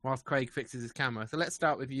whilst Craig fixes his camera. So let's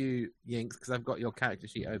start with you, Yinks, because I've got your character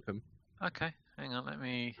sheet open. Okay, hang on.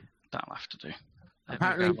 That'll have to do.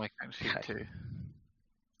 Apparently- grab my character sheet too.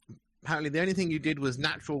 Apparently, the only thing you did was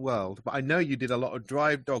Natural World, but I know you did a lot of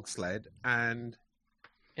Drive Dog Sled and...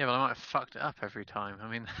 Yeah, but I might have fucked it up every time. I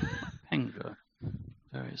mean, Penga.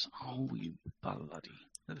 There is. Oh, you bloody.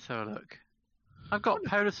 let's have a look. I've got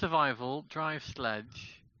Polar Survival, Drive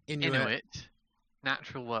Sledge, Inuit,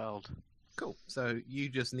 Natural World. Cool. So you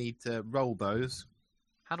just need to roll those.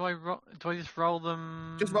 How do I do I just roll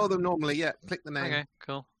them? Just roll them normally, yeah. Click the name. Okay,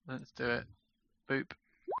 cool. Let's do it. Boop.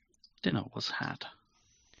 Dinner was had.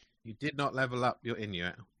 You did not level up your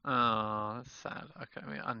Inuit. Oh, that's sad. Okay, let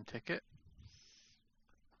me untick it.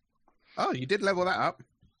 Oh, you did level that up.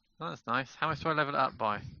 Oh, that's nice. How much do I level it up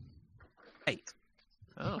by? 8.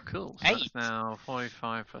 Oh, cool. So 8? that's now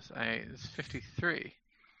 45 plus 8 is 53.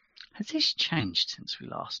 Has this changed since we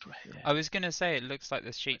last were here? I was going to say, it looks like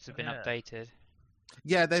the sheets have been Yeah. updated.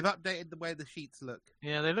 Yeah, they've updated the way the sheets look.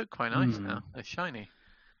 Yeah, they look quite nice Hmm. now. They're shiny.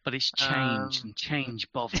 But it's change and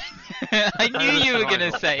change Bob. I knew you were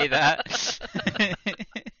going to say that.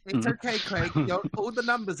 It's okay, Craig. All the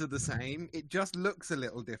numbers are the same. It just looks a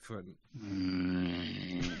little different.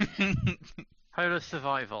 Polar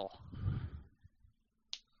Survival.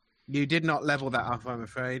 You did not level that up, I'm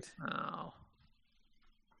afraid. Oh.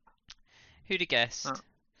 Who'd have guessed?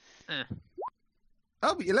 Eh.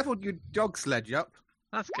 Oh, but you leveled your Dog Sledge up.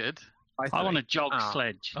 That's good. I want a jog Oh.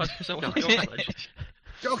 sledge. I was gonna say, what's the dog sledge?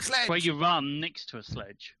 Dog Sledge! Where you run next to a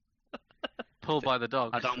sledge. Pulled by the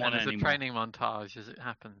dogs. I don't want and it there's a anymore. training montage as it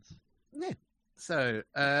happens. Yeah. So,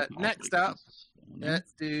 next up,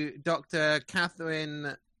 let's do Dr.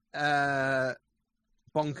 Catherine Bonkers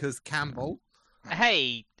Campbell.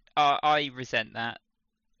 Hey, I resent that.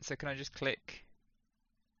 So can I just click?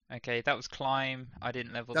 Okay, that was climb. I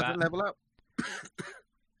didn't level Doesn't that. level up.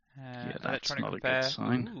 Yeah, that's electronic not a good repair.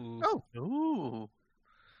 sign. Ooh. Oh. Ooh.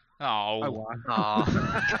 Oh, wow. Oh.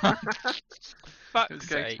 fuck's It was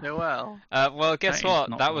going sake. so well. Well, guess That is what?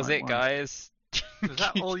 not That the was right it, one. guys. Was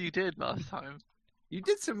that all you did last time? You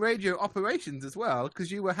did some radio operations as well,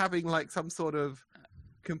 because you were having like some sort of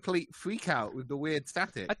complete freak out with the weird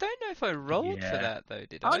static. I don't know if I rolled for Yeah. that though,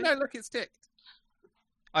 did Oh I? no, look, it's ticked.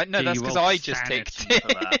 No, Yeah, that's you because rolled I just ticked sanity for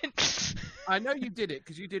that. it. I know you did it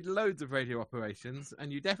because you did loads of radio operations,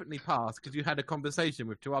 and you definitely passed because you had a conversation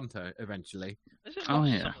with Toronto eventually. Is it Oh, not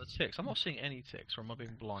yeah. some of the ticks? I'm not seeing any ticks, or am I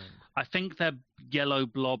being blind? I think they're yellow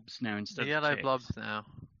blobs now The instead yellow of ticks. blobs now.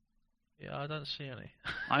 Yeah, I don't see any.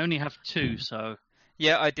 I only have 2, so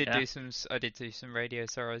Yeah, I did Yeah. do some. I did do some radio.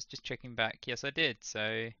 Sorry, I was just checking back. Yes, I did.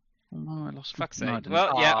 So oh no, I lost fuck's my. No, I sake. didn't.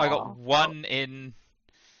 Well, yeah, I Aw. got 1 in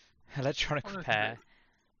electronic What is repair.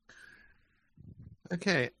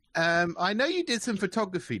 Okay. I know you did some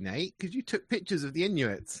photography, Nate, because you took pictures of the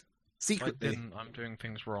Inuits I secretly. didn't. I'm doing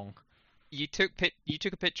things wrong. You took a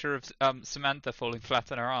picture of Samantha falling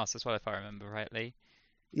flat on her ass as well, if I remember rightly.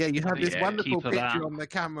 Yeah, you had this Yeah, wonderful keep her picture that. on the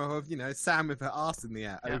camera of Sam with her ass in the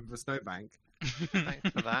air Yeah. over the snowbank. Thanks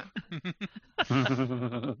for that.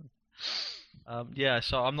 Yeah,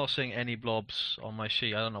 so I'm not seeing any blobs on my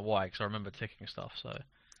sheet. I don't know why, because I remember ticking stuff. So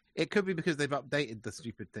It could be because they've updated the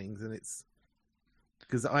stupid things, and it's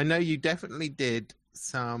because I know you definitely did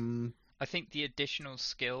some. I think the additional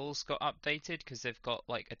skills got updated because they've got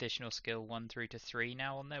like additional skill 1 through to 3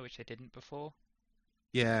 now on there, which they didn't before.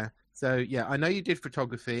 Yeah. So yeah, I know you did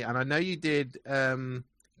photography, and I know you did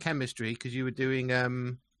chemistry because you were doing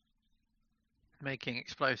Making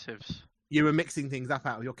explosives. you were mixing things up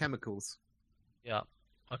out of your chemicals. yeah,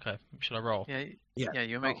 okay. Should I roll? Yeah, Yeah. yeah.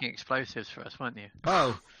 You were making explosives for us, weren't you?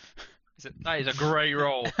 Oh, Is it? That is a great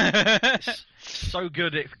roll. It's so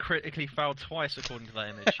good it critically failed twice according to that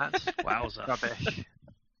image. That's Wowza. rubbish.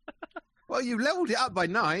 well, you leveled it up by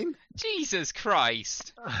 9. Jesus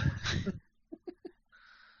Christ!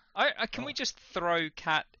 Can we just throw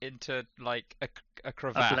Cat into like a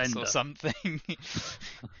crevasse or blender. something?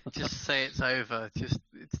 Just say it's over.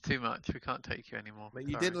 It's too much. We can't take you anymore. But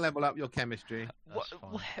you Sorry. didn't level up your chemistry. What, That's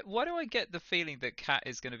fine. why do I get the feeling that Cat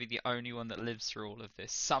is going to be the only one that lives through all of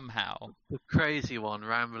this somehow? The crazy one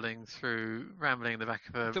rambling in the back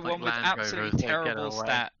of a The like, one with Land Rover absolutely as they get terrible away.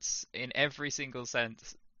 stats in every single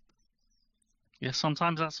sense. Yeah,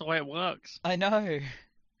 sometimes that's the way it works. I know.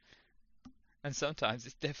 And sometimes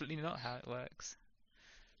it's definitely not how it works.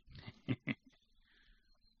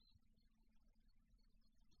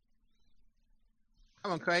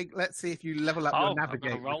 Come on, Craig. Let's see if you level up Oh, your I've got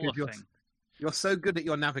navigate. a roller because thing. you're so good at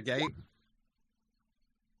your navigate.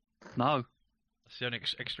 No. That's the only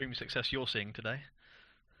extreme success you're seeing today.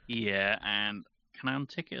 Yeah, and can I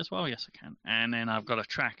untick it as well? Yes, I can. And then I've got a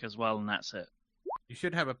track as well, and that's it. You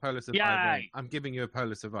should have a polar survival. Yay! I'm giving you a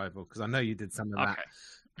polar survival because I know you did some of that.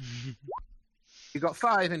 Okay. You got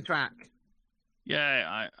 5 in track.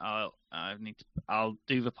 Yeah, I'll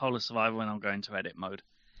do the polar survival and I'll go into edit mode.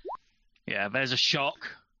 Yeah, there's a shock.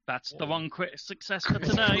 That's the one crit success for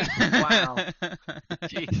today. Wow.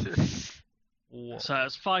 Jesus. So it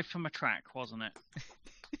was 5 from a track, wasn't it?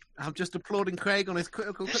 I'm just applauding Craig on his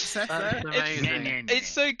critical success That's there. amazing. It's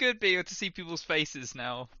so good being able to see people's faces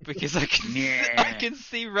now because I can Yeah. I can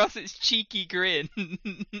see Russ's cheeky grin.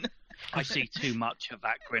 I see too much of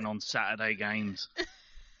that grin on Saturday games.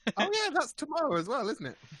 Oh yeah, that's tomorrow as well, isn't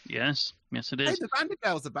it? Yes, it Hey, is. the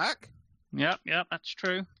Vandergals are back. Yep, that's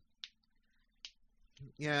true.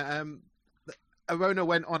 Yeah, Arona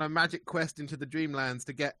went on a magic quest into the Dreamlands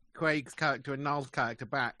to get Craig's character and Niall's character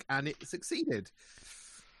back, and it succeeded.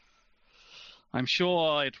 I'm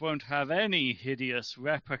sure it won't have any hideous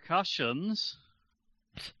repercussions.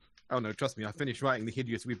 Oh no, trust me, I finished writing the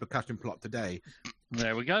hideous repercussion plot today.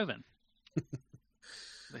 There we go then.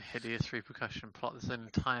 The hideous repercussion plot. There's an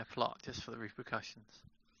entire plot just for the repercussions.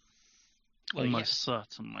 Well, Almost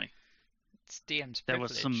certainly. It's DM's There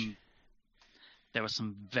privilege. were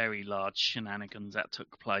some very large shenanigans that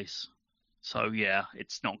took place. So yeah,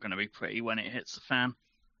 it's not going to be pretty when it hits the fan.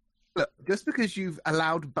 Look, just because you've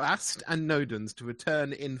allowed Bast and Nodens to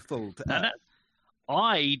return in full to Earth,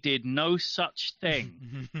 I did no such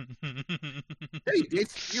thing. yeah, you did.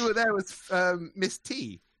 You were there as Miss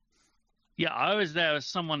T. Yeah, I was there as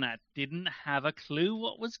someone that didn't have a clue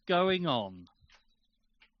what was going on.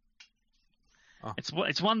 Oh.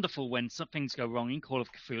 It's wonderful when some things go wrong in Call of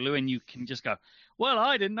Cthulhu and you can just go, well,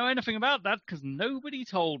 I didn't know anything about that because nobody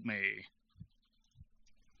told me.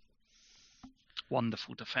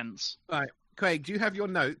 Wonderful defense. Right, Craig, do you have your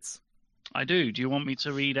notes? I do. Do you want me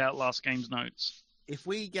to read out last game's notes? If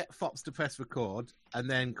we get Fops to press record, and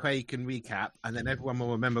then Craig can recap, and then everyone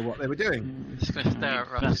will remember what they were doing. I'm just going to stare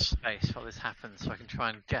at Russ's face while this happens so I can try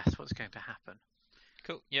and guess what's going to happen.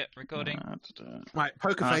 Cool. Yeah, recording. Right,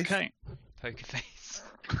 poker face. Okay. Poker face.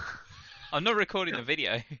 I'm not recording the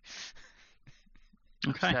video.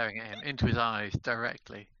 Okay. Staring at him into his eyes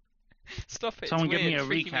directly. Stop it. Someone it's give me weird. a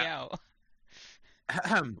It's freaking me recap. out.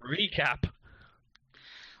 Recap.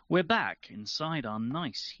 We're back inside our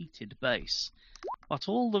nice heated base, but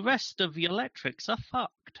all the rest of the electrics are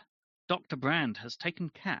fucked. Dr. Brand has taken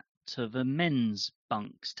Kat to the men's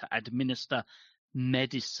bunks to administer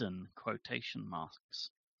medicine, quotation marks.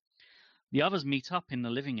 The others meet up in the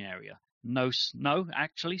living area. No,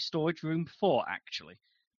 actually, storage room 4, actually.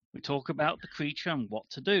 We talk about the creature and what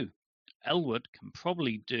to do. Elwood can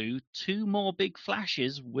probably do 2 more big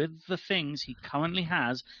flashes with the things he currently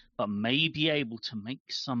has, but may be able to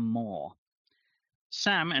make some more.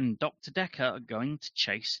 Sam and Dr. Decker are going to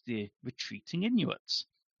chase the retreating Inuits.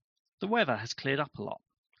 The weather has cleared up a lot.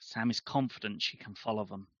 Sam is confident she can follow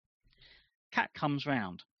them. Kat comes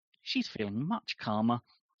round. She's feeling much calmer.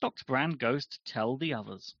 Dr. Brand goes to tell the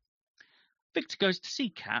others. Victor goes to see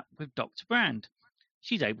Kat with Dr. Brand.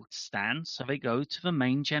 She's able to stand, so they go to the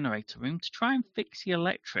main generator room to try and fix the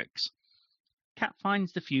electrics. Kat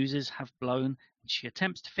finds the fuses have blown, and she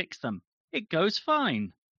attempts to fix them. It goes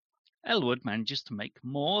fine. Elwood manages to make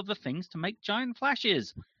more of the things to make giant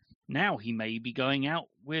flashes. Now he may be going out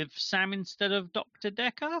with Sam instead of Dr.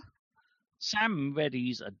 Decker. Sam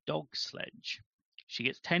readies a dog sledge. She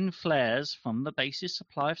gets 10 flares from the base's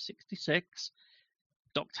supply of 66.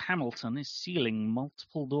 Dr. Hamilton is sealing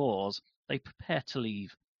multiple doors. They prepare to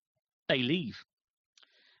leave. They leave.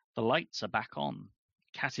 The lights are back on.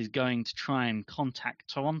 Kat is going to try and contact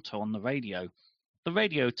Toronto on the radio. The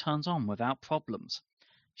radio turns on without problems.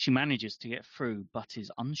 She manages to get through, but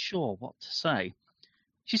is unsure what to say.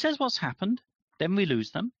 She says what's happened, then we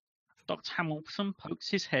lose them. Dr. Hamilton pokes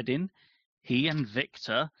his head in. He and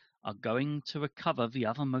Victor are going to recover the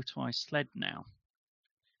other motorized sled now.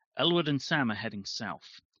 Elwood and Sam are heading south.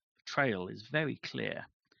 The trail is very clear.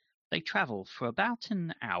 They travel for about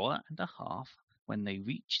an hour and a half when they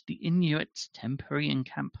reach the Inuits' temporary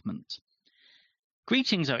encampment.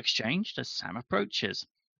 Greetings are exchanged as Sam approaches.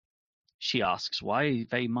 She asks why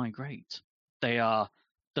they migrate. They are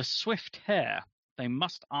the Swift Hare. They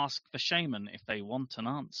must ask the shaman if they want an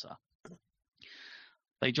answer.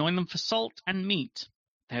 They join them for salt and meat.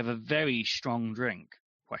 They have a very strong drink, ?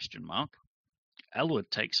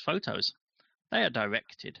 Elwood takes photos. They are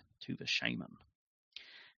directed to the shaman.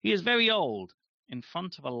 He is very old, in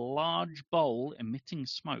front of a large bowl emitting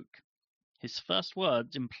smoke. His first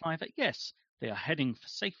words imply that yes, they are heading for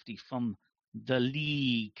safety from the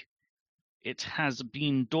League. It has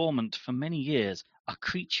been dormant for many years, a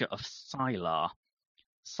creature of Sylar.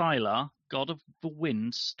 Sylar, god of the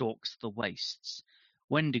wind, stalks the wastes.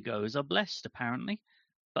 Wendigos are blessed, apparently,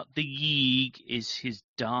 but the Yeeg is his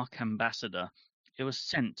dark ambassador. It was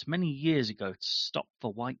sent many years ago to stop the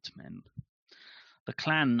white men. The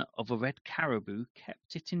clan of a red caribou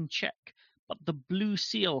kept it in check, but the Blue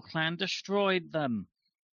Seal clan destroyed them.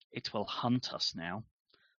 It will hunt us now.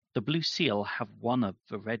 The Blue Seal have one of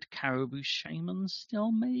the red caribou shamans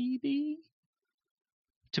still, maybe?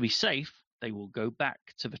 To be safe, they will go back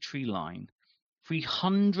to the tree line,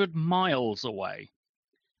 300 miles away.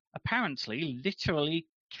 Apparently, literally,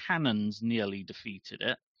 cannons nearly defeated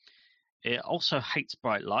it. It also hates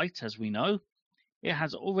bright light, as we know. It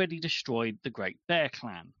has already destroyed the Great Bear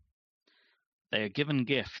clan. They are given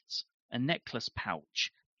gifts, a necklace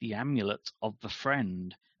pouch, the amulet of the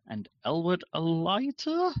friend, and Elwood a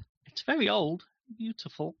lighter? It's very old,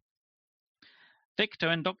 beautiful. Victor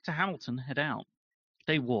and Dr. Hamilton head out.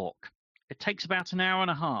 They walk. It takes about an hour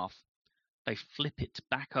and a half. They flip it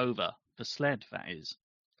back over, the sled, that is.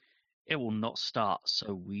 It will not start,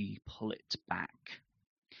 so we pull it back.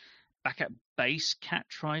 Back at base, Kat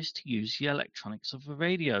tries to use the electronics of the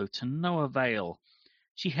radio to no avail.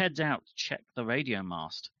 She heads out to check the radio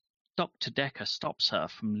mast. Dr. Decker stops her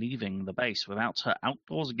from leaving the base without her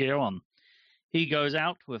outdoors gear on. He goes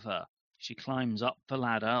out with her. She climbs up the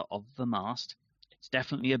ladder of the mast. It's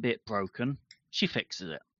definitely a bit broken. She fixes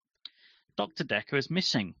it. Dr. Decker is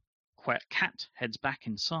missing. Kat heads back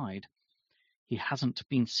inside. He hasn't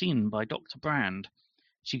been seen by Dr. Brand.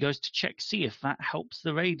 She goes to see if that helps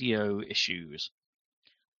the radio issues.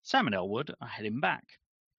 Sam and Elwood are heading back.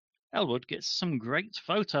 Elwood gets some great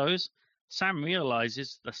photos. Sam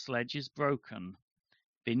realizes the sledge is broken.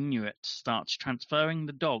 The Inuit starts transferring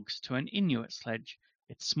the dogs to an Inuit sledge.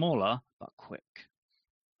 It's smaller, but quick.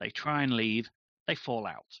 They try and leave. They fall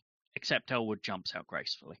out, except Elwood jumps out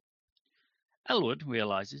gracefully. Elwood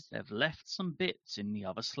realizes they've left some bits in the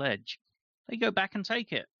other sledge. They go back and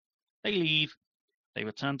take it. They leave. They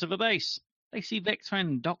return to the base. They see Victor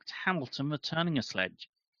and Dr. Hamilton returning a sledge.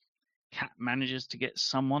 Kat manages to get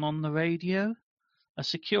someone on the radio. A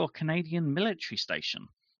secure Canadian military station.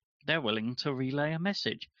 They're willing to relay a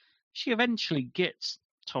message. She eventually gets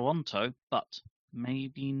Toronto, but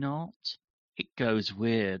maybe not. It goes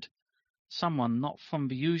weird. Someone not from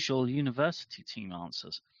the usual university team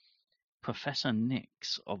answers. Professor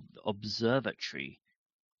Nix of the observatory.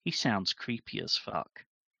 He sounds creepy as fuck.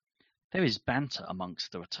 There is banter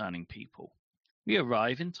amongst the returning people. We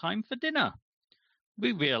arrive in time for dinner.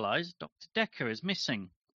 We realize Dr. Decker is missing.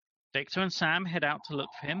 Victor and Sam head out to look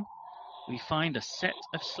for him. We find a set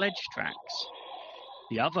of sledge tracks.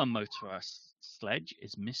 The other motorized sledge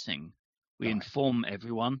is missing. We inform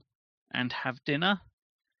everyone and have dinner.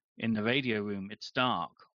 In the radio room, it's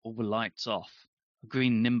dark, all the lights off. A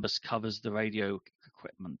green nimbus covers the radio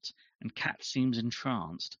equipment, and Kat seems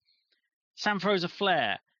entranced. Sam throws a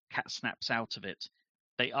flare. Kat snaps out of it.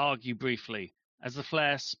 They argue briefly. As the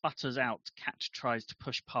flare sputters out, Kat tries to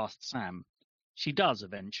push past Sam. She does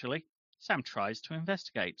eventually. Sam tries to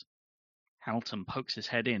investigate. Hamilton pokes his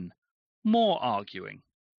head in. More arguing.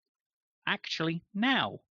 Actually,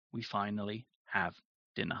 now we finally have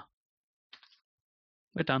dinner.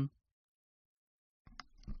 We're done.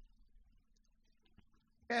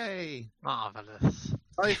 Yay! Marvellous.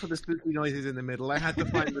 Sorry for the spooky noises in the middle. I had to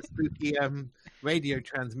find the spooky radio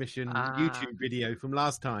transmission YouTube video from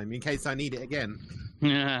last time in case I need it again.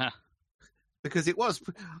 Yeah. Because it was,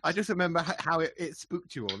 I just remember how it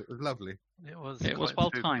spooked you all. It was lovely. It was well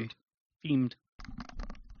spooky. timed. Themed.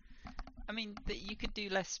 I mean, you could do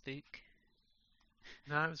less spook.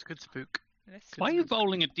 No, it was a good spook. Why are you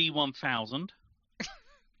rolling a D1000?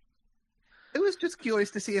 I was just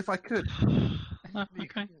curious to see if I could. Oh,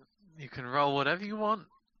 okay. You can roll whatever you want.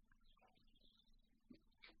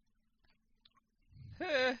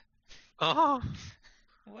 Oh,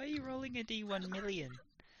 Why are you rolling a D1 million?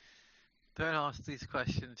 don't ask these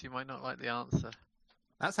questions. You might not like the answer.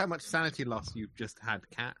 That's how much sanity loss you've just had,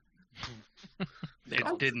 Kat.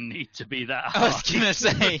 It didn't need to be that I was hard. gonna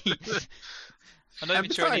say. I'm not And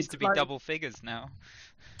even sure it needs besides, to be like- double figures now.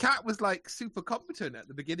 Kat was like super competent at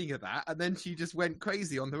the beginning of that, and then she just went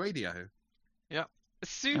crazy on the radio.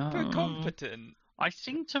 Super Oh. competent. I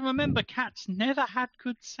seem to remember cats never had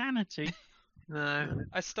good sanity. No.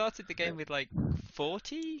 I started the game with like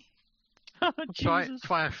 40. That's why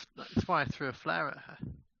Jesus. I threw a flare at her.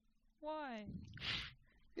 Why?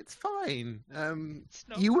 It's fine. It's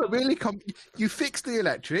not You were fun. really you fixed the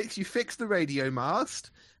electrics, you fixed the radio mast,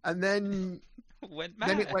 and then Went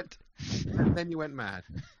mad. you went mad.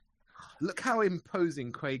 Look how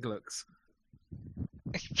imposing Craig looks.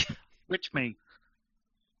 Which me?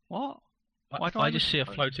 What? Why do I I just look see a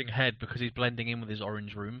like- floating head because he's blending in with his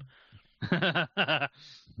orange room.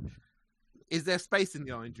 Is there space in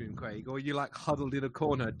the orange room, Craig, or are you like huddled in a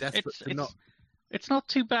corner, desperate to not? It's not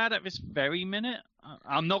too bad at this very minute.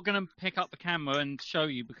 I'm not going to pick up the camera and show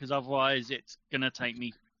you because otherwise it's going to take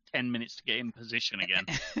me 10 minutes to get in position again.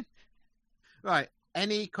 Right.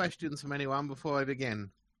 Any questions from anyone before I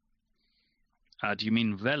begin? Do you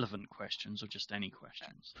mean relevant questions or just any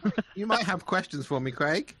questions? You might have questions for me,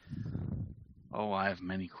 Craig. Oh, I have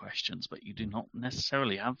many questions, but you do not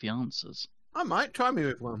necessarily have the answers. I might. Try me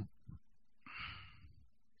with one.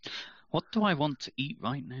 What do I want to eat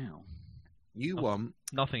right now? You want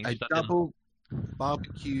Nothing. a just that dinner. double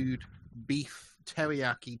barbecued beef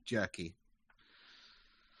teriyaki jerky.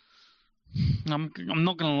 I'm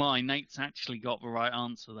not going to lie, Nate's actually got the right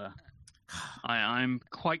answer there. I'm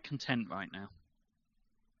quite content right now.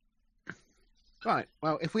 Right.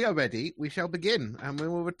 Well, if we are ready, we shall begin, and we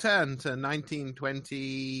will return to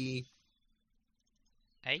 1928.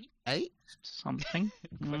 Something?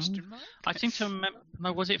 Question mark? I seem to remember.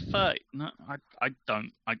 No, was it 30? No, I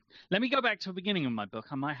don't. Let me go back to the beginning of my book.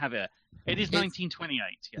 I might have it. It is 1928.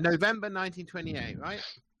 Yes. November 1928, right?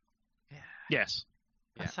 Yes.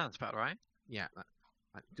 That Yeah. sounds about right. Yeah.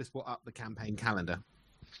 I just brought up the campaign calendar.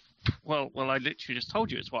 Well, I literally just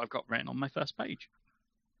told you it's what I've got written on my first page.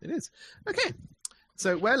 It is. Okay.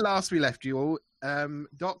 So where last we left you all,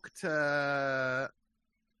 Dr.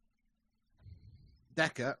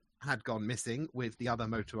 Decker had gone missing with the other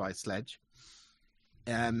motorized sledge.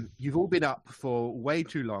 You've all been up for way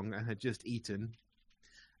too long and had just eaten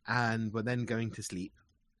and were then going to sleep.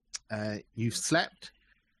 You've slept.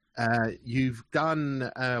 You've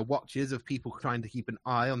done watches of people trying to keep an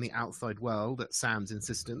eye on the outside world at Sam's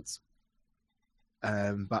insistence.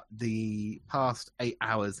 But the past 8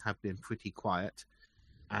 hours have been pretty quiet,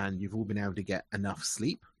 and you've all been able to get enough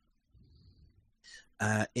sleep.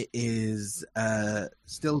 It is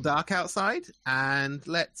still dark outside, and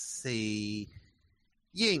let's see.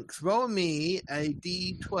 Yinks, roll me a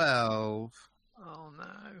D12. Oh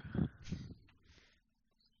no.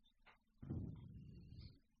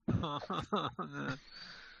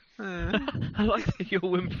 I like that you're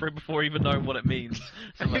whimpering before even knowing what it means.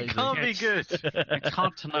 It's It amazing. can't be good. It's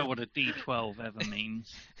hard to know what a D12 ever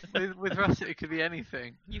means. With Russet, it could be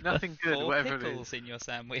anything. You've Nothing got good, 4 whatever it pickles is. in your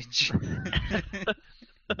sandwich.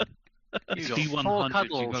 It's got 4 D100 you've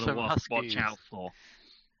cuddles got to from watch Huskies. out for.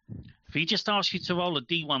 If he just asks you to roll a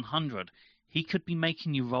D100, he could be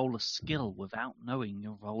making you roll a skill without knowing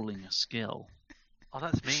you're rolling a skill. Oh,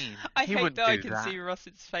 that's mean. I He hate wouldn't that I do can that. see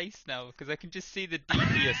Russet's face now because I can just see the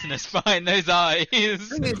deviousness behind those eyes. The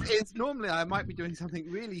thing is normally I might be doing something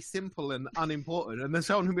really simple and unimportant, and then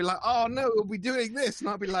someone will be like, "Oh no, we'll be doing this," and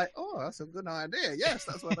I'll be like, "Oh, that's a good idea. Yes,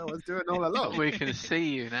 that's what I was doing all along." We can see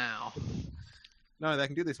you now. No, they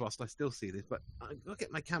can do this whilst I still see this, but I've got to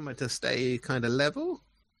get my camera to stay kind of level.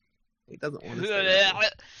 It doesn't want to stay level.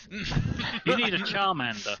 You need a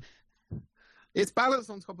Charmander. It's balanced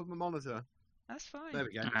on top of a monitor. That's fine. There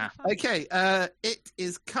we go. Ah. Okay, it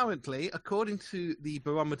is currently, according to the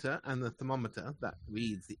barometer and the thermometer that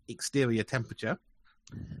reads the exterior temperature,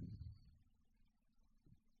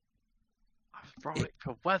 Right,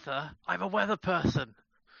 for weather, I'm a weather person.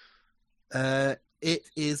 it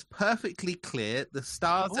is perfectly clear. The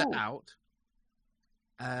stars Oh. are out.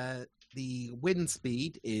 The wind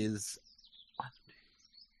speed is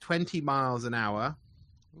 20 miles an hour.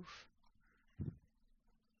 Oof.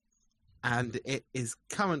 And it is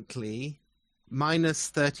currently minus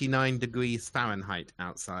 39 degrees Fahrenheit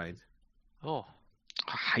outside. Oh,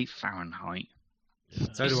 I hate Fahrenheit.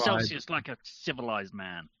 So He's do I. Celsius like a civilized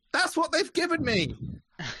man. That's what they've given me.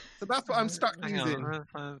 So that's what I'm stuck hang using.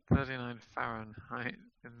 on. 39 Fahrenheit.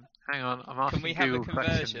 Hang on, I'm asking Can we have Google a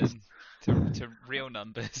conversion questions. to real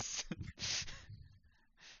numbers?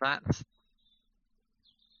 That's...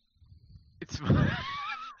 It's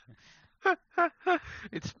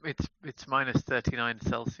minus 39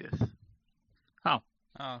 Celsius. Oh,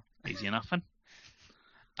 Easy enough, then.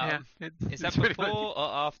 Yeah, is that it's pretty before much- or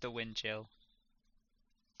after wind chill?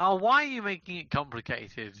 Oh, why are you making it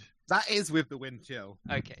complicated? That is with the wind chill.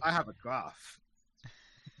 Okay. I have a graph.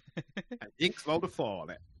 And Inks rolled a 4 on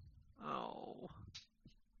it. Oh,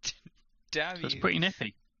 Damn That's you. pretty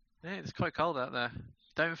nippy. yeah, it's quite cold out there.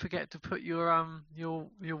 Don't forget to put your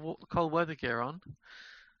cold weather gear on.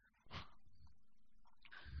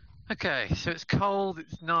 Okay, so it's cold,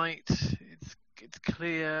 it's night, it's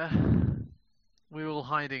clear. We're all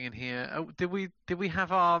hiding in here. Oh, did we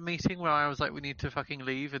have our meeting where I was like, we need to fucking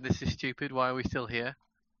leave and this is stupid? Why are we still here?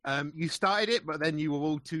 You started it, but then you were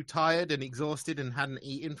all too tired and exhausted and hadn't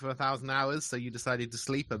eaten for 1,000 hours, so you decided to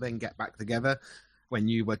sleep and then get back together. when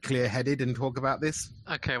you were clear-headed and talk about this.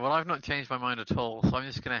 Okay, well, I've not changed my mind at all, so I'm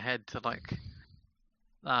just going to head to like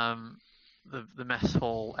the mess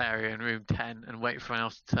hall area in room 10 and wait for anyone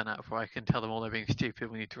else to turn up before I can tell them all they're being stupid.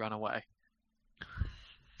 We need to run away.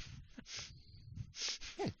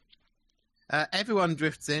 Everyone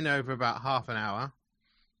drifts in over about half an hour,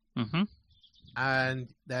 Mm-hmm. and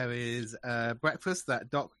there is breakfast that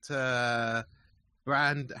Dr.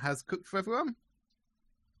 Brand has cooked for everyone.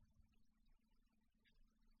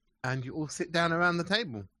 And you all sit down around the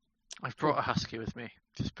table. I've brought a husky with me,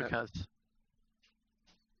 just because.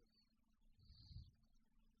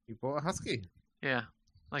 You brought a husky. Yeah,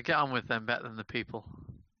 I get on with them better than the people.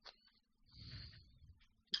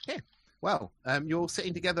 Well, you're all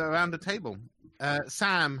sitting together around a table.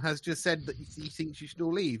 Sam has just said that he thinks you should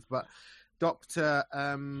all leave, but Dr.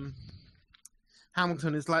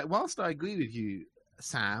 Hamilton is like, whilst I agree with you,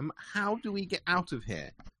 Sam, how do we get out of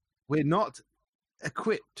here? We're not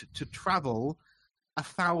equipped to travel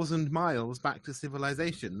 1,000 miles back to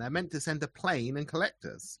civilization. They're meant to send a plane and collect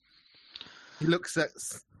us. He looks at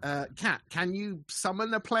Kat. Can you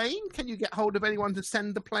summon a plane? Can you get hold of anyone to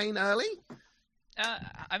send the plane early?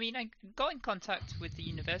 I mean, I got in contact with the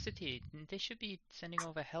university. They should be sending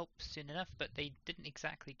over help soon enough, but they didn't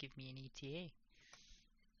exactly give me an ETA.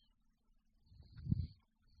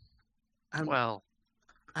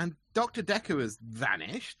 And Dr. Decker has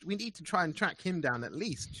vanished. We need to try and track him down at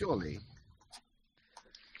least, surely.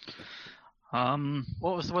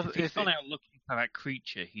 If he's gone out looking for that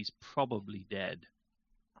creature, he's probably dead.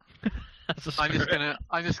 I'm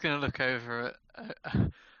just gonna look over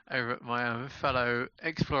at my fellow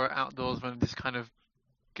explorer outdoorsman and just kind of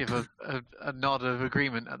give a nod of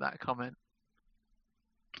agreement at that comment.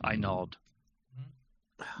 I nod.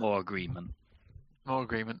 More agreement. More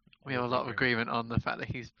agreement. We have a lot of agreement on the fact that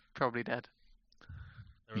he's probably dead.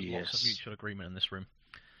 There is lots of Yes. mutual agreement in this room.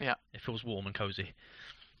 Yeah. It feels warm and cozy.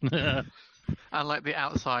 Unlike the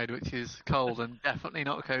outside, which is cold and definitely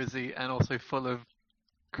not cozy and also full of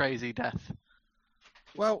crazy death.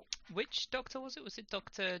 Well, Which doctor was it? Was it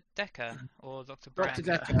Dr. Decker or Dr. Brand?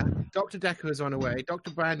 Dr. Decker is on away.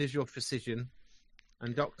 Dr. Brand is your physician.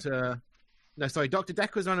 And Dr.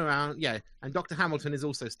 Decker is on around, yeah, and Dr. Hamilton is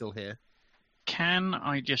also still here. Can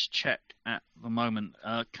I just check at the moment,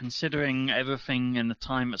 considering everything and the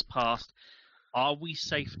time that's passed, are we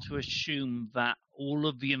safe to assume that all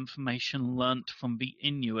of the information learnt from the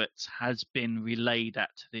Inuits has been relayed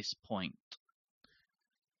at this point?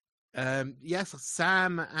 Yes,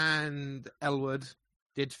 Sam and Elwood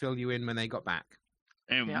did fill you in when they got back.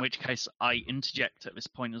 In which case, I interject at this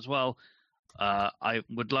point as well. I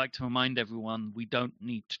would like to remind everyone we don't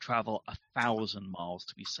need to travel 1,000 miles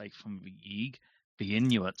to be safe from the Yeeg. The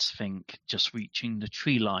Inuits think just reaching the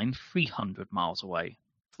tree line 300 miles away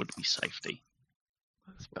would be safety.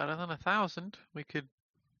 That's better than 1,000. We could.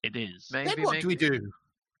 It is. Maybe Then what do we do?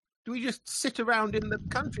 Do we just sit around in the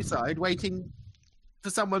countryside waiting for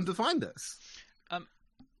someone to find us?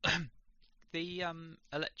 The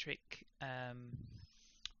electric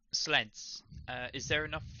sleds. Is there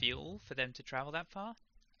enough fuel for them to travel that far?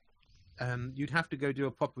 You'd have to go do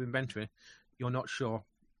a proper inventory. You're not sure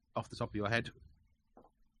off the top of your head.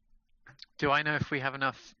 Do I know if we have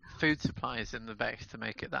enough food supplies in the base to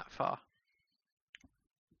make it that far?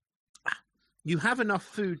 You have enough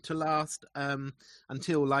food to last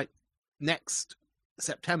until like next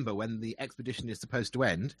September when the expedition is supposed to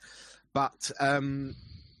end, but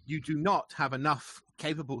you do not have enough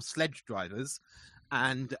capable sledge drivers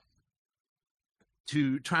and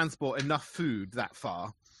to transport enough food that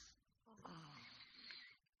far.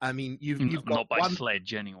 I mean, you've got not by one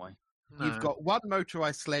sledge anyway. No. You've got one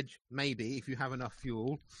motorized sledge, maybe, if you have enough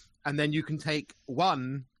fuel, and then you can take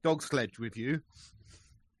one dog sledge with you,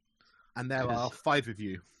 and there are 5 of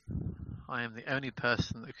you. I am the only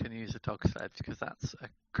person that can use a dog sledge because that's a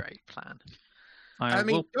great plan. I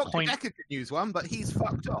mean, will Dr. point- Decker could use one, but he's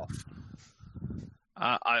fucked off.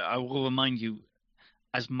 I will remind you,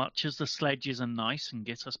 as much as the sledges are nice and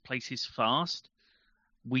get us places fast,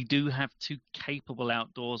 we do have 2 capable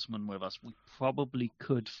outdoorsmen with us. We probably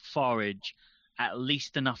could forage at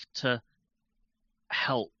least enough to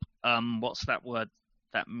help. What's that word?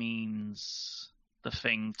 That means the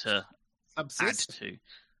thing to Subsist? add to.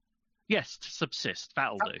 Yes, to subsist.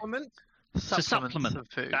 That'll do. Supplement? To supplement. Of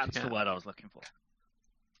food. That's yeah. the word I was looking for.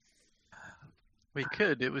 We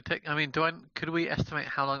could. It would take. I mean, could we estimate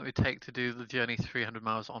how long it would take to do the journey 300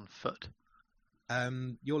 miles on foot?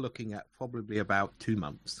 You're looking at probably about 2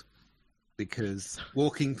 months, because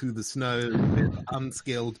walking through the snow with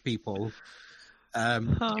unskilled people,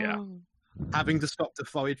 Yeah. having to stop to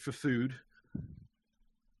forage for food,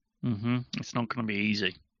 It's not going to be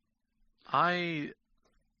easy. I.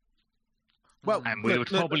 Well, And we look,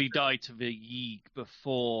 would look, probably die to the Yeeg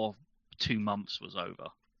before 2 months was over.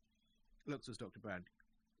 Look, says Dr. Brand,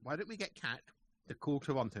 why don't we get Cat to call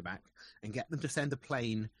Toronto back and get them to send a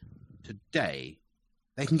plane today?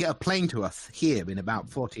 They can get a plane to us here in about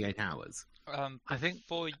 48 hours. I think-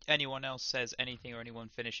 Before anyone else says anything or anyone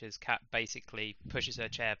finishes, Kat basically pushes her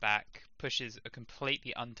chair back, pushes a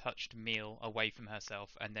completely untouched meal away from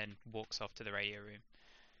herself, and then walks off to the radio room.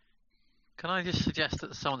 Can I just suggest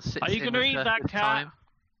that someone sits Are you in going to with eat her that this cat?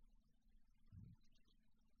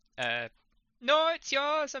 time? No, it's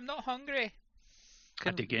yours. I'm not hungry. I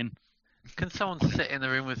Can, dig in. can someone sit in the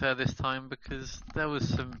room with her this time? Because there was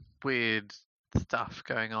some weird stuff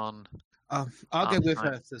going on. I'll go with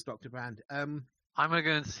fine. her, says Dr. Brand. I'm gonna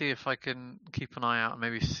go and see if I can keep an eye out and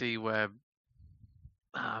maybe see where,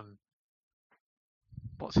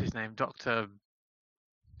 what's his name, Dr.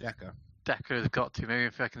 Decker. Decker has got to. Maybe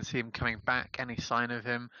if I can see him coming back, any sign of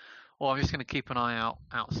him, or I'm just gonna keep an eye out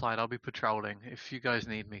outside. I'll be patrolling. If you guys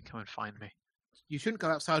need me, come and find me. You shouldn't go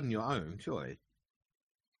outside on your own, surely.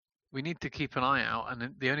 We need to keep an eye out,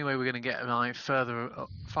 and the only way we're going to get an eye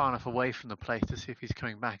far enough away from the place to see if he's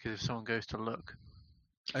coming back is if someone goes to look.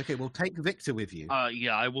 Okay, well, take Victor with you.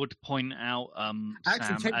 Yeah, I would point out, Actually,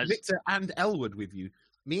 Sam, take as Victor and Elwood with you.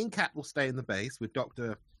 Me and Kat will stay in the base with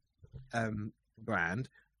Dr. Brand.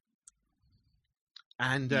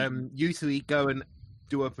 And you three go and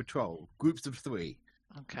do a patrol. Groups of 3.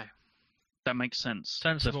 Okay. that makes sense.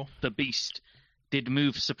 Sensible. The beast did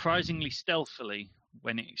move surprisingly stealthily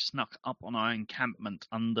when it snuck up on our encampment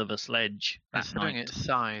under the sledge that Considering night. its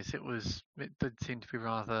size, it did seem to be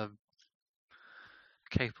rather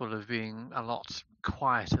capable of being a lot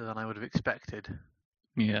quieter than I would have expected.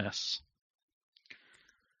 Yes.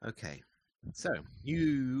 Okay. So,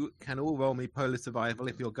 you can all roll me polar survival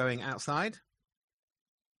if you're going outside.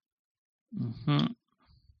 Mm-hmm.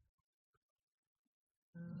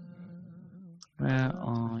 Where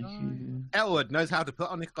are you? Elwood knows how to put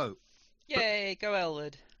on his coat. Yay, go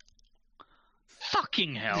Elwood.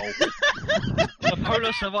 Fucking hell! The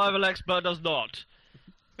polar survival expert does not.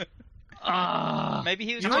 Ah! Maybe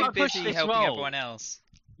he was You too wanna push busy this helping roll? everyone else.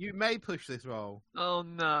 You may push this roll. Oh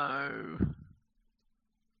no.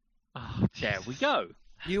 Oh, There we go.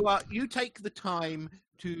 You take the time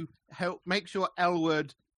to help make sure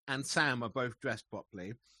Elwood and Sam are both dressed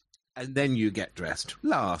properly, and then you get dressed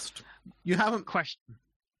last. You haven't. Question.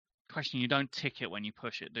 You don't tick it when you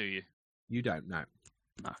push it, do you? You don't know.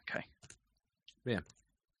 Okay. You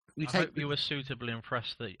I take. hope you were suitably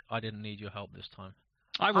impressed that I didn't need your help this time.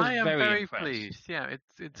 I was I am very impressed. pleased. Yeah,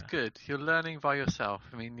 it's good. You're learning by yourself.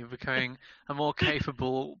 I mean, you're becoming a more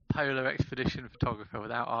capable polar expedition photographer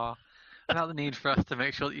without the need for us to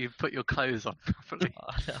make sure that you put your clothes on properly.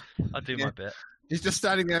 I do Yeah. my bit. He's just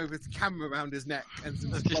standing there with his camera around his neck and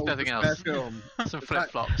some Just rolls of nothing spare else. film. Some flip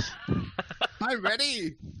flops. I'm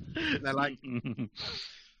ready. And they're like,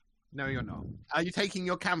 no, you're not. Are you taking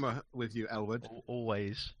your camera with you, Elwood?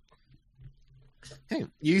 Always. Okay,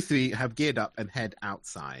 you three have geared up and head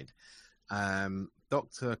outside.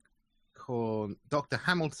 Dr.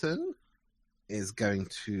 Hamilton is going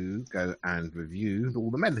to go and review all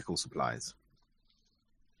the medical supplies,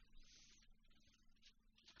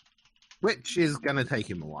 which is going to take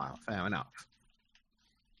him a while. Fair enough.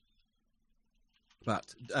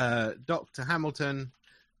 But Dr. Hamilton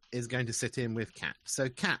is going to sit in with Kat. So,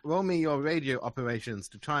 Kat, roll me your radio operations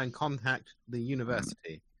to try and contact the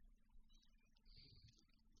university.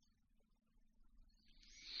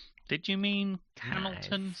 Did you mean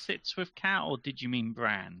Hamilton sits with Cat, or did you mean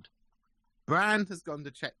Brand? Brand has gone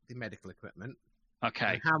to check the medical equipment.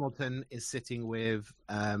 Okay. And Hamilton is sitting with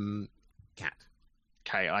Cat.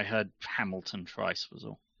 Okay, I heard Hamilton twice was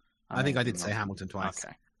all. I think I may be did say wrong. Hamilton twice.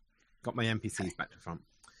 Okay. Got my NPCs back to front.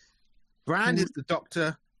 Brand is the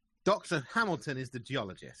doctor. Dr. Hamilton is the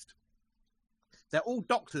geologist. They're all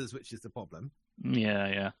doctors, which is the problem.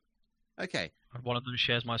 Yeah. Okay. One of them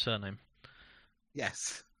shares my surname.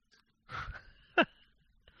 Yes.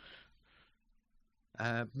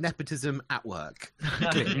 Nepotism at work.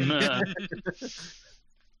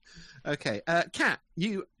 Okay, Kat,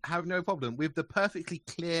 you have no problem with the perfectly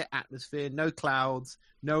clear atmosphere, no clouds,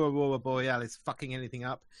 no aurora borealis fucking anything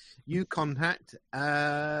up. You contact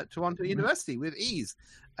Toronto University with ease.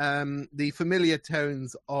 The familiar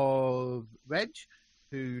tones of Reg,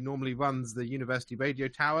 who normally runs the university radio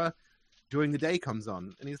tower, during the day comes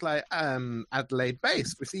on, and he's like, Adelaide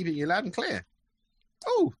base, receiving you loud and clear.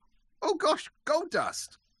 Oh gosh, gold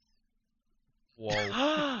dust.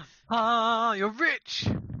 Whoa. You're rich.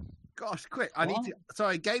 Gosh, quick! I need What? to.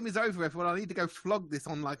 Sorry, game is over, everyone. I need to go flog this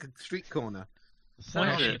on like a street corner. Why What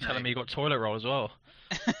are is you it? telling me you got toilet roll as well?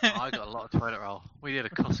 I got a lot of toilet roll. We did a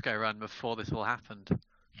Costco run before this all happened.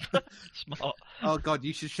 Smart. Oh God,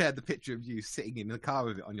 you should share the picture of you sitting in the car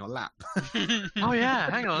with it on your lap. Oh yeah,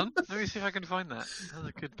 hang on. Let me see if I can find that. That's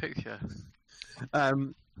a good picture.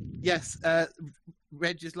 Yes,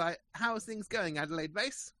 Reg is like, how's things going, Adelaide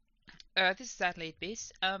Base? This is Adelaide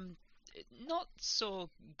Base. Not so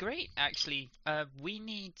great actually. We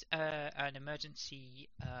need an emergency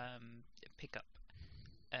pickup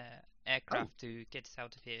aircraft to get us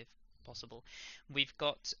out of here if possible. We've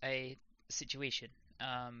got a situation.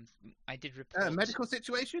 I did report Medical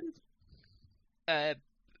situation?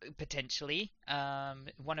 potentially.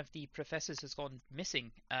 One of the professors has gone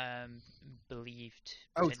missing. Believed.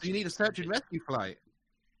 Oh, so you need a search and injured. rescue flight.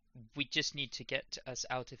 We just need to get us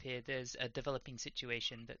out of here. There's a developing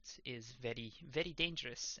situation that is very, very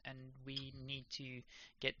dangerous, and we need to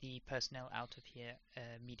get the personnel out of here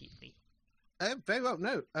immediately. Very well.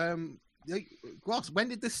 No. Ross, when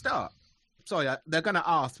did this start? Sorry, they're going to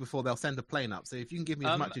ask before they'll send a plane up. So if you can give me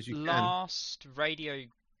as much as you can. Last radio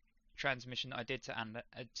transmission I did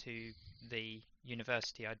to the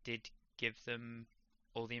university, I did give them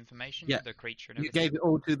all the information, Yeah. the creature and You everything. gave it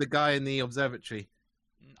all to the guy in the observatory.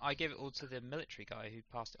 I gave it all to the military guy who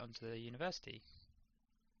passed it on to the university.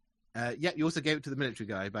 Yeah, you also gave it to the military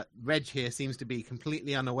guy, but Reg here seems to be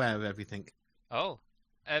completely unaware of everything. Oh,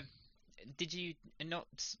 did you not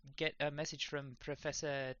get a message from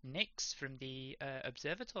Professor Nix from the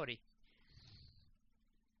observatory?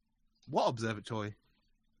 What observatory?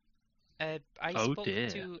 I Oh, spoke dear.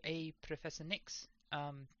 to a Professor Nix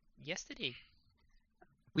yesterday.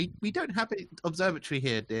 We don't have an observatory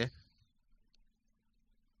here, dear.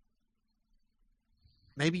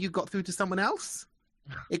 Maybe you got through to someone else?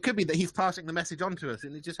 It could be that he's passing the message on to us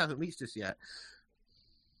and it just hasn't reached us yet.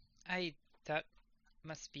 That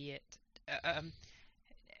must be it.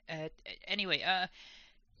 Anyway,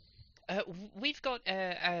 we've got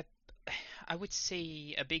I would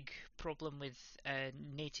say a big problem with a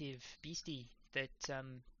native beastie that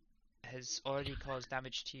has already caused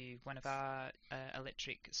damage to one of our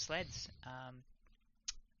electric sleds,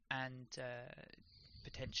 and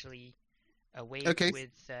potentially a wave Okay.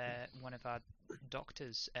 with one of our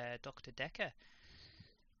doctors, Dr. Decker.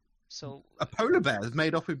 So A polar bear is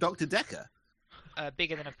made off with Dr. Decker.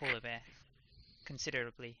 bigger than a polar bear,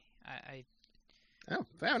 considerably. Oh,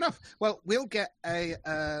 fair enough. Well, we'll get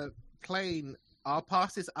a plane. I'll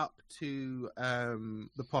pass this up to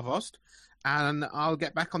the provost, and I'll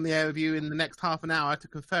get back on the air with you in the next half an hour to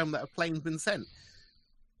confirm that a plane's been sent.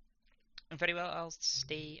 Very well, I'll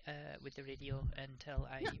stay with the radio until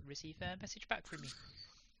I receive a message back from you.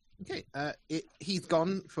 Okay, he's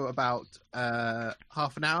gone for about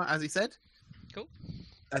half an hour, as he said. Cool.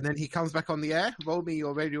 And then he comes back on the air. Roll me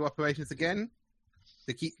your radio operations again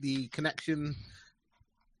to keep the connection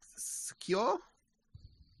secure.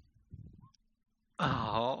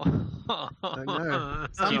 Oh. know. You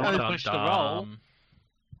Sometimes wanna push the roll?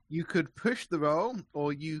 You could push the roll,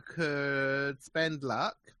 or you could spend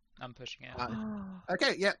luck. I'm pushing it.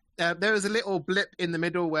 Okay, yeah. There is a little blip in the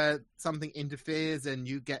middle where something interferes, and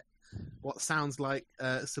you get what sounds like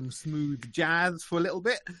some smooth jazz for a little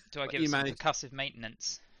bit. Do I but give you it some managed- percussive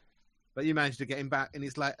maintenance? But you managed to get him back, and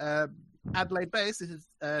he's like, Adelaide Base, this is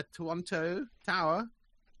Toronto Tower.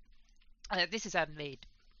 This is Adelaide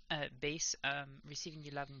Base. Receiving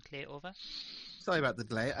you loud and clear, over. Sorry about the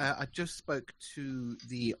delay. I just spoke to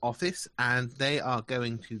the office, and they are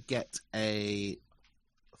going to get a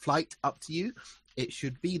flight up to you. It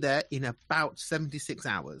should be there in about 76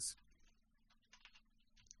 hours.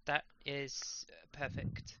 That is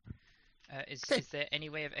perfect. Is there any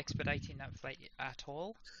way of expediting that flight at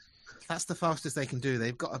all? That's the fastest they can do.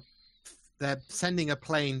 They're sending a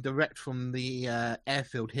plane direct from the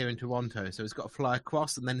airfield here in Toronto, so it's got to fly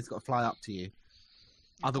across, and then it's got to fly up to you.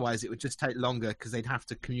 Otherwise, it would just take longer because they'd have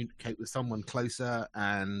to communicate with someone closer,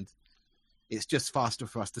 and it's just faster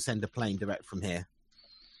for us to send a plane direct from here.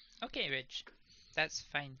 Okay, Ridge. That's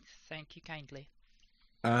fine. Thank you kindly.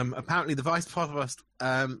 Apparently, the Vice Provost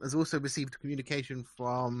has also received communication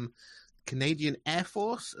from Canadian Air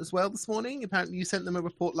Force as well this morning. Apparently, you sent them a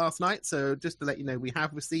report last night, so just to let you know, we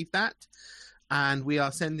have received that, and we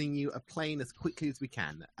are sending you a plane as quickly as we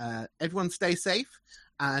can. Everyone stay safe,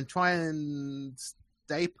 and try and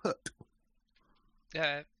stay put.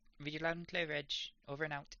 Read you loud and clear, Reg. Over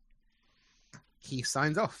and out. He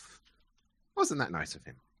signs off. Wasn't that nice of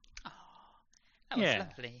him? Oh, that was Yeah.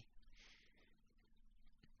 lovely.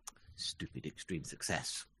 Stupid extreme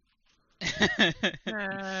success.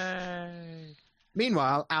 Yay.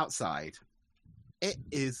 Meanwhile, outside, it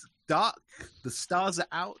is dark. The stars are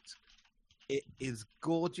out. It is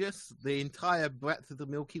gorgeous. The entire breadth of the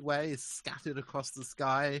Milky Way is scattered across the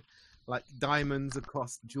sky like diamonds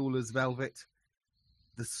across jeweler's velvet.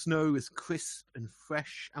 The snow is crisp and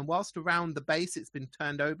fresh. And whilst around the base, it's been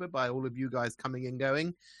turned over by all of you guys coming and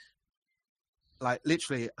going. Like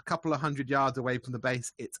literally a couple of 100 yards away from the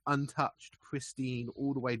base, it's untouched, pristine,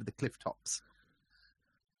 all the way to the cliff tops.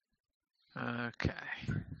 Okay.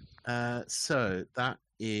 So that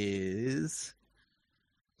is...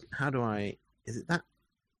 How do I... Is it that?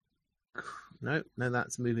 No,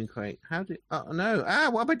 that's moving crate. How do... Oh, no.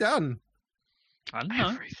 What have I done? I don't know.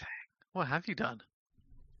 Everything. What have you done?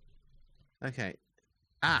 Okay.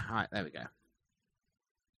 All right, there we go.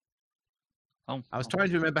 Oh, I was trying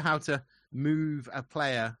to remember how to move a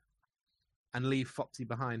player and leave Foxy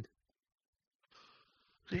behind.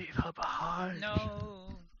 Leave her behind. No.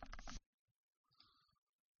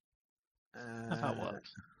 That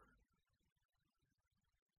works.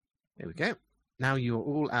 There we go. Now you're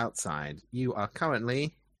all outside. You are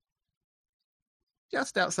currently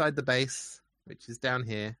just outside the base, which is down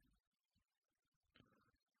here.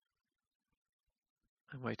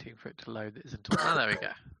 I'm waiting for it to load. It isn't. Oh, there we go.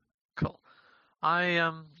 Cool.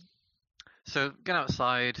 So get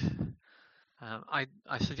outside. I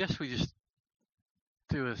suggest we just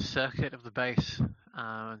do a circuit of the base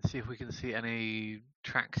and see if we can see any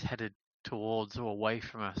tracks headed towards or away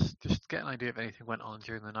from us. Just get an idea if anything went on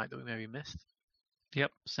during the night that we maybe missed.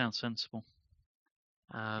 Yep, sounds sensible.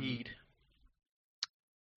 Indeed.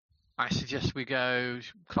 I suggest we go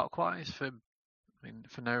clockwise for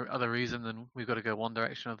no other reason than we've got to go one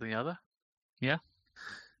direction or the other. Yeah.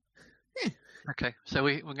 Okay, so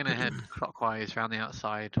we're going to head clockwise around the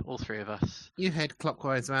outside, all three of us. You head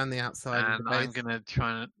clockwise around the outside of And the base. I'm going to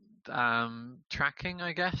try and tracking,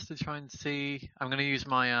 I guess, to try and see. I'm going to use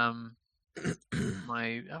my have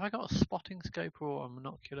I got a spotting scope or a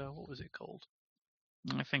monocular? What was it called?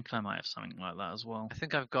 I think I might have something like that as well. I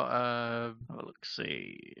think I've got Have a look,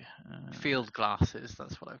 see. field glasses.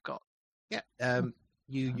 That's what I've got. Yeah.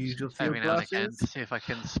 You use your field Every now and again glasses. to see if I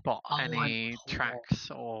can spot Oh, any I'm poor. tracks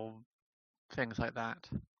or things like that.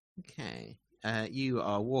 Okay. You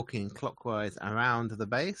are walking clockwise around the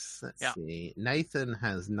base. Let's Yeah. see. Nathan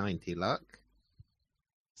has 90 luck.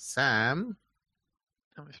 Sam.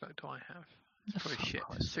 How much luck do I have? The It's probably fuck shit.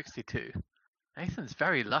 was- 62. Nathan's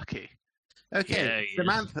very lucky. Okay. Yeah, he is.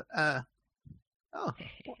 Samantha. Oh,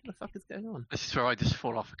 what the fuck is going on? This is where I just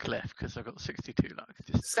fall off a cliff because I've got 62 luck.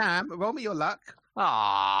 Just Sam, roll me your luck.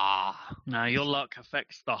 No, your luck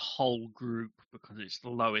affects the whole group because it's the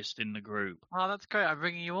lowest in the group. Oh, that's great. I'm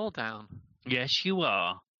bringing you all down. Yes, you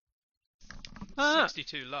are.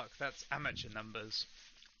 62 luck. That's amateur numbers.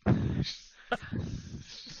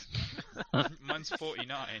 Mine's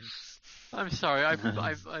 49. I'm sorry. I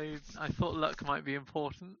thought luck might be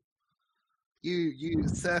important. You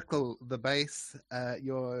circle the base.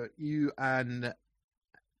 You and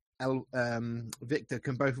Victor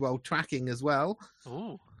can both roll tracking as well.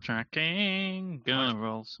 Ooh. Tracking. Gonna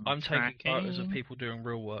roll some I'm taking photos of tracking. people doing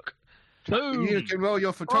real work. Boom! You can roll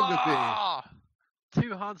your photography. Ah!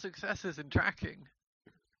 2 hard successes in tracking.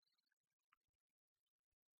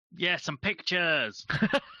 Yeah, some pictures.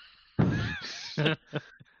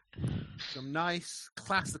 Some nice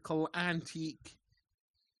classical antique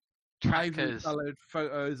Trackers. ivory-coloured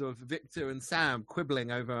photos of Victor and Sam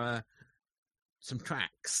quibbling over some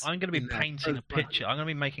tracks. I'm going to be in their painting a profile. picture. I'm going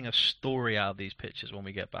to be making a story out of these pictures when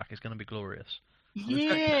we get back. It's going to be glorious.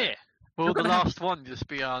 Yeah. Will You're the gonna have- last one just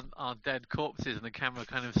be our dead corpses and the camera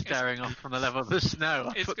kind of staring off from the level of the snow?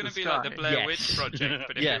 up It's at going to the be like the sky? Blair Yes. Witch Project,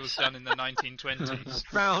 but if Yes. it was done in the 1920s.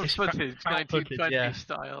 Found It's footage, found footage, 1920 yeah.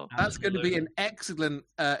 style. That's going to be an Absolutely.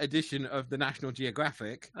 excellent edition of the National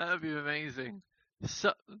Geographic. That would be amazing.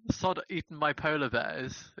 Sod eaten by polar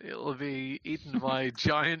bears. It'll be eaten by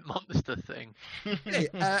giant monster thing. Hey,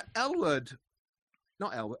 Elwood.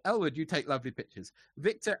 Not Elwood. Elwood, you take lovely pictures.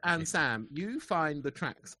 Victor and Sam, you find the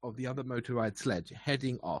tracks of the other motorized sledge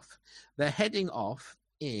heading off. They're heading off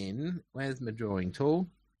in... Where's my drawing tool?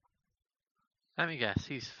 Let me guess.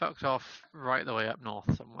 He's fucked off right the way up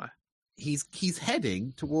north somewhere. He's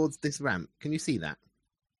heading towards this ramp. Can you see that?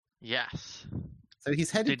 Yes. So he's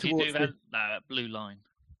headed Did you towards... do that? That blue line.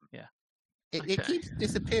 It Okay. keeps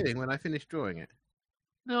disappearing when I finish drawing it.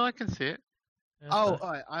 No, I can see it. Oh,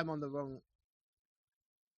 all right, I'm on the wrong...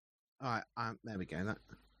 All right, there we go.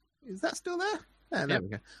 Is that still there? There Yep. we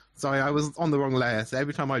go. Sorry, I was on the wrong layer, so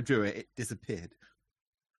every time I drew it, it disappeared.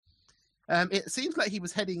 It seems like he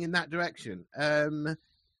was heading in that direction.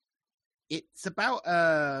 It's about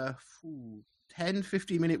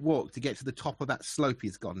 10-15 minute walk to get to the top of that slope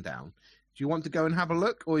he's gone down. Do you want to go and have a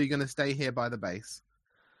look, or are you going to stay here by the base?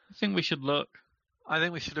 I think we should look. I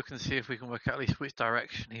think we should look and see if we can work out at least which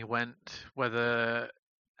direction he went,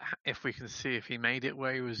 if we can see if he made it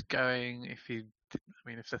where he was going, if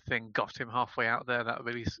the thing got him halfway out there, that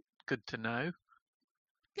would be good to know.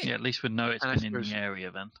 Yeah, at least we'd know it's And I been in suppose- the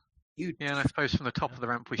area then. You Yeah, and I suppose from the top of the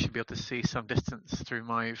ramp we should be able to see some distance through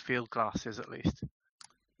my field glasses at least.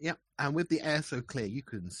 Yeah, and with the air so clear, you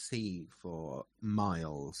can see for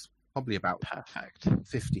miles, probably about Perfect.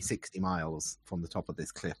 50-60 miles from the top of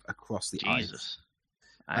this cliff across the ice. Jesus.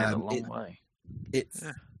 That is a long it- way. It's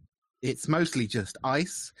Yeah. it's mostly just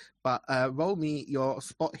ice, but roll me your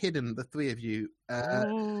spot hidden, the three of you.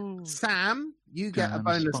 Sam, you get a Gonna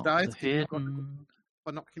bonus spot dice. the 'cause you've got hidden.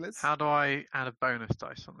 binoculars. How do I add a bonus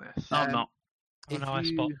dice on this? Oh, Um, no. Oh, no, I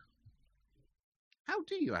spot. How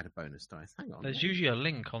do you add a bonus dice? Hang on. There's usually a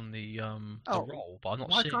link on the Oh, roll, but I'm not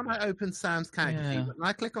Why seeing can't I it. open Sam's character sheet? Yeah. When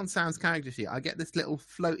I click on Sam's character sheet, I get this little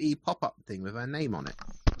floaty pop-up thing with her name on it.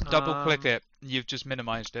 Double click Um, it. You've just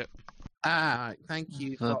minimized it. Right, thank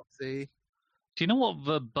you, Uh, Foxy. Do you know what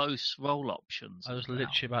verbose roll options? I was is about?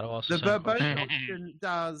 literally about to ask The the same verbose question. option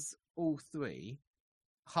does all three: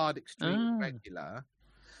 hard, extreme, Ah. regular.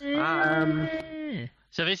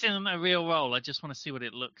 So this isn't a real roll. I just want to see what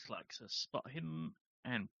it looks like. So spot hidden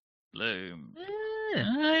and bloom.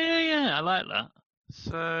 Yeah. I like that.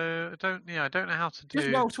 So I don't know how to do.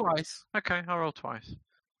 Just roll twice. Okay, I'll roll twice.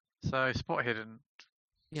 So spot hidden.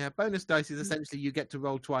 Yeah, bonus dice is essentially you get to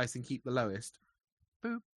roll twice and keep the lowest.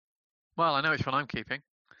 Well, I know which one I'm keeping.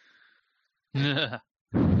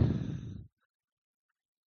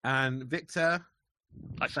 And Victor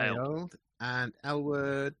I failed. and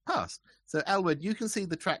Elwood passed. So Elwood, you can see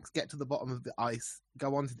the tracks get to the bottom of the ice,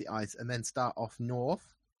 go onto the ice, and then start off north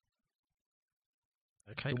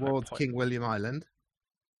Okay, towards I point, King William Island.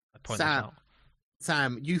 I point this Sam. out.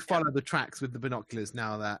 Sam, you follow the tracks with the binoculars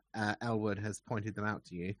now that Elwood has pointed them out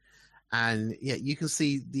to you. And yeah, you can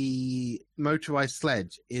see the motorized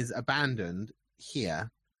sledge is abandoned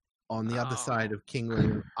here on the other Oh. side of King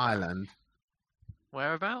William Island.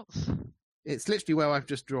 Whereabouts? It's literally where I've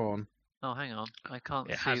just drawn. Oh, hang on. I can't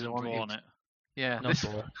It see hasn't the one. drawn that it. Yeah, Not this,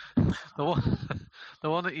 sure. the one, the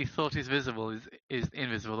one that you thought is visible is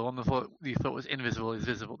invisible. The one that you thought was invisible is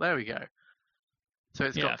visible. There we go. So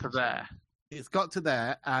it's Yeah, I got to can see there. It's got to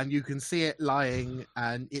there, and you can see it lying,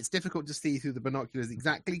 and it's difficult to see through the binoculars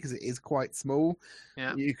exactly because it is quite small.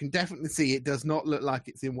 Yeah. You can definitely see it does not look like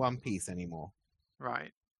it's in one piece anymore.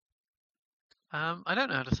 Right. I don't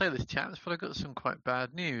know how to say this, chaps, but I've got some quite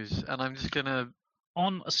bad news, and I'm just gonna.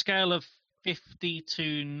 On a scale of 50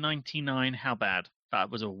 to 99, how bad? That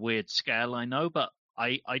was a weird scale, I know, but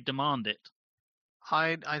I demand it.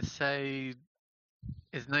 I'd say,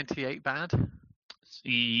 is 98 bad?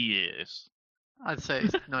 Yes. I'd say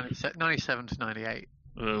it's 97 to 98.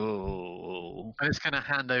 Oh. I'm just gonna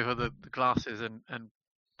hand over the glasses and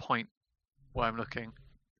point where I'm looking.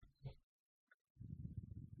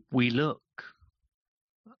 We look.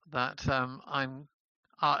 That I'm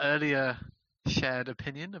our earlier shared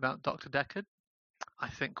opinion about Dr. Deckard. I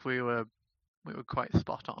think we were quite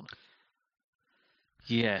spot on.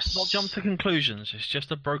 Yes. Not jump to conclusions. It's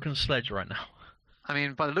just a broken sledge right now. I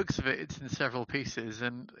mean, by the looks of it, it's in several pieces,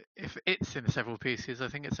 and if it's in several pieces, I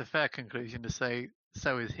think it's a fair conclusion to say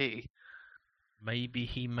so is he. Maybe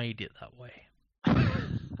he made it that way.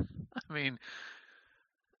 I mean,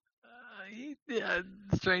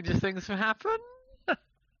 stranger things have happened.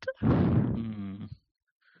 Hmm.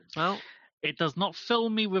 Well, It does not fill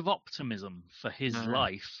me with optimism for his No.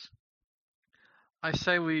 life. I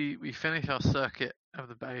say we finish our circuit of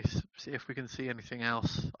the base, see if we can see anything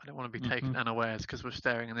else. I don't want to be taken unawares because we're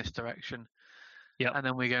staring in this direction. Yep. And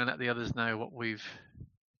then we go and let the others know what we've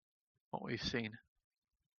seen.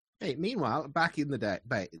 Hey, meanwhile, back in the day,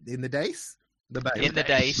 in the dace, the base. In the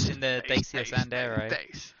dace, in the Dace, Dacia dace, Sandero.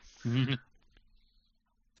 dace.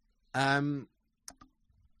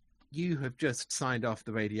 You have just signed off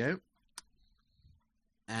the radio,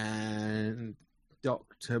 and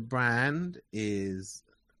Dr. Brand is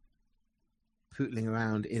pootling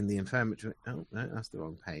around in the infirmary. Oh, no, that's the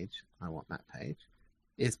wrong page. I want that page.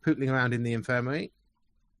 Is pootling around in the infirmary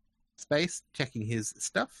space, checking his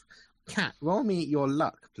stuff. Cat, roll me your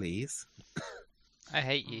luck, please. I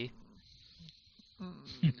hate you.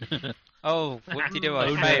 Mm. Oh, what did you do? I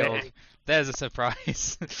Oh, no. failed. There's a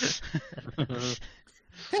surprise.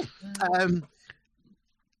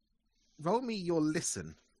 Roll me your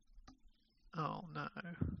listen. Oh no.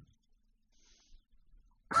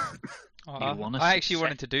 Aw, wanna I actually success?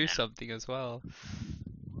 wanted to do something as well.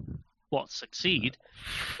 What, succeed?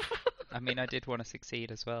 I mean, I did want to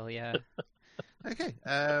succeed as well. Yeah. Okay.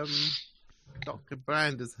 Dr.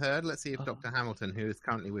 Brand has heard. Let's see if Dr. Hamilton, who is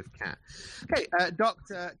currently with Cat. Okay,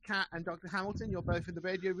 Dr. Cat and Dr. Hamilton, you're both in the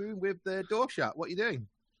radio room with the door shut. What are you doing?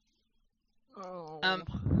 Oh.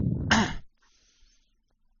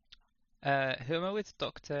 Who am I with?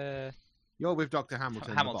 Dr. You're with Dr. Hamilton.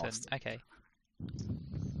 the Hamilton. boss. Okay.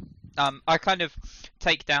 I kind of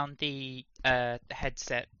take down the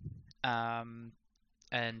headset and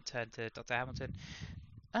turn to Dr. Hamilton.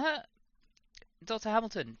 Dr.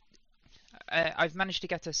 Hamilton, I've managed to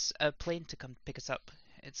get us a plane to come pick us up.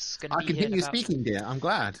 It's going to I be can here hear in you about speaking, dear. I'm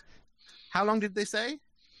glad. How long did they say?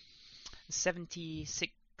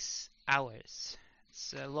 76 hours.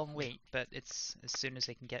 It's a long wait, but it's as soon as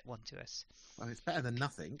they can get one to us. Well, it's better than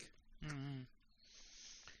nothing. Mm.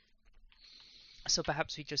 So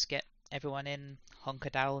perhaps we just get everyone in, hunker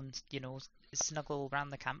down, snuggle around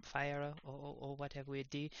the campfire or whatever we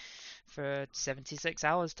do for 76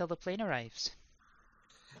 hours till the plane arrives.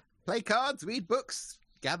 Play cards, read books,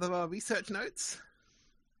 gather our research notes.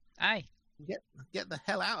 Aye. Get the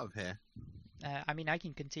hell out of here. I mean, I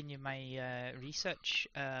can continue my research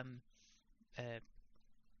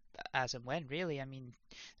as and when, really. I mean,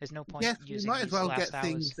 there's no point Yes, you using might as these well last get hours.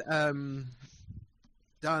 things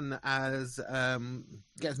done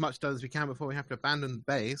get as much done as we can before we have to abandon the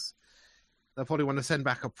base. They'll probably want to send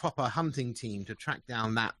back a proper hunting team to track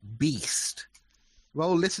down that beast.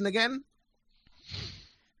 Roll listen again.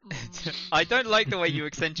 I don't like the way you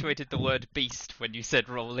accentuated the word beast when you said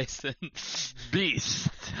roll listen. Beast.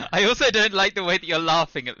 I also don't like the way that you're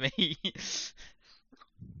laughing at me.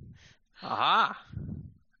 Aha.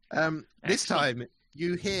 This time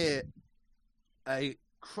you hear a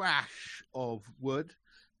crash of wood,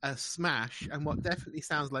 a smash, and what definitely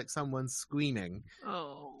sounds like someone screaming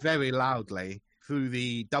Oh. very loudly through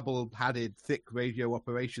the double-padded, thick radio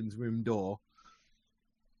operations room door.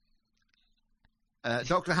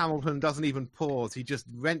 Dr. Hamilton doesn't even pause. He just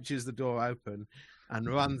wrenches the door open and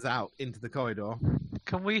runs out into the corridor.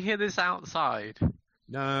 Can we hear this outside?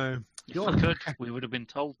 No. If we could, we would have been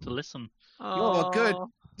told to listen. You're good.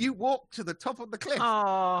 You walked to the top of the cliff.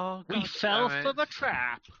 Oh, We God fell damn for it. the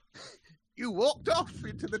trap. You walked off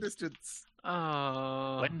into the distance.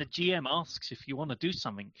 Oh. When the GM asks if you want to do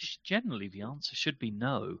something, generally the answer should be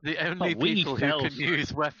no. The only But we people who fell can for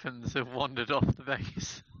use weapons have wandered off the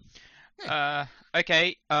base.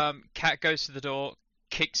 Okay. Cat goes to the door,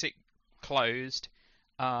 kicks it closed,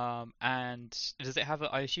 and does it have?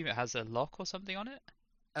 I assume it has a lock or something on it.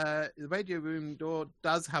 The radio room door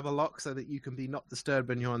does have a lock so that you can be not disturbed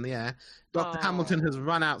when you're on the air. Dr. Oh. Hamilton has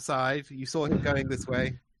run outside. You saw him going this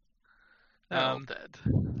way. They're all dead.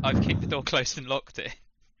 I've kicked the door closed and locked it.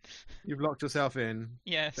 You've locked yourself in.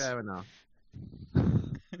 Yes. Fair enough.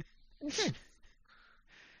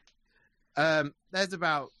 There's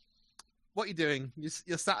about... What are you doing?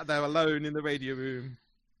 You're sat there alone in the radio room.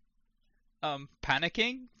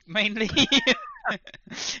 Panicking mainly.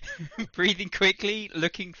 Breathing quickly,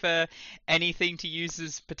 looking for anything to use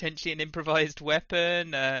as potentially an improvised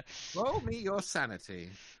weapon, Roll me your sanity.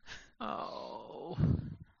 Oh.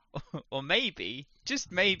 or maybe,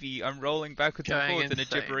 just maybe, I'm rolling backwards and Going forwards in a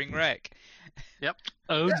insane. gibbering wreck.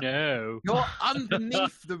 Oh Yeah. no. You're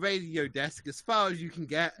underneath the radio desk as far as you can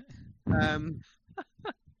get.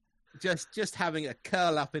 Just having a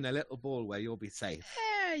curl up in a little ball where you'll be safe.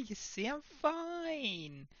 Yeah, you see, I'm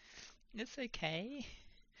fine. It's okay.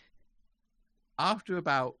 After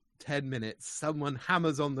about 10 minutes, someone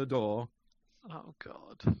hammers on the door. Oh,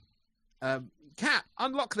 God. Cat,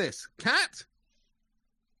 unlock this. Cat?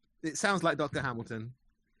 It sounds like Dr. Hamilton.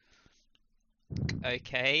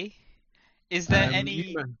 Okay. Is there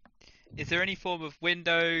You know- Is there any form of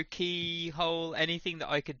window, keyhole, anything that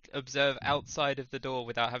I could observe outside of the door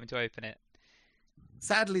without having to open it?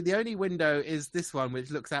 Sadly, the only window is this one, which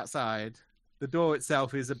looks outside. The door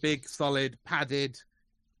itself is a big, solid, padded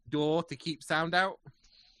door to keep sound out.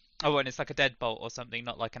 Oh, and it's like a deadbolt or something,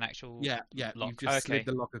 not like an actual. Yeah, lock. you've just Okay. slid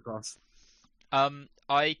the lock across.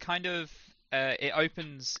 I kind of it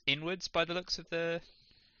opens inwards by the looks of the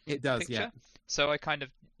It does, picture. yeah. So I kind of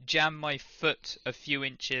jam my foot a few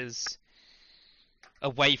inches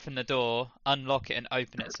away from the door, unlock it and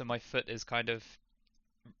open it, so my foot is kind of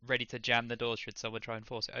ready to jam the door should someone try and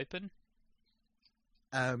force it open.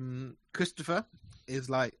 Christopher is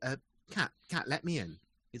like, Cat, let me in.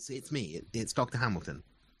 It's me. It's Dr. Hamilton.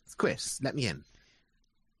 It's Chris. Let me in.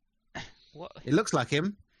 What? It looks like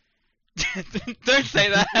him. Don't say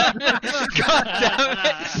that. God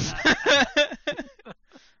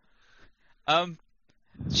damn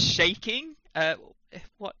it. Shaking.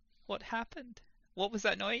 What happened? What was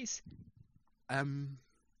that noise?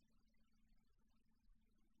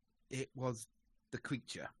 it was the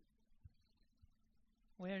creature.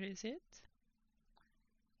 Where is it?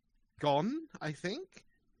 Gone, I think.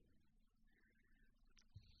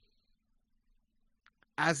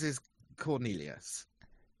 As is Cornelius.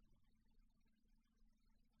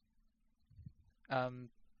 Kind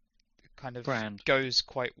of Brand. goes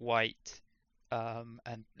quite white,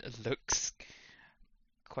 and looks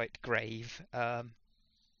quite grave.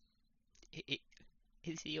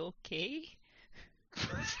 Is he okay?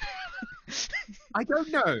 I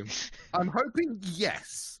don't know. I'm hoping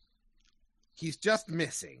yes. He's just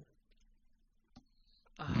missing.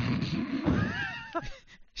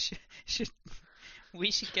 Should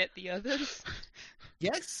we get the others?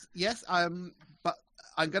 Yes. But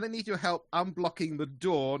I'm going to need your help unblocking the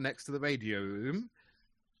door next to the radio room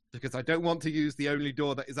because I don't want to use the only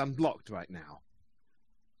door that is unblocked right now.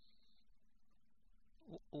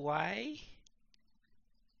 Why?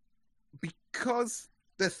 Because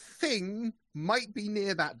the thing might be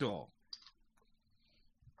near that door.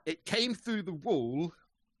 It came through the wall.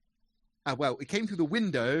 It came through the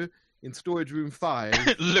window in storage room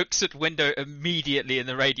 5. Looks at window immediately in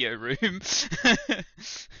the radio room.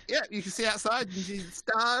 Yeah, you can see outside. You can see the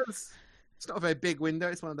stars. It's not a very big window.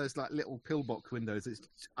 It's one of those like little pillbox windows. It's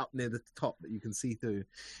up near the top that you can see through.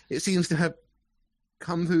 It seems to have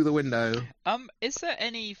come through the window. Is there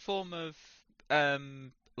any form of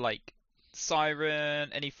like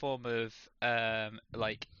siren, any form of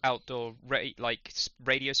like outdoor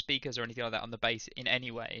radio speakers or anything like that on the base in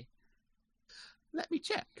any way? Let me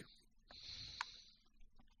check.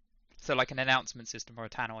 So like an announcement system or a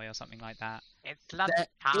tannoy or something like that. It's There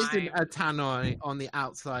isn't a tannoy on the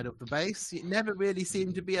outside of the base. It never really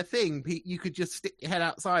seemed to be a thing. You could just stick your head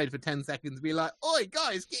outside for 10 seconds and be like, "Oi,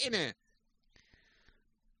 guys, get in here."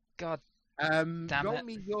 God. Roll it.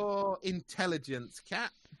 me your intelligence,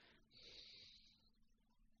 Cat.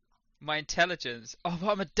 My intelligence. Oh,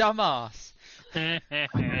 I'm a dumbass.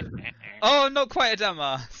 Oh, I'm not quite a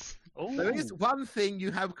dumbass. There is one thing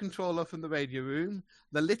you have control of from the radio room.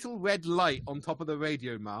 The little red light on top of the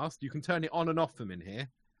radio mast. You can turn it on and off from in here.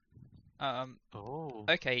 Oh.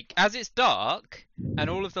 Okay, as it's dark and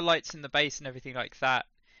all of the lights in the base and everything like that,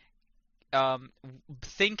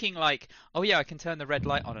 thinking like, oh yeah, I can turn the red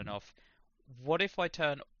light on and off. What if I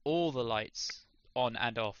turn all the lights on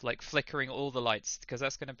and off, like flickering all the lights? Because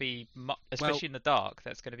that's going to be, especially in the dark,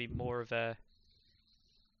 that's going to be more of a...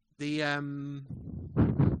 The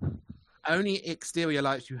only exterior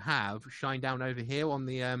lights you have shine down over here on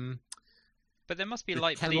the But there must be the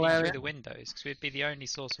light kennel bleeding area. through the windows, because we'd be the only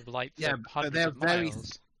source of light for Yeah, but hundreds they're of very-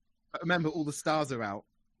 miles. But remember, all the stars are out.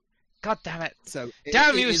 God damn it! So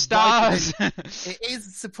Damn you, stars! It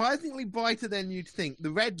is surprisingly brighter than you'd think. The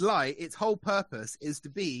red light, its whole purpose is to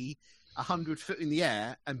be 100 foot in the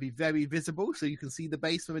air and be very visible, so you can see the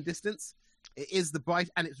base from a distance. It is the bright,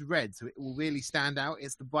 and it's red, so it will really stand out.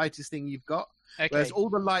 It's the brightest thing you've got. Okay. Whereas all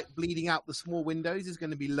the light bleeding out the small windows is going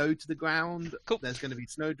to be low to the ground. Cool. There's going to be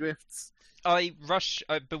snowdrifts. I rush,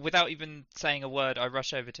 but without even saying a word, I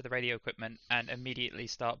rush over to the radio equipment and immediately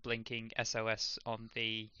start blinking SOS on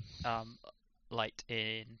the light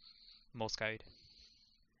in Morse code.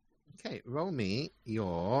 Okay, roll me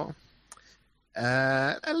your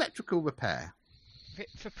electrical repair.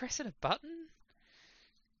 For pressing a button?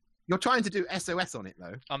 You're trying to do SOS on it,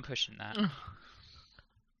 though. I'm pushing that.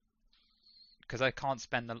 Because I can't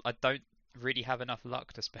spend I don't really have enough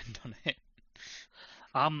luck to spend on it.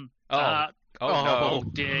 Oh No.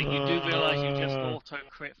 dear, you do realise you just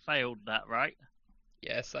auto-crit failed that, right?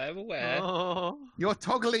 Yes, I am aware. Oh. You're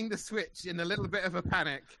toggling the switch in a little bit of a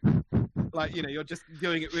panic. Like, you're just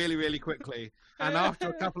doing it really, really quickly. And after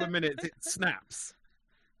a couple of minutes, it snaps.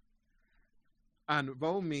 And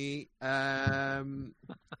roll me.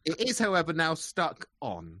 It is, however, now stuck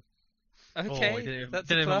on. Okay, he didn't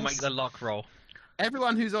that's even a make plus. the luck roll.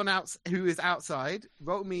 Everyone who is outside,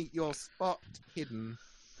 roll me your spot hidden.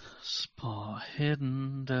 Spot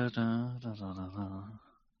hidden. Da, da, da, da, da, da.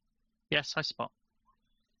 Yes, I spot.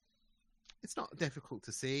 It's not difficult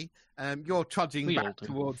to see. You're trudging We all back do.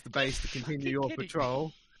 towards the base to continue your kidding me?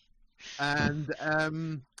 patrol.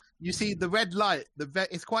 And you see the red light,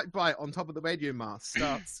 it's quite bright on top of the radio mast,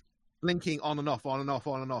 starts blinking on and off, on and off,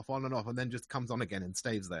 on and off, on and off, and then just comes on again and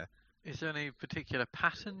stays there. Is there any particular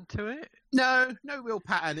pattern to it? No real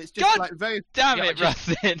pattern. It's just God like very, Damn Yeah, it,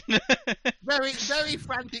 Rustin! very, very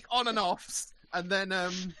frantic on and offs, and then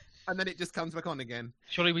it just comes back on again.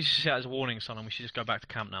 Surely we should see that as a warning sign and we should just go back to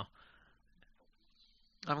camp now.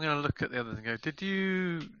 I'm going to look at the others and go, do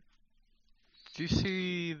you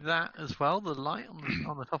see that as well? The light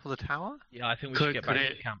on the top of the tower? Yeah, I think we should get back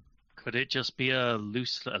to camp. Could it just be a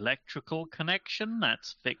loose electrical connection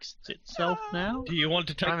that's fixed itself now? Do you want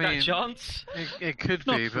to take I mean, that chance? It could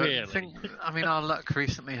Not be, but really. our luck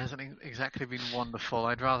recently hasn't exactly been wonderful.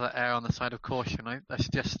 I'd rather err on the side of caution. I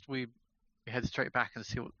suggest we head straight back and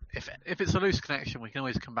see what, if it's a loose connection, we can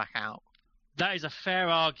always come back out. That is a fair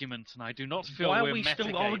argument, and I do not feel Why we're are we still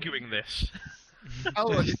mitigating. arguing this?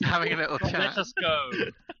 Oh, Just having a little Let chat. us go.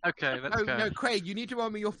 Okay, let's go. no, Craig, you need to roll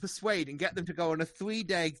me your persuade and get them to go on a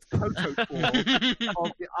 3-day proto tour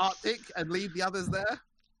of the Arctic and leave the others there.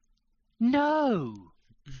 No.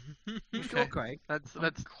 You sure, Craig? Let's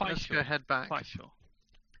quite go sure. head back. Quite sure.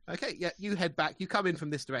 Okay, yeah, you head back. You come in from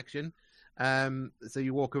this direction. So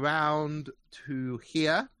you walk around to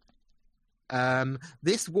here.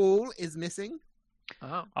 This wall is missing.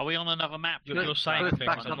 Oh, Are we on another map? You're Put saying us things,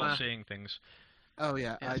 back I'm on not there. seeing things. Oh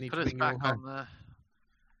yeah, I yes, need put to us bring you all back home. on the.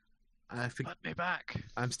 I think Put me back.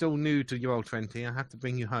 I'm still new to your old 20. I have to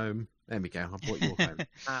bring you home. There we go. I brought you all home.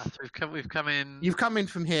 So we've come in. You've come in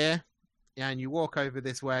from here, and you walk over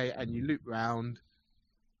this way, and you loop round,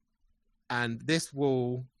 and this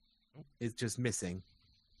wall is just missing.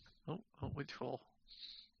 Oh, which wall?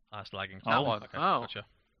 That's lagging. That one. Okay, Oh. gotcha.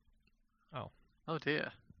 Oh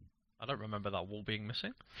dear. I don't remember that wall being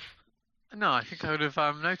missing. No, I think I would have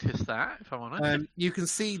noticed that if I'm honest. You can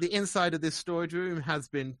see the inside of this storage room has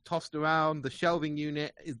been tossed around. The shelving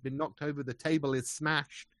unit has been knocked over. The table is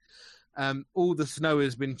smashed. All the snow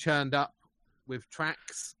has been churned up with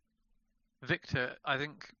tracks. Victor, I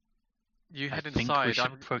think you head I think inside. we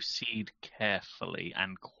should proceed carefully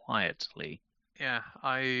and quietly. Yeah,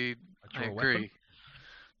 I draw a agree. weapon.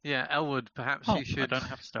 Yeah, Elwood, perhaps Oh, you should I don't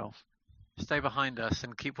have stealth. stay behind us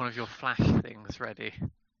and keep one of your flash things ready.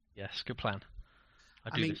 Yes, good plan. I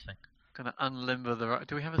I do mean- this thing. Gonna unlimber the.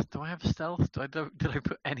 Do I have stealth? Did I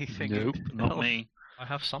put anything? Nope, in not stealth? me. I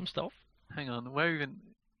have some stealth. Hang on, where even?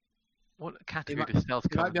 What category might- does stealth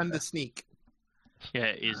It might come be under under? sneak. Yeah,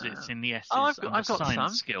 it is. It's in the S's Oh, I've under got science some.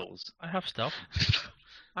 skills. I have stealth.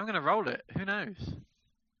 I'm gonna roll it. Who knows?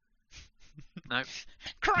 No.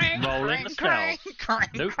 Crank, Rolling the crank, stealth.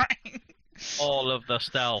 crank, Nope. crank. All of the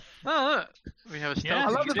stealth. Oh, look. We have a stealth. Yeah, I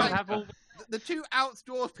love you the do fact- have all. The two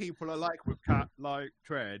outdoors people are like with cat like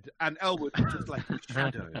tread, and Elwood is just like a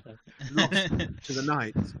shadow lost to the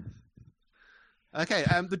night. Okay,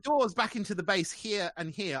 the doors back into the base here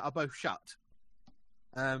and here are both shut.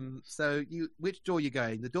 So which door are you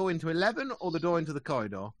going? The door into 11 or the door into the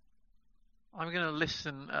corridor? I'm gonna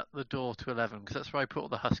listen at the door to 11 because that's where I put all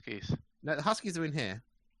the huskies. No, the Huskies are in here.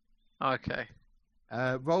 Okay.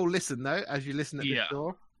 Roll listen though as you listen at Yeah. this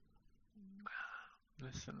door.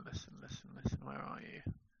 Listen. Where are you?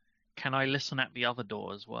 Can I listen at the other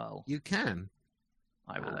door as well? You can.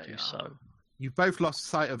 I will There do you so. are. You've both lost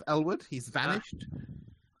sight of Elwood. He's vanished.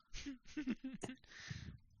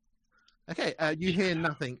 Okay, you hear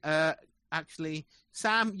nothing. Actually,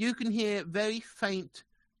 Sam, you can hear very faint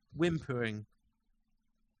whimpering.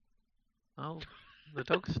 Oh, the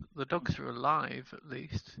dogs are alive at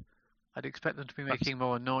least. I'd expect them to be making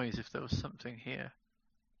more noise if there was something here.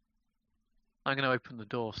 I'm going to open the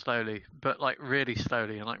door slowly, but like really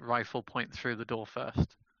slowly, and like rifle point through the door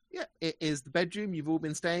first. Yeah, it is the bedroom you've all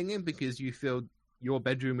been staying in because you filled your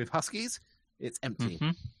bedroom with Huskies. It's empty.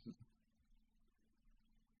 Mhm.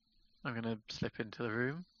 I'm going to slip into the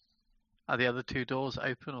room. Are the other two doors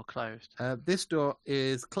open or closed? This door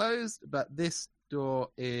is closed, but this door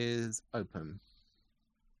is open.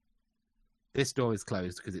 This door is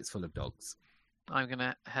closed because it's full of dogs. I'm going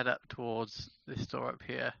to head up towards this door up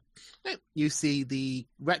here. You see the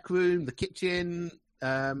rec room, the kitchen,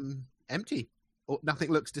 empty. Or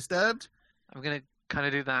nothing looks disturbed. I'm going to kind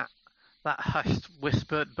of do that hushed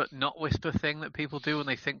whispered but not whisper thing that people do when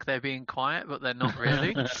they think they're being quiet, but they're not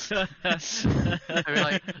really. They're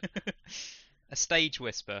like, A stage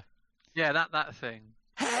whisper. yeah, that thing.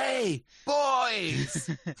 Hey, boys!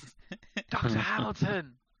 Dr.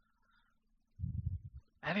 Hamilton!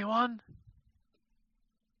 Anyone?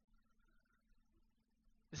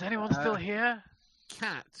 Is anyone still here?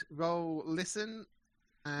 Cat, roll listen,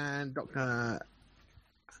 and Dr.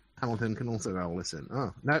 Hamilton can also roll listen.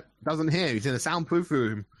 Oh, no, doesn't hear. He's in a soundproof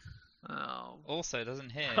room. Oh, Also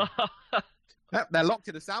doesn't hear. Yep, they're locked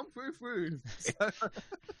in a soundproof room. So,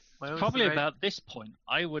 where was Probably the ra- about this point,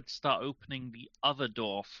 I would start opening the other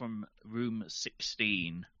door from room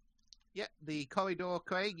 16. yeah, the corridor,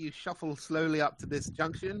 Craig, you shuffle slowly up to this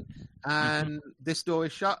junction, and this door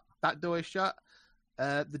is shut, that door is shut.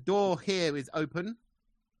 The door here is open,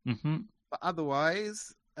 Mm-hmm. but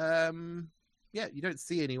otherwise, yeah, you don't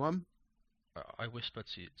see anyone. I whispered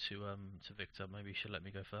to Victor. Maybe you should let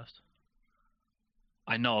me go first.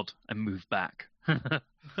 I nod and move back.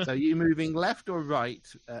 So you moving left or right,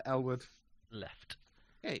 Elwood? Left.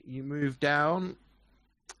 Okay, you move down.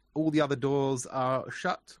 All the other doors are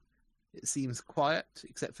shut. It seems quiet,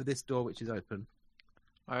 except for this door, which is open.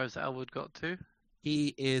 Where has Elwood got to?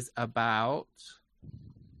 He is about...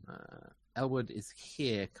 Elwood is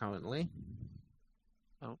here currently.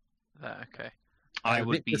 There, okay. I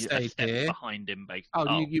would be Victor a stayed step here. behind him, basically.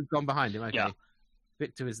 Oh, you've gone behind him. Okay. Yeah.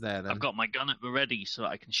 Victor is there then. I've got my gun at the ready so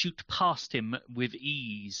I can shoot past him with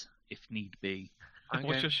ease if need be. I'm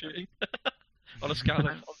What's going, your shooting? On a scale of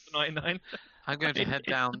 1 to 99? I'm going to head It's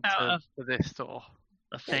down about to this door.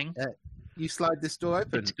 A thing. You slide this door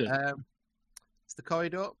open. It's good. It's the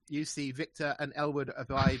corridor. You see Victor and Elwood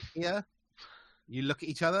arrive here. You look at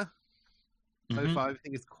each other. So Mhm. far,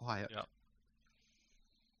 everything is quiet. Yeah.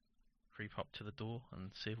 Creep up to the door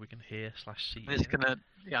and see if we can hear / see. I'm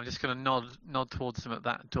just gonna nod towards them at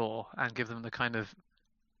that door and give them the kind of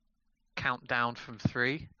countdown from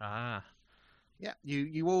 3. Ah. Yeah,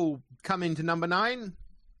 you all come into number 9.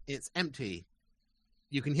 It's empty.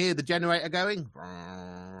 You can hear the generator going.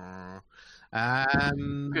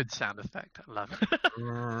 Good sound effect. I love it.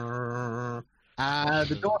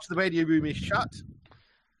 The door to the radio room is shut.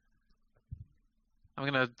 I'm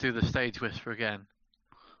gonna do the stage whisper again.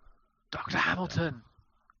 Dr. Hamilton,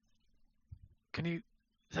 is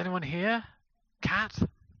anyone here? Cat?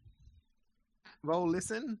 Roll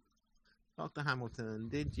listen. Dr. Hamilton,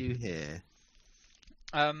 did you hear?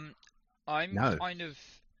 I'm No. kind of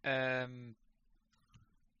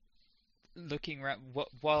looking around.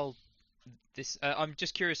 While this, I'm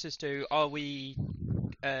just curious as to, are we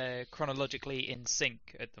chronologically in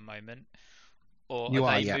sync at the moment, or You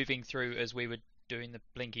are are, they yeah. moving through as we were doing the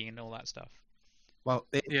blinking and all that stuff? Well,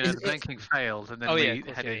 The blinking failed, and then Oh, we yeah, of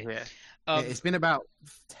course, headed yeah. here. it's been about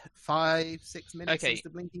 5-6 minutes Okay. since the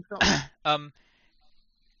blinking stopped.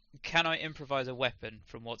 Can I improvise a weapon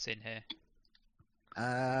from what's in here,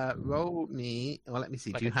 Roll me. Well, let me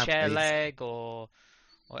see. like Do you a have chair a... leg or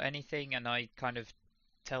anything? And I kind of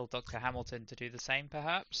tell Dr. Hamilton to do the same,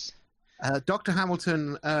 perhaps. Dr.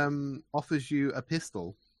 Hamilton offers you a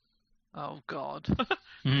pistol. Oh God.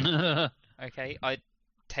 Okay, I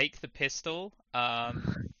take the pistol.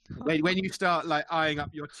 When you start like eyeing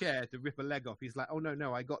up your chair to rip a leg off, he's like, "Oh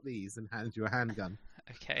no, I got these," and hands you a handgun.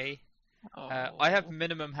 Okay. Oh. I have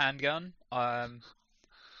minimum handgun. I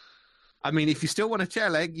mean, if you still want a chair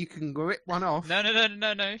leg, you can rip one off. No.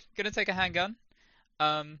 Gonna take a handgun.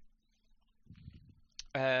 I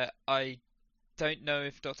don't know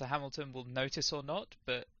if Dr. Hamilton will notice or not,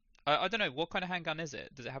 but I don't know. What kind of handgun is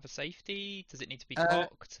it? Does it have a safety? Does it need to be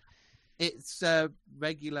cocked? It's a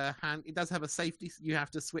regular hand. It does have a safety. You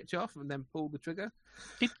have to switch off and then pull the trigger.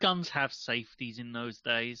 Did guns have safeties in those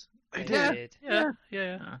days? They Yeah. did. Yeah.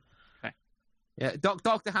 Yeah,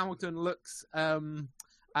 Dr. Hamilton looks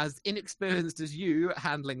as inexperienced as you at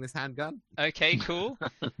handling this handgun. Okay, cool.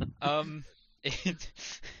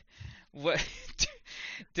 What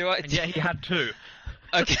do I? And yeah, he had 2.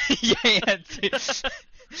 Okay, yeah,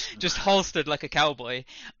 just holstered like a cowboy.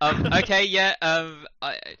 Okay, yeah.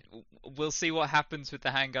 We'll see what happens with the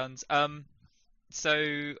handguns.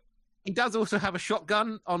 So He does also have a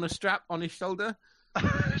shotgun on a strap on his shoulder.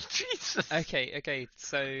 Jesus. okay.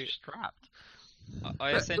 So Strapped.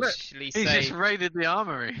 I Look, essentially He's say, just raided the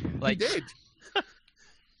armory. like, He did.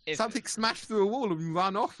 if, Something smashed through a wall and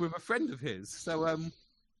run off with a friend of his. So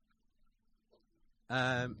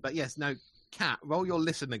but yes, no, Cat, roll your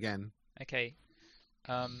listen again. okay.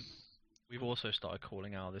 We've also started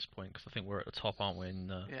calling out at this point because I think we're at the top, aren't we? In,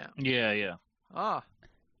 Yeah. Yeah. Ah.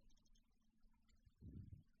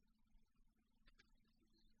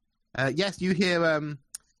 Yes, you hear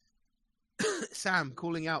Sam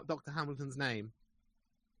calling out Dr. Hamilton's name.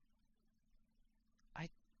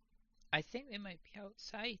 I think they might be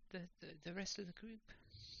outside, the rest of the group.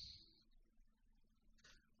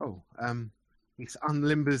 Oh, he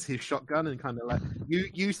unlimbers his shotgun and kind of like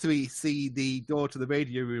you three see the door to the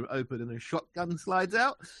radio room open and a shotgun slides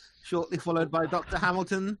out, shortly followed by Dr.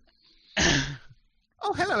 Hamilton.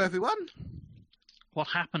 Oh, hello everyone. What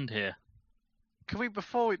happened here? Can we,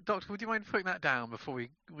 Doctor, would you mind putting that down before we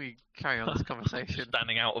carry on this conversation?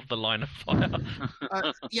 standing out of the line of fire.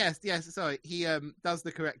 Yes. Sorry, he does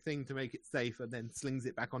the correct thing to make it safe and then slings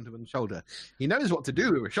it back onto his shoulder. He knows what to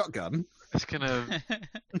do with a shotgun. Just gonna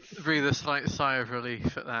breathe a slight sigh of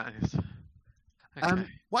relief at that. Okay.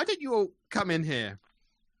 Why didn't you all come in here?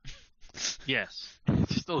 Yes.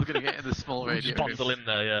 Just all gonna get in the small We'll radio just room. bundle in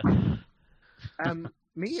there, yeah.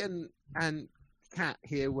 Me and Kat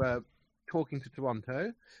here were talking to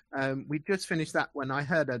Toronto. We just finished that when I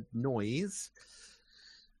heard a noise.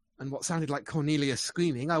 and what sounded like Cornelius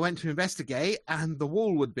screaming. I went to investigate, and the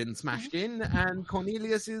wall had been smashed in, and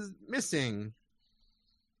Cornelius is missing.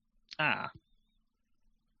 Ah,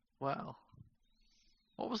 Well,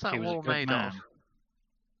 what was he that was a wall good made of? man.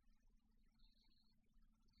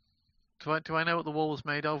 Do I know what the wall was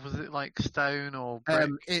made of? Was it like stone or brick?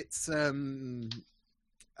 It's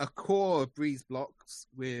a core of breeze blocks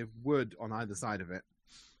with wood on either side of it.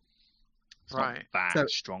 It's not Right. that So-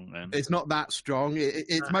 strong then. It's not that strong.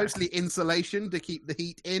 It's Okay. mostly insulation to keep the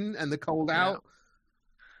heat in and the cold out.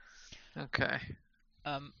 Okay.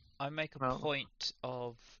 I make a Well- point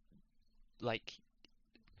of, like,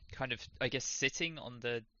 kind of, I guess, sitting on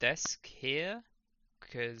the desk here,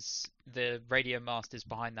 because the radio mast is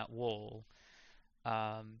behind that wall.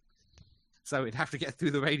 So it'd have to get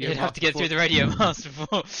through the radio. You'd have mast to get before- through the radio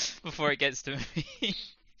mast before it gets to me.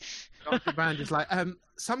 Dr. Brand is like,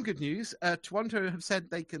 some good news. Toronto have said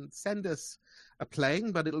they can send us a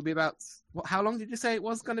plane, but it'll be about how long did you say it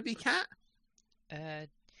was going to be, Kat?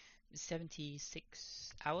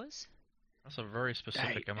 76 hours? That's a very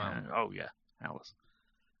specific amount. Oh yeah, hours.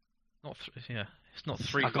 Not yeah, it's not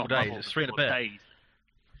 3 I full got days. muddled It's 3 and a for bit. days.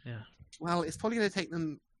 Well, it's probably going to take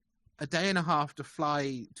them a day and a half to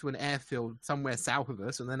fly to an airfield somewhere south of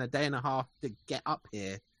us, and then a day and a half to get up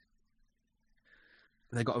here.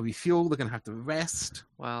 And they've got to refuel. They're going to have to rest.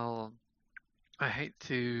 Well, I hate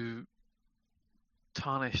to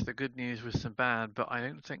tarnish the good news with some bad, but I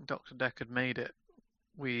don't think Dr. Deckard made it.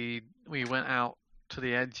 We went out to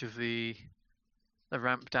the edge of the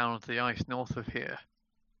ramp down onto the ice north of here,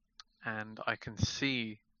 and I can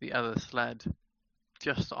see the other sled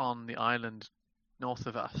just on the island north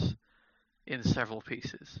of us in several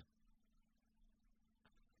pieces.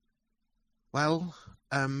 Well,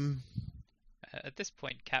 At this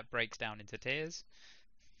point, Cat breaks down into tears.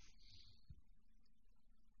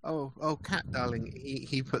 oh, Kat, darling,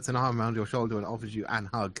 he puts an arm around your shoulder and offers you an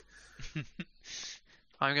hug.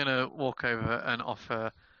 I'm going to walk over and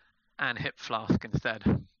offer an hip flask instead.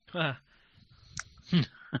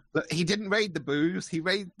 But he didn't raid the booze. He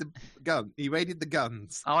raided the gun. He raided the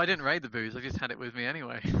guns. Oh, I didn't raid the booze. I just had it with me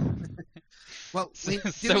anyway. Well, I mean,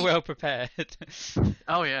 do So we- well prepared.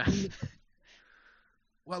 Oh, yeah.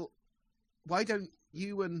 Well, why don't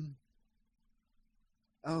you and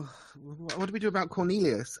what do we do about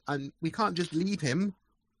Cornelius? And we can't just leave him.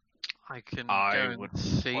 I can I go would and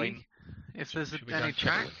see point- if there's Should we any go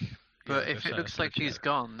check? track. But Yeah, if go it looks check, like go he's check.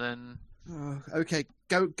 gone, then Okay,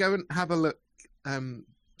 go and have a look,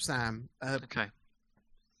 Sam. okay.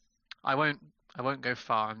 I won't go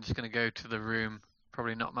far. I'm just going to go to the room.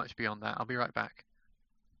 Probably not much beyond that. I'll be right back.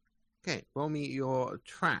 Okay, roll me your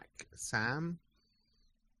track, Sam.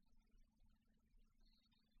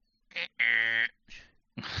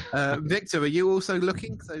 Victor, are you also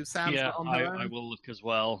looking? So Sam's yeah, not on her I own? will look as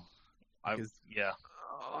well. Because- Yeah.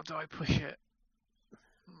 Oh, do I push it?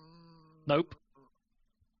 Nope.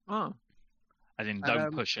 Oh, As in, don't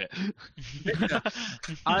Um, push it. Victor,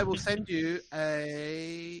 I will send you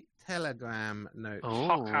a telegram note.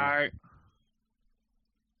 oh. Okay.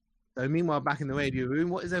 So meanwhile, back in the radio room,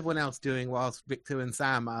 what is everyone else doing whilst Victor and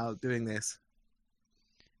Sam are doing this?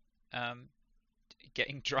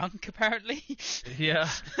 Getting drunk, apparently. Yeah,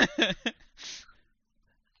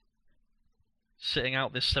 sitting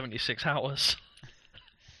out this 76 hours.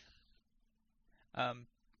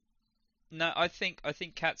 No, I think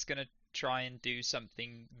Kat's gonna try and do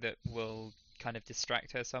something that will kind of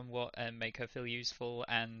distract her somewhat and make her feel useful,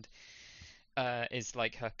 and is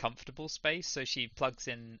like her comfortable space. So she plugs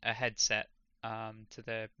in a headset to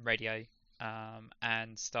the radio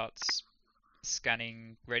and starts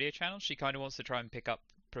scanning radio channels. She kind of wants to try and pick up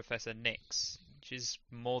Professor Nix. She's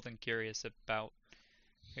more than curious about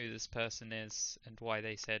who this person is and why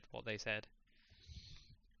they said what they said.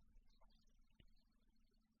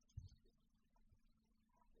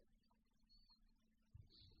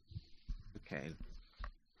 Okay.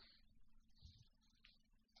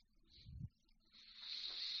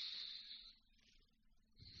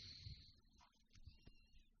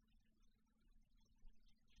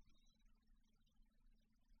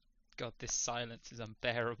 God, this silence is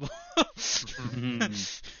unbearable.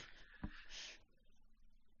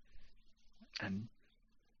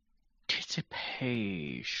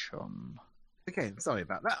 Anticipation. Okay, sorry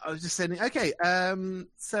about that. I was just saying. Okay,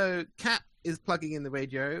 so Kat is plugging in the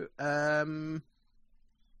radio.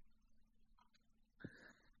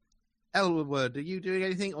 Elwood, are you doing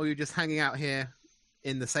anything, or are you just hanging out here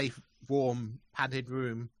in the safe, warm, padded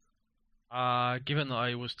room? Given that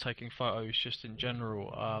I was taking photos just in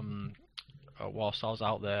general, whilst I was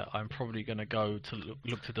out there, I'm probably going to go to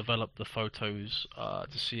look to develop the photos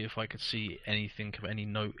to see if I could see anything of any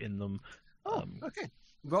note in them. Oh, okay.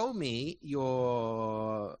 Roll me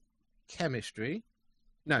your chemistry.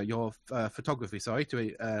 No, your photography. Sorry,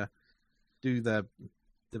 to do the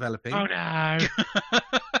developing. Oh no!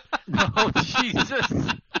 Oh Jesus!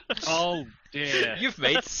 Oh dear. You've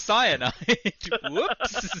made cyanide.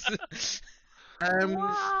 Whoops.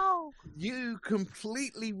 You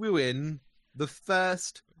completely ruin the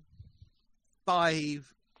first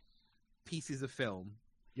 5 pieces of film.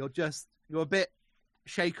 You're a bit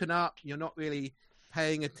shaken up. You're not really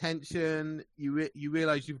paying attention. You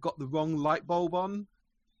realize you've got the wrong light bulb on,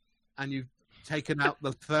 and you've taken out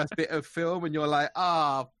the first bit of film, and you're like,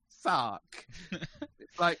 fuck.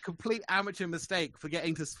 It's like complete amateur mistake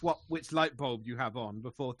forgetting to swap which light bulb you have on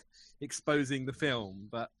before exposing the film.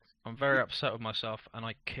 But I'm very upset with myself, and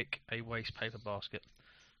I kick a waste paper basket.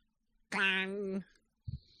 bang.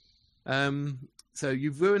 So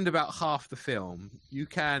you've ruined about half the film. You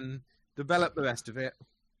can develop the rest of it.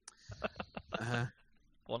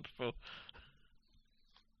 Wonderful.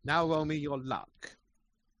 Now roll me your luck.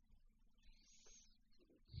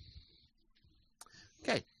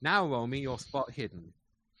 Okay, now roll me your spot hidden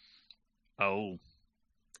Oh.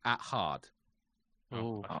 at hard.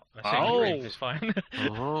 Oh. I think it's fine.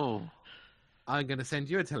 Oh. I'm going to send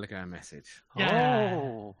you a Telegram message. Yeah.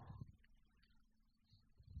 Oh.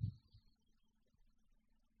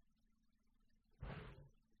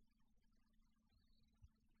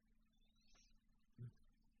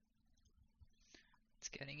 It's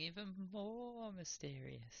getting even more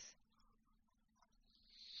mysterious.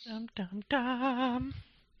 Dum dum dum.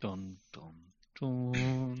 Dun dun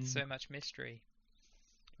dun. So much mystery.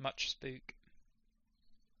 Much spook.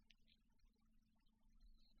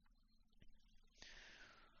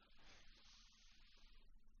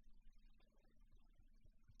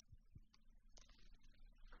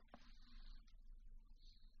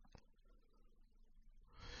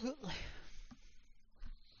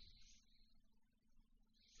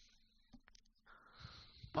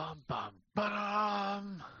 Bum bum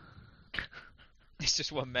ba-dum. It's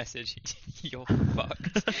just one message. You're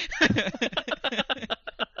fucked.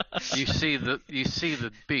 You see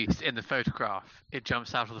the beast in the photograph. It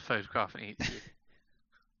jumps out of the photograph and eats you.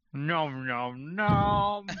 Nom nom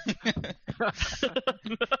nom.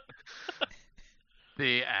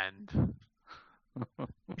 The end.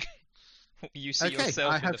 You see Okay,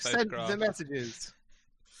 yourself I in the have sent photograph. the messages.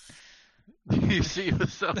 You see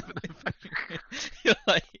yourself in the photograph. You're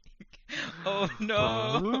like, oh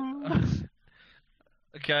no.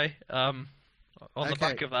 Okay. On the Okay.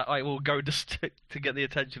 back of that, I will go to get the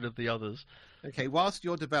attention of the others. Okay, whilst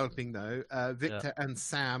you're developing, though, Victor and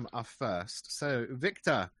Sam are first. So,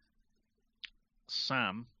 Victor,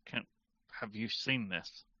 Sam, have you seen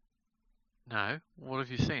this? No. What have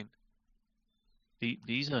you seen?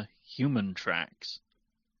 These are human tracks.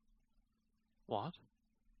 What?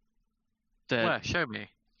 They're Where? Show me.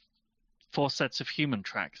 4 sets of human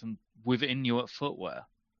tracks, and within your footwear.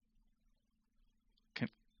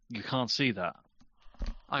 You can't see that.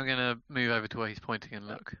 I'm gonna move over to where he's pointing and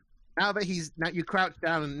look. now you crouch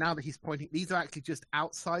down, and now that he's pointing, these are actually just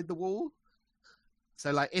outside the wall.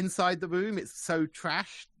 So, like inside the room, it's so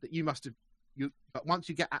trashed that you must have But once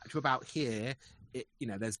you get to about here,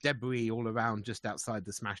 there's debris all around just outside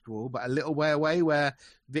the smashed wall. But a little way away where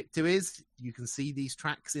Victor is, you can see these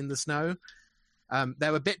tracks in the snow.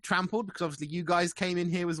 They're a bit trampled because obviously you guys came in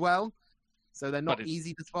here as well, so they're not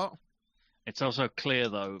easy to spot. It's also clear,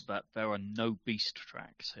 though, that there are no beast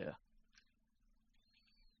tracks here.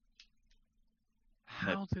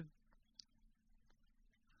 How did?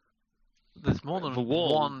 There's more than The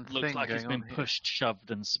wall one looks thing like going it's been on here. pushed, shoved,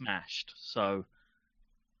 and smashed. So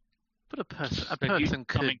But a person you could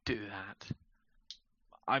coming- do that.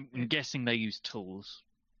 I'm guessing they use tools.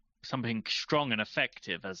 Something strong and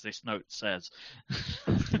effective, as this note says.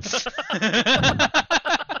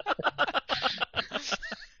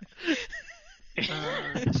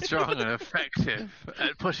 Strong and effective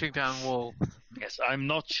at pushing down walls. Yes, I'm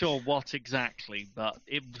not sure what exactly, but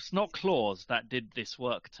it was not claws that did this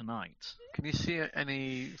work tonight. Can you see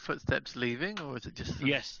any footsteps leaving, or is it just?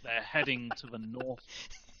 Yes, they're heading to the north,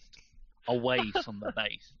 away from the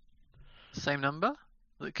base. Same number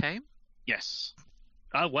that came? Yes.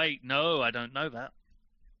 Oh, wait, no, I don't know that.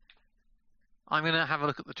 I'm going to have a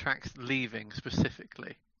look at the tracks leaving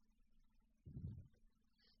specifically.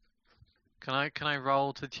 Can I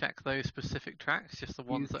roll to check those specific tracks, just the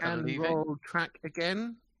ones You that are can leaving? roll track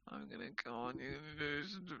again. I'm going to go on.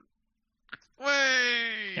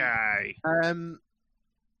 Way! Yay.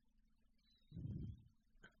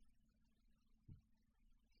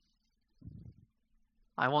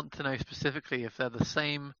 I want to know specifically if they're the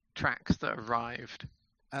same tracks that arrived.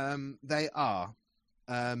 They are.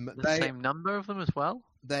 The same number of them as well?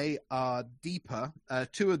 They are deeper.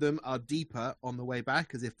 2 of them are deeper on the way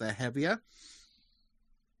back, as if they're heavier.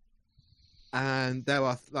 And there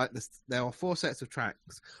are 4 sets of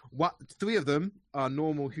tracks. 3 of them are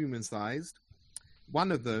normal human-sized.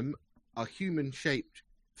 1 of them are human-shaped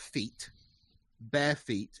feet, bare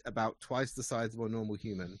feet, about twice the size of a normal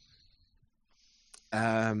human.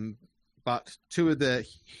 But 2 of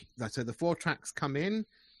the 4 tracks come in,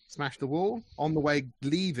 smash the wall. On the way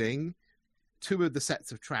leaving, 2 of the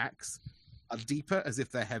sets of tracks are deeper, as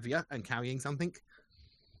if they're heavier and carrying something.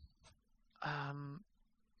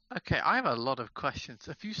 Okay, I have a lot of questions.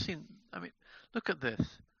 Have you seen? I mean, look at this.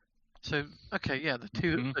 So, okay, yeah, the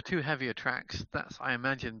two heavier tracks. That's, I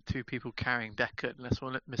imagine, 2 people carrying Deckard, unless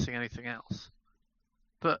we're missing anything else.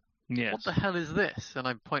 But Yes. what the hell is this? And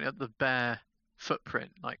I point at the bare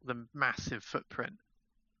footprint, like the massive footprint.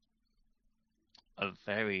 A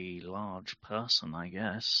very large person, I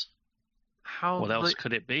guess. How? What else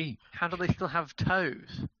could it be? How do they still have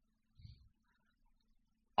toes?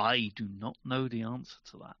 I do not know the answer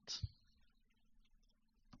to that.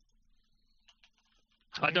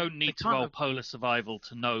 I mean, don't they need to can't roll have- polar survival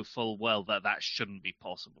to know full well that that shouldn't be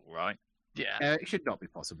possible, right? Yeah. It should not be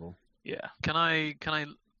possible. Yeah. Can I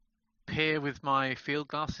peer with my field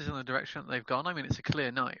glasses in the direction that they've gone? I mean, it's a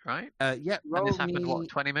clear night, right? Yeah, roll And this happened, me. what,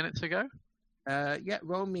 20 minutes ago?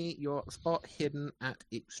 Roll me your spot hidden at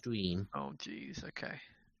extreme. Oh, jeez, okay.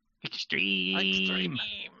 Extreme.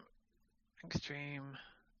 Extreme.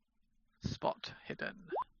 Spot hidden.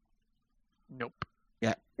 Nope.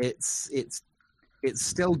 Yeah, it's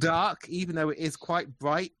still dark, even though it is quite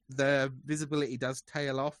bright. The visibility does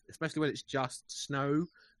tail off, especially when it's just snow.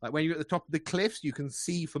 Like when you're at the top of the cliffs, you can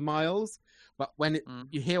see for miles, but when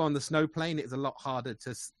you're here on the snow plane, it's a lot harder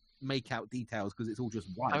to make out details because it's all just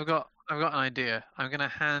white. I've got an idea. I'm going to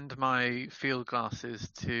hand my field glasses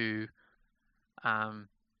to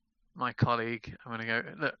my colleague. I'm going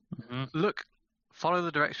to go, look, follow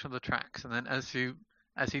the direction of the tracks, and then as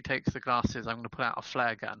he takes the glasses, I'm going to put out a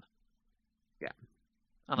flare gun. Yeah.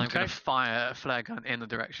 And I'm going to fire a flare gun in the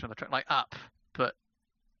direction of the track, like up, but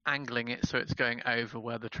angling it so it's going over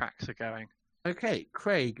where the tracks are going. Okay,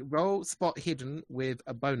 Craig, roll spot hidden with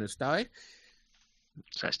a bonus die.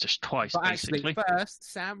 So that's just twice, But basically. actually, first,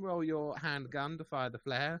 Sam, roll your handgun to fire the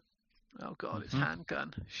flare. Oh god, it's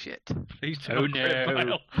handgun. Shit. Please Oh, don't crit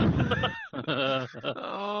no. fail.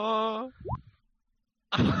 Oh.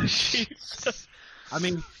 Oh, Jesus. I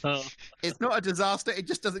mean, Oh. it's not a disaster. It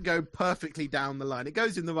just doesn't go perfectly down the line. It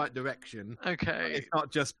goes in the right direction. Okay. It's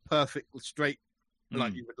not just perfect, straight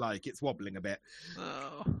like you would like. It's wobbling a bit.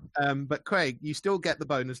 Oh. But Craig, you still get the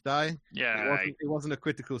bonus die. Yeah. It wasn't a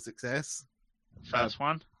critical success. First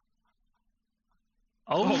one.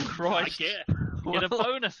 Oh, I Christ. get a Well,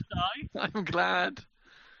 bonus die. I'm glad.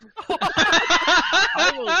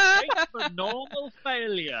 I will take the normal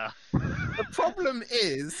failure. The problem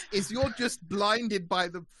is you're just blinded by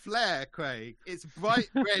the flare, Craig. It's bright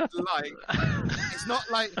red light. It's not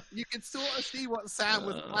like you can sort of see what Sam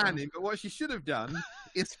was planning, but what she should have done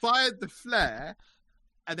is fired the flare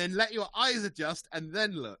and then let your eyes adjust and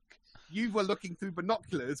then look. You were looking through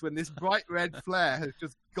binoculars when this bright red flare has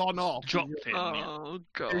just gone off. Dropped in. Yeah. Oh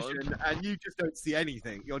god. Vision, and you just don't see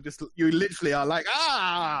anything. You literally are like,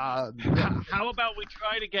 ah! How about we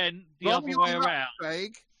try it again the Roll other your way luck, around?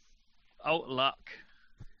 Craig. Oh, luck.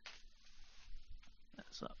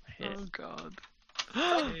 That's up here. Oh god.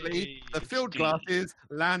 Thankfully, the field glasses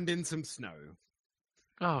land in some snow.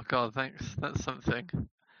 Oh god, thanks. That's something.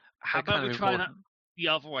 How That about kind we of try that important. the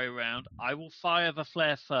other way around? I will fire the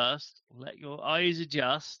flare first, let your eyes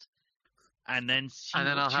adjust, and then see And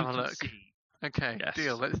then what I'll you have a can look. see. Okay, Yes.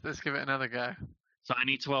 deal. Let's give it another go. So I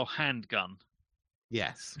need to roll handgun.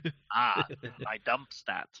 Yes. Ah, I dump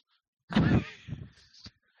stat.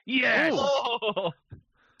 Yes! Oh.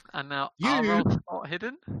 And now You- I'll roll spot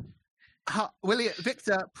hidden.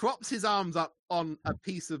 Victor props his arms up on a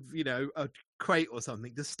piece of, a crate or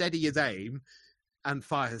something to steady his aim and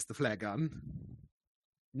fires the flare gun.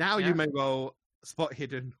 Now Yeah. you may roll spot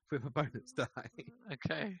hidden with a bonus die.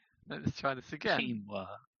 Okay, let's try this again. Teamwork.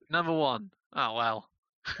 Number 1. Oh well.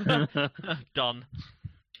 Done.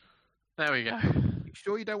 There we go. You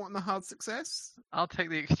sure you don't want the hard success? I'll take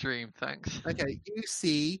the extreme, thanks. Okay, you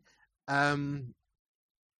see 4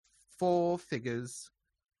 figures.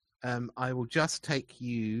 I will just take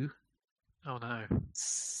you, Oh no.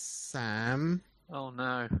 Sam. Oh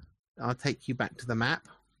no. I'll take you back to the map.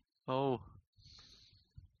 Oh.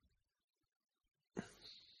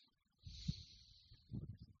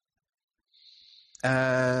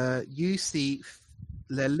 You see,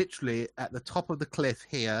 they're literally at the top of the cliff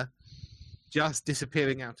here, just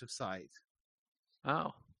disappearing out of sight.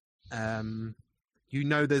 Oh. You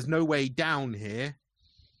know there's no way down here,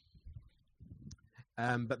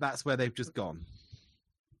 but that's where they've just gone.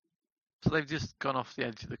 So they've just gone off the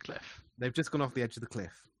edge of the cliff. They've just gone off the edge of the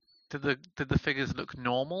cliff. Did the figures look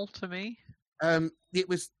normal to me? It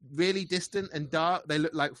was really distant and dark. They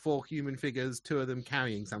looked like 4 human figures, 2 of them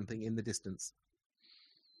carrying something in the distance.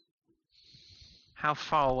 How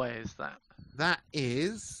far away is that? That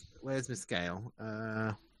is... Where's my scale?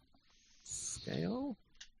 Scale?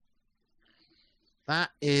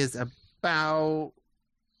 That is about...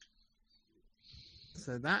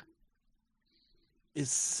 So that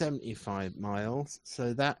is 75 miles.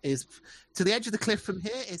 So that is... To the edge of the cliff from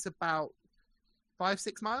here is about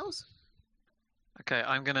 5-6 miles. Okay,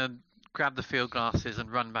 I'm going to grab the field glasses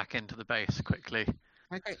and run back into the base quickly.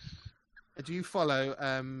 Okay. Do you follow...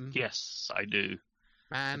 Yes, I do.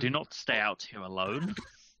 Man? Do not stay out here alone.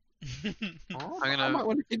 Oh, I'm gonna- I might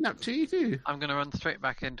want to kidnap 2 you too. I'm going to run straight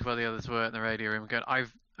back into where the others were in the radio room.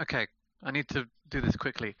 Okay, I need to do this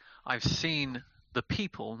quickly. I've seen the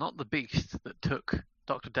people, not the beast, that took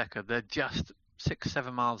Dr. Decker. They're just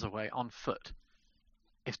 6-7 miles away on foot.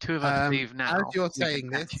 If 2 of us leave now, as you're we can saying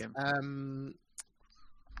catch this, him.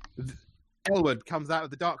 Elwood comes out of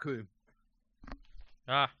the dark room.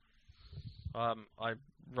 I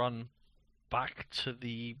run back to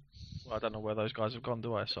the. Well, I don't know where those guys have gone,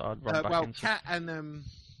 do I? So I'd run back Well, into. Cat and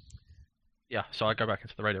Yeah, so I go back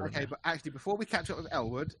into the radio room. okay, yeah. but actually, before we catch up with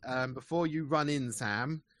Elwood, before you run in,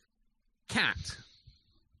 Sam, Cat,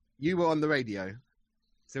 you were on the radio.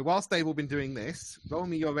 So whilst they've all been doing this, roll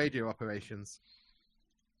me your radio operations.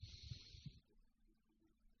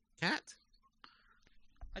 Cat?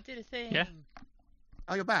 I did a thing. Yeah.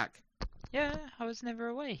 Oh, you're back. Yeah, I was never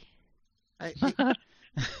away.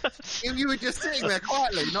 You were just sitting there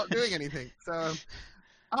quietly, not doing anything. So,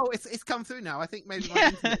 it's come through now. I think maybe my Yeah.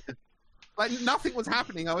 internet, like nothing was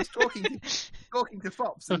happening. I was talking to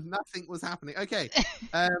Fops and nothing was happening. Okay,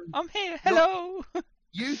 I'm here. Hello.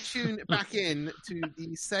 you tune back in to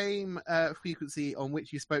the same frequency on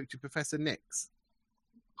which you spoke to Professor Nix.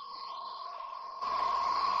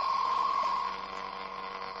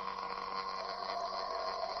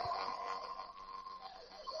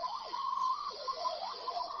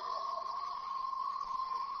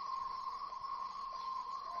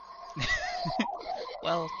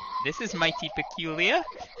 Well, this is mighty peculiar.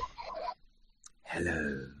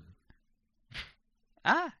 Hello,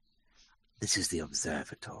 Ah, this is the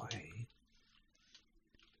observatory.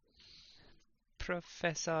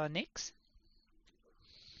 Professor Nix.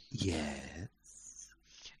 Yes.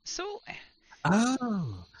 So,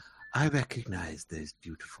 Oh, I recognize those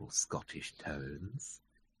beautiful Scottish tones.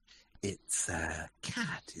 It's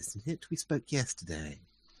Cat, isn't it? We spoke yesterday.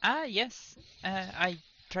 yes, I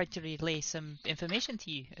tried to relay some information to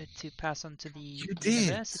you to pass on to the You did.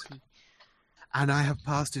 university. And I have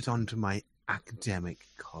passed it on to my academic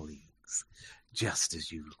colleagues, just as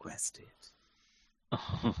you requested.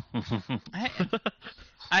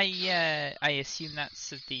 I assume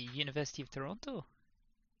that's at the University of Toronto.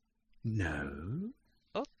 No.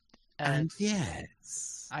 Uh, And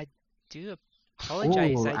yes. I do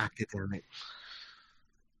apologize. All I, academics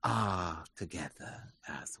are together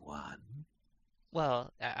as one.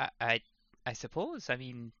 well, I suppose. I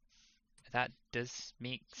mean, that does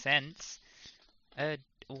make sense.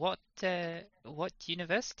 What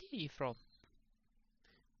university are you from?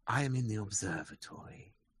 I am in the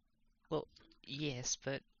observatory. Well, yes,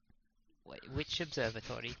 but which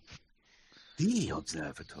observatory? The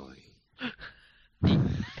observatory.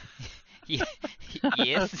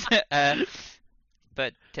 Yes,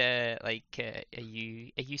 but like, are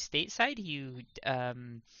you stateside? Are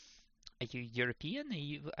you European? Are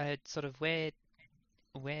you sort of where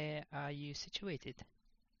are you situated?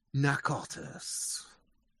 Nakotis.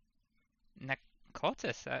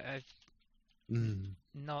 Nakotis? I've Mm.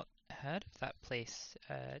 not heard of that place.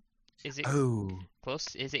 Is it Oh,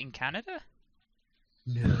 close? Is it in Canada?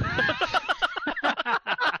 no.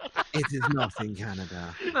 It is not in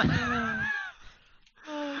Canada.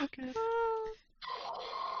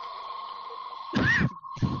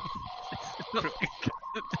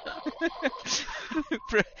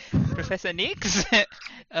 Professor Nix?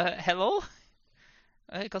 Hello?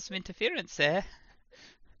 I got some interference there.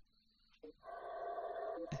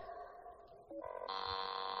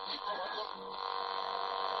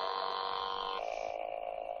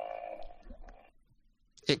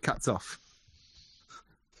 It cuts off.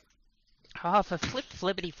 Oh, for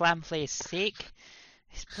flippity flam play's sake.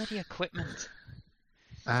 This bloody equipment.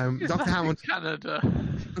 Dr. Hamilton. Canada.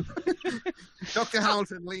 Dr.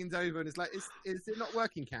 Hamilton leans over and is like, "Is it not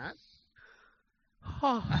working, Cat?"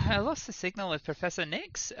 I lost the signal with Professor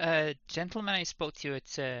Nix. Gentleman I spoke to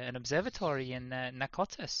at an observatory in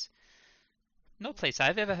Nakotas. No place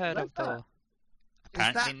I've ever heard Where's of, though. that?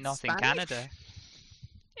 Apparently that not in Spanish? Canada.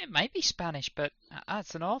 It might be Spanish, but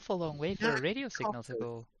it's an awful long way for a radio signal to Nakotas.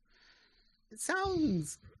 go. It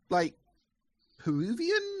sounds like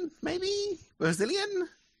Peruvian, maybe Brazilian.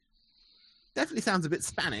 Definitely sounds a bit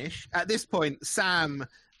Spanish. At this point, Sam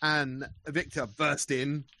and Victor burst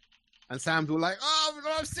in, and Sam's all like, "Oh,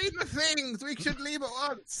 I've seen the things. We should leave at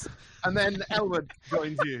once." And then Elwood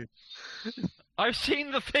joins you. I've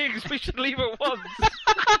seen the things. We should leave at once.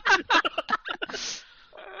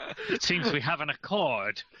 It seems we have an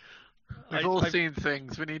accord. We've all seen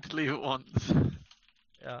things. We need to leave at once.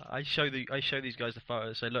 I show these guys the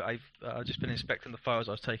photos. Say, look, I've just been inspecting the photos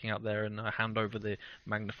I was taking out there, and I hand over the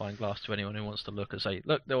magnifying glass to anyone who wants to look and say,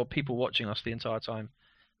 look, there were people watching us the entire time.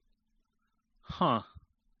 Huh.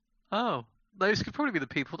 Oh, those could probably be the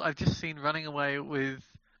people that I've just seen running away with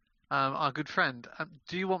our good friend.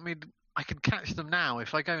 Do you want me to... I can catch them now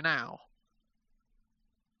if I go now.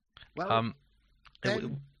 Well,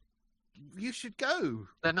 then you should go.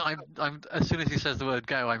 Then I'm as soon as he says the word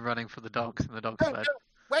go, I'm running for the dogs in the dog sled. No,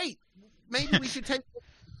 wait. Maybe we should take the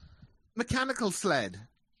mechanical sled.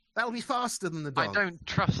 That'll be faster than the dog. I don't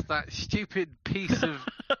trust that stupid piece of...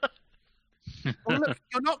 Well, look,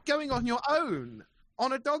 you're not going on your own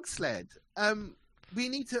on a dog sled. We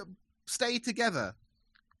need to stay together.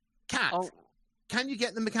 Cat, can you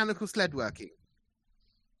get the mechanical sled working?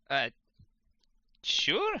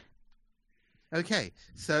 Sure. Okay,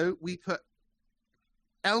 so we put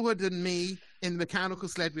Elwood and me in the mechanical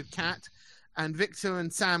sled with Cat, and Victor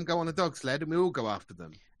and Sam go on a dog sled, and we all go after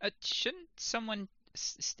them. Shouldn't someone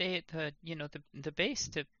stay at the base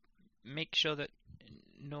to make sure that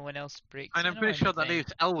no one else breaks And in I'm or pretty sure that anything?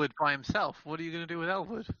 leaves Elwood by himself. What are you going to do with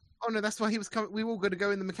Elwood? Oh no, that's why he was coming. We were all going to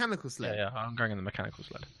go in the mechanical sled. Yeah, I'm going in the mechanical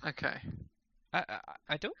sled. Okay.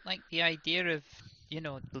 I don't like the idea of,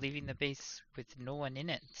 leaving the base with no one in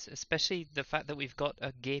it, especially the fact that we've got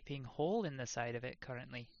a gaping hole in the side of it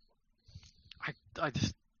currently. I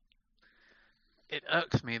just... It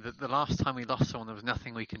irks me that the last time we lost someone, there was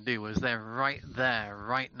nothing we can do. Was they're right there,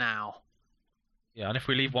 right now. Yeah, and if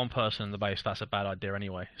we leave one person in the base, that's a bad idea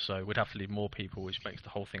anyway. So we'd have to leave more people, which makes the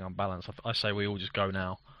whole thing unbalanced. I say we all just go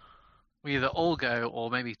now. We either all go, or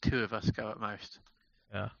maybe two of us go at most.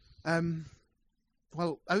 Yeah.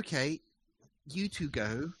 Well, okay. You two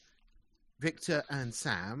go. Victor and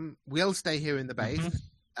Sam. We'll stay here in the base.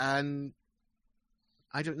 And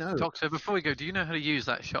I don't know. Doctor, before we go, do you know how to use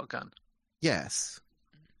that shotgun? Yes.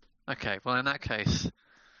 Okay, well in that case,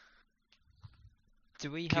 Do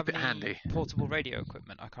we Keep have it any handy. portable radio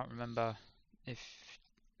equipment? I can't remember if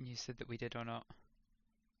you said that we did or not.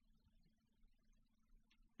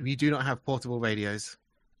 We do not have portable radios.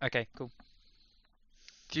 Okay, cool.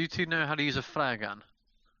 do you two know how to use a flare gun?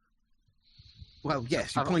 Well,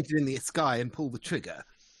 yes, you point it in the sky and pull the trigger.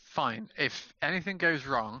 Fine. If anything goes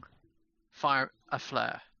wrong, fire a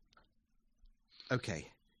flare. Okay,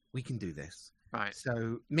 we can do this. Right.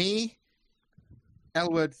 So, me,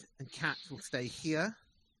 Elwood, and Kat will stay here.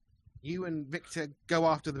 You and Victor go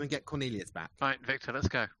after them and get Cornelius back. Right, Victor, let's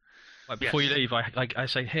go. Like, before you leave, I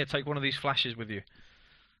say, here, take one of these flashes with you.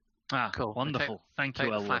 Ah, Cool. wonderful. Thank Take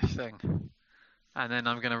you, the Elwood. flash thing. And then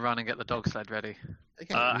I'm going to run and get the dog sled ready.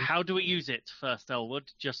 Okay. How do we use it first, Elwood,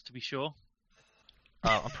 just to be sure?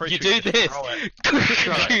 I'm pretty You sure do just this. throw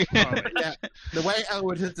it. Yeah, the way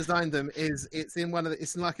Elwood has designed them is it's in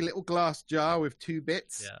it's in like a little glass jar with two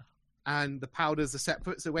bits, Yeah. and the powders are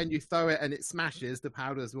separate. So when you throw it and it smashes, the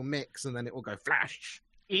powders will mix, and then it will go flash.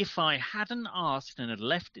 If I hadn't asked and had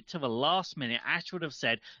left it to the last minute, Ash would have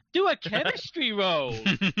said, "Do a chemistry roll,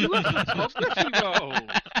 do a photography roll."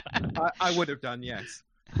 I would have done, yes.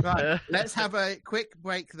 Right, let's have a quick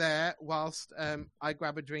break there whilst I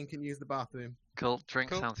grab a drink and use the bathroom. Cool.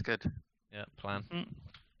 Drink Cool. sounds good. Yeah, plan.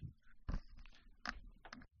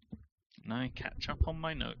 Now catch up on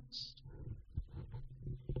my notes.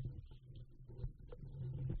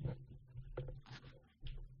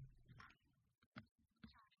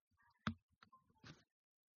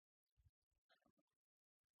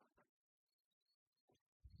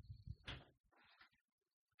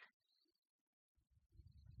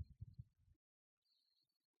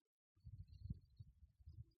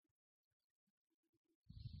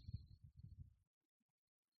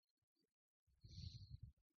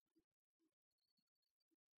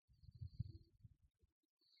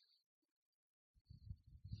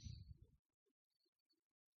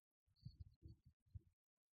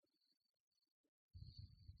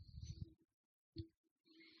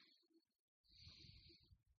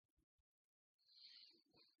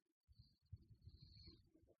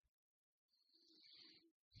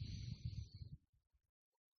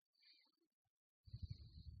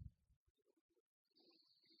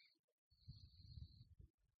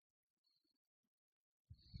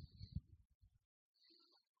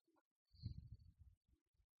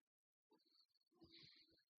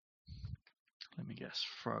 Let me guess.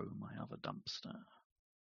 Throw my other dumpster.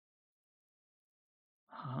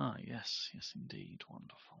 Ah, yes, indeed.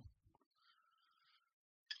 Wonderful.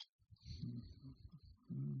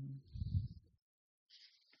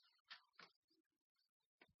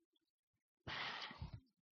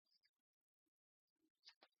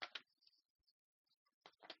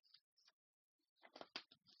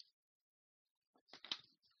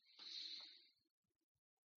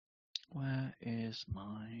 Where is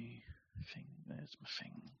my thing? There's my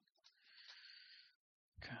thing.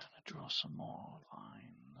 Gonna draw some more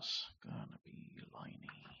lines. Gonna be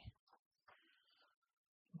liney.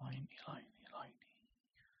 Liney.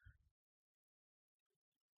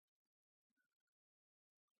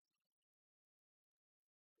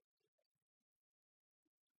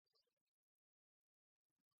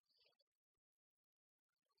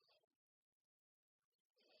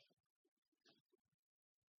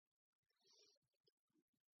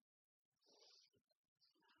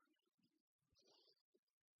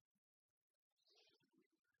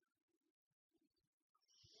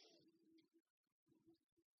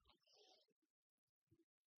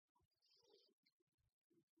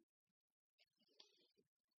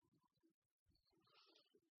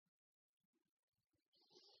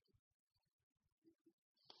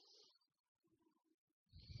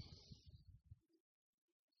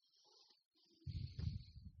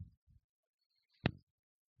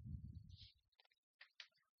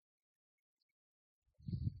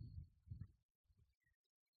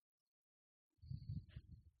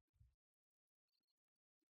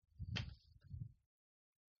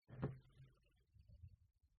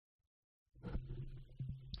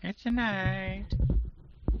 It's a night.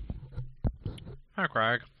 Hi,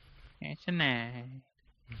 Craig. It's a night.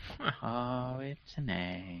 Oh, it's a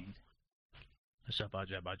night.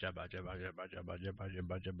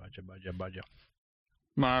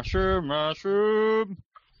 Mushroom.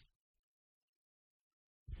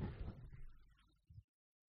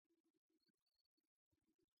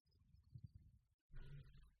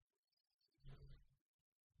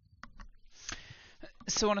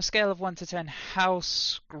 So on a scale of 1 to 10, how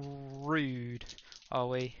screwed are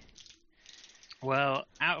we? Well,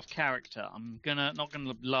 out of character, I'm not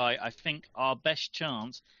gonna lie. I think our best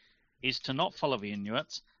chance is to not follow the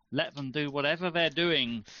Inuits. Let them do whatever they're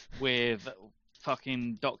doing with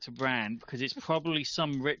fucking Dr. Brand, because it's probably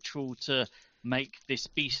some ritual to make this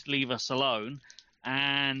beast leave us alone.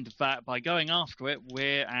 And that by going after it,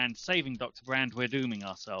 and saving Dr. Brand, we're dooming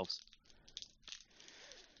ourselves.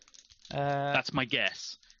 That's my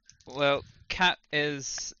guess. Well, Kat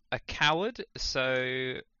is a coward,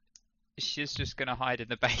 so she's just going to hide in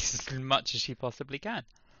the base as much as she possibly can.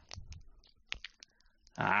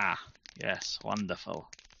 Ah, yes, wonderful.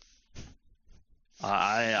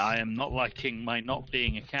 I am not liking my not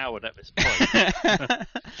being a coward at this point. I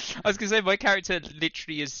was going to say, my character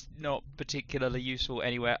literally is not particularly useful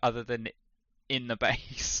anywhere other than in the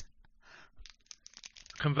base.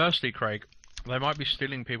 Conversely, Craig, they might be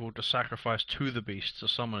stealing people to sacrifice to the beast to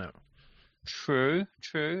summon it. True,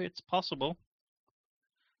 it's possible.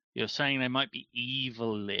 You're saying they might be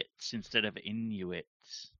evil-lits instead of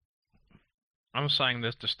Inuits. I'm saying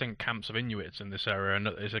there's distinct camps of Inuits in this area, and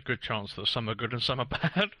there's a good chance that some are good and some are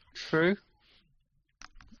bad. True.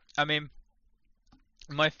 I mean,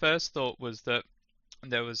 my first thought was that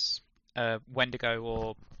there was Wendigo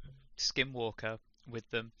or Skinwalker with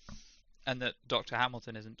them, and that Dr.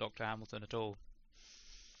 Hamilton isn't Dr. Hamilton at all.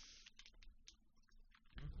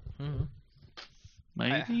 Mm-hmm.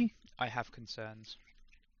 Maybe? I have concerns.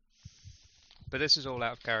 But this is all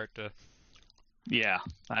out of character. Yeah,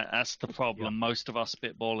 that's the problem. Yeah. Most of our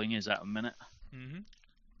spitballing is at a minute. Mm-hmm.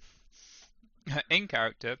 In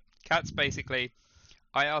character, Kat's basically,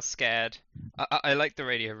 I are scared. I like the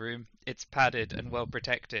radio room. It's padded and well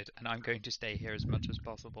protected, and I'm going to stay here as much as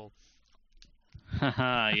possible.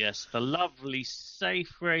 Haha, yes, the lovely,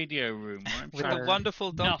 safe radio room. With the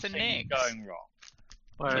wonderful Dr. Nix. Going wrong.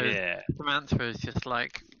 Whereas Samantha is just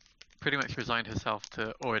like pretty much resigned herself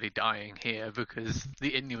to already dying here because the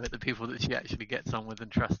Inuit, the people that she actually gets on with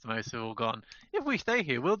and trusts the most, are all gone. If we stay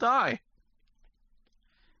here, we'll die.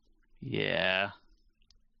 Yeah.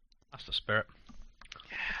 That's the spirit.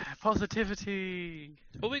 Yeah, positivity.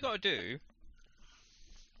 All we got to do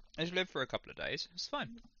is live for a couple of days. It's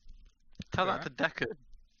fine. Tell that to Deckard.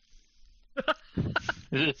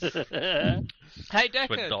 Hey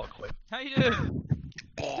Deckard, how you doing?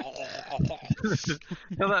 Tell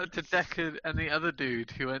that to Deckard and the other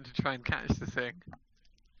dude who went to try and catch the thing.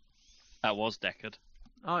 That was Deckard.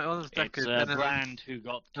 Oh, it was Deckard. It's Brand who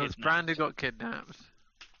got kidnapped. It was Brand who got kidnapped.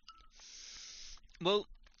 Well,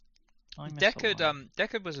 I Deckard,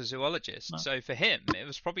 Deckard was a zoologist, No. so for him, it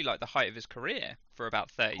was probably like the height of his career for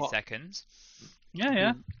about 30 What? seconds.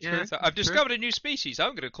 Yeah. Yeah. So I've true. discovered a new species. I'm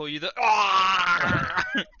going to call you the.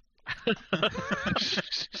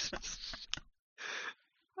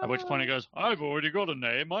 At which point he goes, I've already got a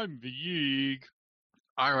name. I'm the Yeeg.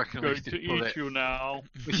 I reckon we Going should to call eat it. you now.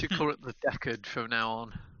 We should call it the Deckard from now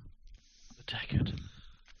on. The Deckard.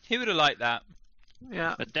 He would have liked that.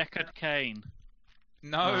 Yeah. The Deckard Kane.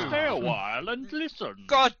 No. Stay a while and listen.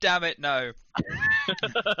 God damn it, no.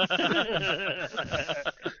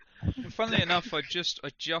 Funnily enough, I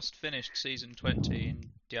just finished season 20 in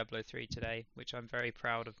Diablo 3 today, which I'm very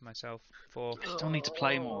proud of myself for. Still need to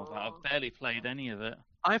play more of that. I've barely played any of it.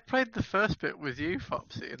 I've played the first bit with you,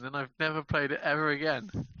 Fopsy, and then I've never played it ever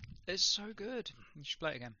again. It's so good. You should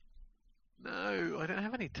play it again. No, I don't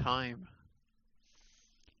have any time.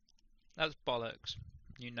 That's bollocks.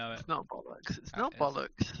 You know it. It's not bollocks. It's That not is.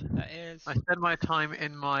 bollocks. That is. I spend my time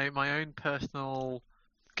in my own personal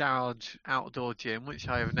garage outdoor gym, which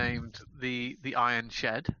I have named the Iron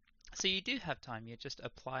Shed. So you do have time. You're just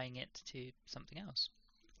applying it to something else.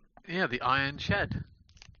 Yeah, the Iron Shed.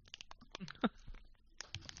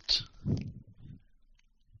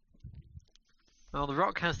 Well, the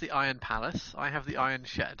Rock has the Iron Palace. I have the Iron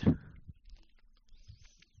Shed.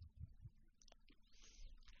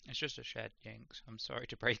 It's just a shed, Jinx. I'm sorry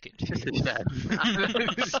to break it to Just you.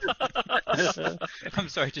 a shed. I'm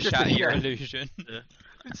sorry to Just a shatter your shed. illusion.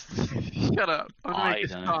 Shut up. I'm gonna I make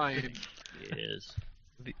this don't fine. think it is.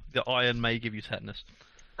 The iron may give you tetanus.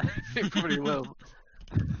 It probably will.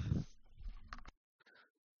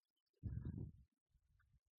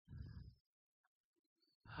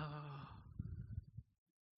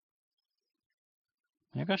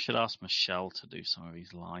 Maybe I should ask Michelle to do some of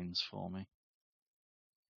these lines for me.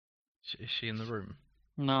 Is she in the room?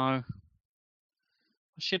 No.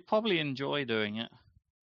 She'd probably enjoy doing it.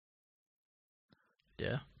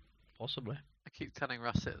 Yeah, possibly. I keep telling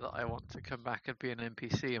Russet that I want to come back and be an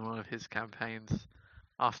NPC in one of his campaigns.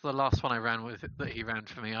 After the last one I ran with that he ran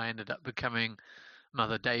for me, I ended up becoming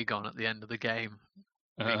Mother Dagon at the end of the game.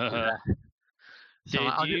 So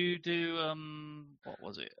Did you do what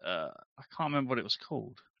was it? I can't remember what it was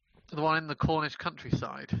called. the one in the Cornish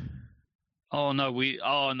countryside?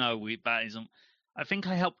 That isn't. I think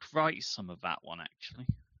I helped write some of that one actually.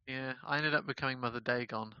 Yeah, I ended up becoming Mother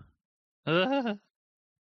Dagon. Yeah,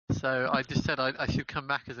 So I just said I should come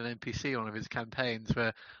back as an NPC in one of his campaigns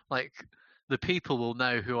where, like, the people will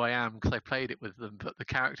know who I am because I played it with them, but the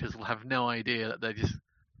characters will have no idea that they're just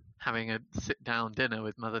having a sit-down dinner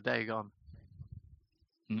with Mother Dagon.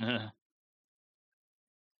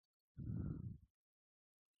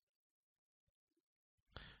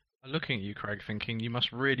 I'm looking at you, Craig, thinking you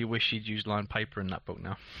must really wish you'd used lined paper in that book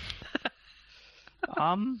now.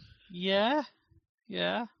 yeah.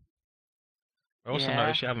 I also Yeah.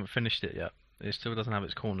 noticed you haven't finished it yet. It still doesn't have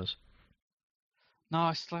its corners. No,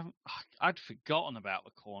 I still haven't. I'd forgotten about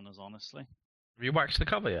the corners, honestly. Have you waxed the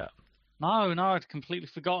cover yet? No, I'd completely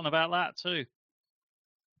forgotten about that too.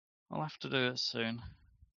 I'll have to do it soon.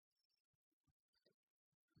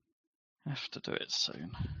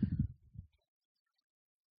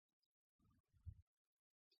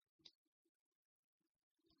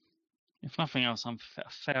 If nothing else, I'm a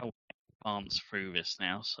fair way advanced through this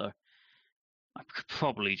now, so I could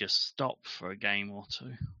probably just stop for a game or two.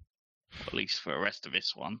 Or at least for the rest of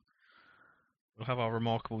this one. We'll have our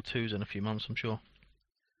remarkable twos in a few months, I'm sure.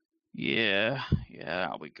 Yeah,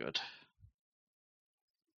 that'll be good.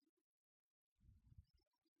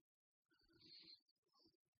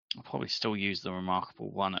 I'll probably still use the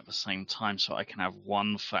Remarkable one at the same time so I can have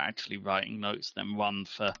one for actually writing notes, then one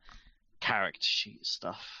for character sheet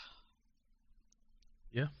stuff.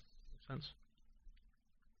 Makes sense.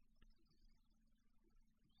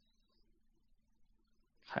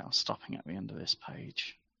 Okay, I'm stopping at the end of this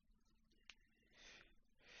page.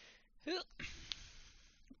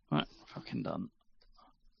 Right, fucking done.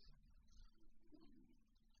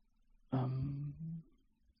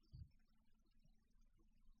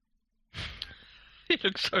 You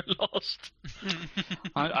look so lost.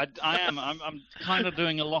 I am. I'm kind of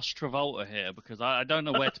doing a Lost Travolta here because I don't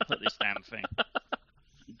know where to put this damn thing.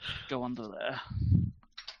 Go under there.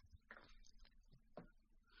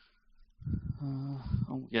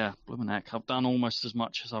 Oh yeah, blooming heck! I've done almost as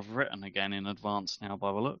much as I've written again in advance now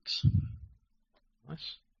by the looks.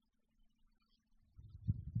 Nice.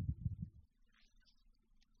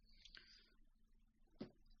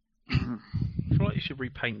 I feel like you should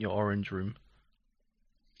repaint your orange room.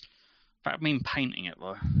 That mean painting it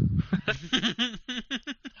though.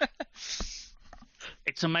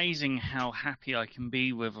 It's It's amazing how happy I can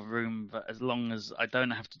be with a room, but as long as I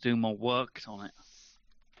don't have to do more work on it.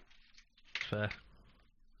 Fair.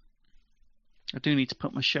 I do need to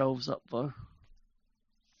put my shelves up, though.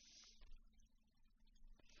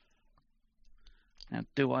 Now,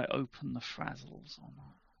 do I open the frazzles or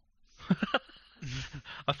not?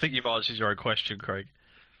 I think you've answered your own question, Craig.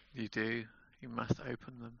 You do. You must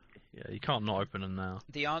open them. Yeah, you can't not open them now.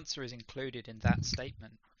 The answer is included in that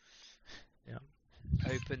statement. Yeah.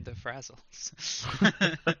 Open the frazzles.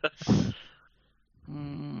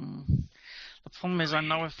 The problem is, I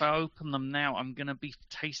know if I open them now, I'm going to be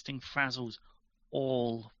tasting frazzles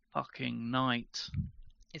all fucking night.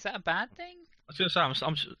 Is that a bad thing? I was going to say,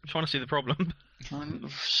 I'm trying to see the problem.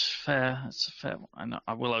 Fair. It's a fair one. I know.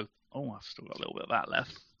 I will open. Oh, I've still got a little bit of that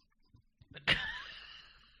left.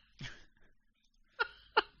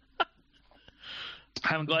 I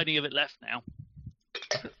haven't got any of it left now.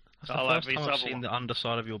 That's the first time I've seen the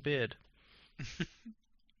underside of your beard.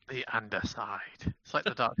 The underside. It's like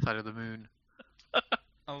the dark side of the moon.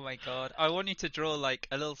 Oh my god. I want you to draw like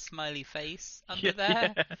a little smiley face under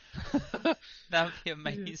there. Yeah. That would be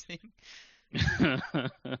amazing.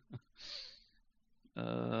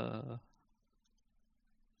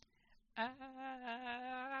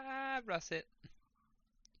 Russet.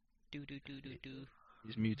 Do.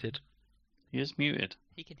 He's muted. He is muted.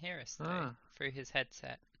 He can hear us though through his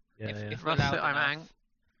headset. Yeah, If we're Russet, loud enough.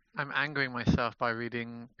 I'm angering myself by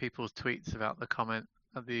reading people's tweets about the comment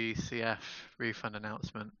of the CF refund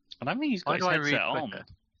announcement. I don't think he's got Why his do I read headset on. Twitter?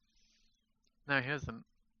 No, he hasn't.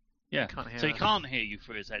 Yeah, Can't hear so he us. can't hear you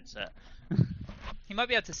through his headset. He might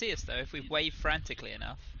be able to see us though if we wave frantically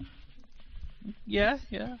enough. Yeah.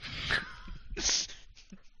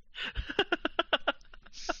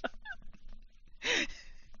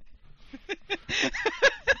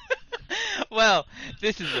 Well,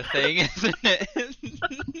 this is the thing, isn't it?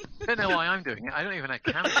 I don't know why I'm doing it. I don't even have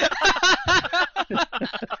a camera.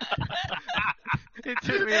 It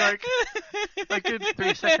took me like a good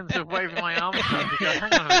 3 seconds of waving my arm around to go,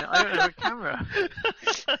 hang on a minute, I don't have a camera.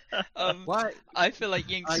 What? I feel like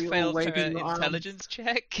Yinks Are you all failed her waving your arms? intelligence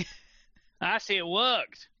check. Actually, it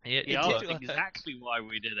worked. Yeah, He It asked did work. exactly why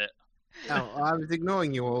we did it. No, I was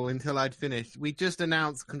ignoring you all until I'd finished. We just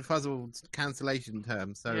announced Confuzzled's cancellation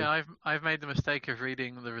term, so Yeah, I've made the mistake of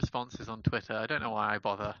reading the responses on Twitter. I don't know why I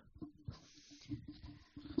bother.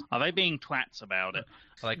 Are they being twats about it?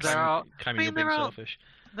 like There are- claiming I you're mean, being there are- selfish.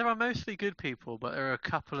 There are mostly good people, but there are a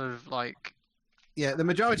couple of like, yeah, the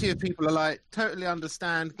majority of people are like, totally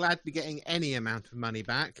understand, glad to be getting any amount of money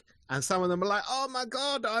back. And some of them are like, oh my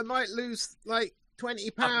god, I might lose like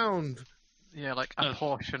 £20. yeah, like a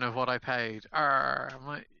portion of what I paid. I'm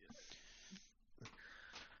like,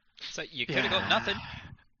 So you could have got nothing.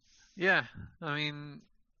 yeah, I mean,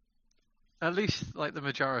 at least like the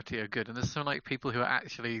majority are good, and there's some like people who are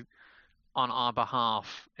actually on our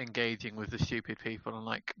behalf engaging with the stupid people and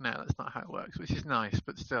like, no, that's not how it works, which is nice,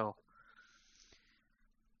 but still,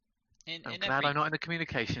 In I'm in glad every, I'm not in the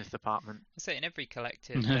communications department. I say in every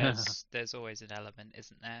collective, there's always an element,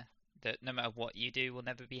 isn't there? That no matter what you do, will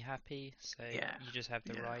never be happy. So Yeah. you just have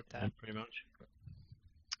to Yeah. ride that. Pretty much.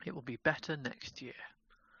 It will be better next year.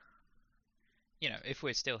 You know, if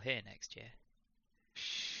we're still here next year.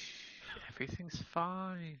 Shh, everything's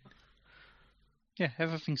fine. Yeah,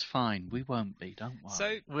 everything's fine. We won't be, don't worry.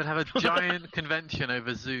 So We'll have a giant convention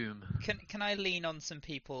over Zoom. can I lean on some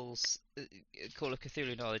people's Call of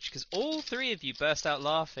Cthulhu knowledge? Because all three of you burst out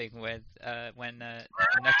laughing when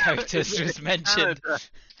Nakotis was mentioned.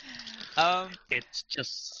 It's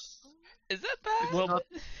just... Is that bad? Well,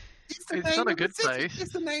 It's, the It's name not a of good city. place.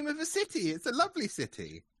 It's the name of a city. It's a lovely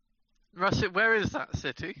city. Russet, where is that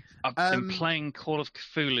city? I've Um, been playing Call of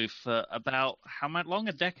Cthulhu for about how much long?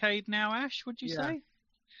 A decade now, Ash, would you Yeah. say?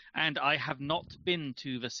 And I have not been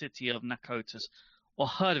to the city of Nakotis or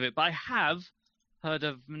heard of it, but I have heard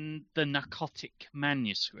of the narcotic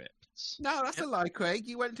manuscripts. No, that's a lie, Craig.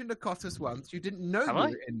 You went to Nicotis once. You didn't know Have you I?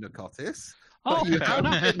 were in Nicotis. Oh, But you fair have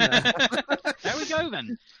enough. been there. There we go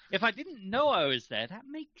then. If I didn't know I was there, that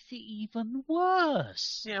makes it even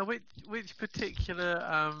worse. Yeah, which particular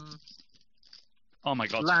Oh my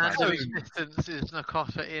god, land of surprise. existence is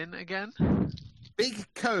Nakota in again? Big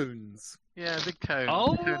cones. Yeah, big cone.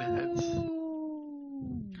 Oh, Cone heads.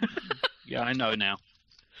 yeah, I know now.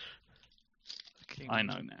 Fucking I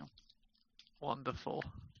know now. Wonderful.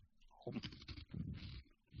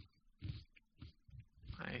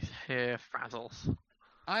 Nice hair frazzles.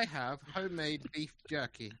 I have homemade beef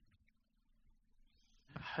jerky.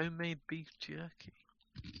 Homemade beef jerky.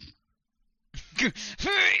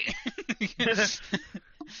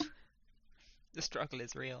 The struggle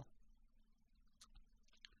is real.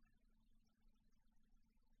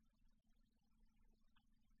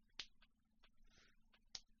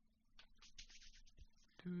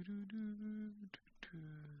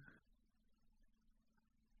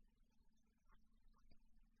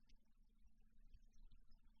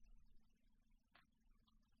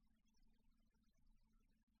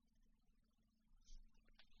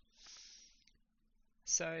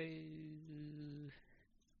 So,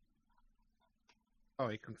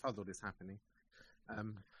 Sorry, confuzzled is happening.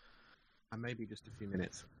 And maybe just a few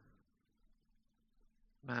minutes.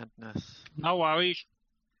 Madness. No worries.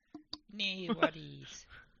 no worries.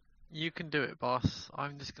 You can do it, boss.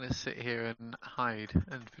 I'm just going to sit here and hide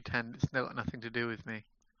and pretend it's got nothing to do with me.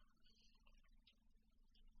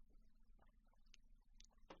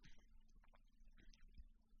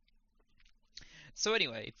 So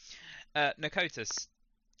anyway, Nakotis,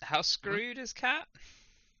 how screwed is Cat?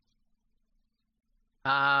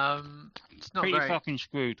 It's not Pretty great. fucking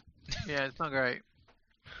screwed. Yeah, it's not great.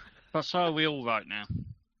 But so are we all right now.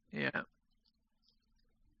 Yeah.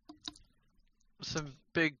 Some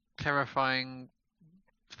big, terrifying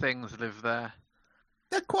things live there.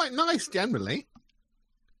 They're quite nice generally.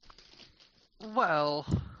 Well.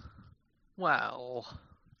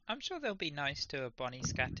 I'm sure they'll be nice to a bonny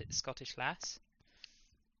Scottish lass.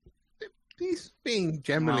 He's being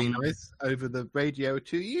generally Um, nice over the radio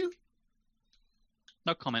to you.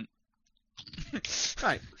 No comment.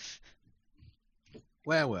 Right.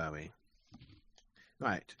 Where were we?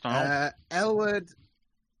 Right. Oh.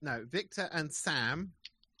 Victor and Sam,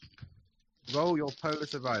 roll your polar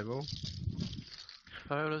survival.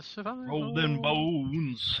 Polar survival. Roll them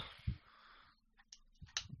bones.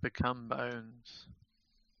 Become bones.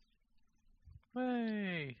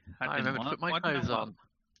 Hey! That I didn't remember to work. put my Why did clothes that on.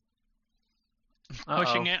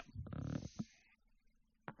 Pushing Uh-oh. it.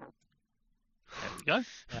 There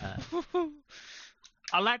we go.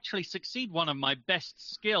 I'll actually succeed one of my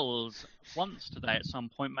best skills once today at some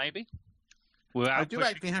point, maybe. I do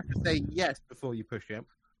actually have to say yes before you push it.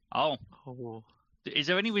 Oh, Oh. is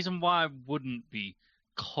there any reason why I wouldn't be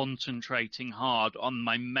concentrating hard on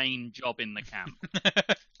my main job in the camp?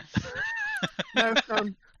 No,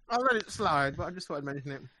 I let it slide, but I just thought I'd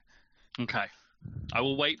mention it. Okay. I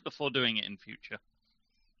will wait before doing it in future.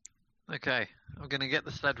 Okay, I'm going to get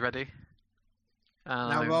the sled ready.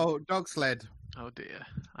 Now roll dog sled. Oh dear.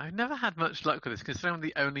 I've never had much luck with this, considering I'm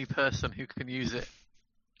the only person who can use it.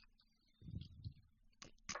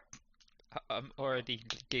 I'm already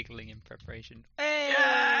giggling in preparation.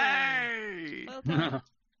 Yay! Well done.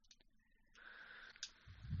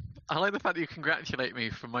 I like the fact that you congratulate me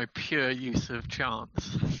for my pure use of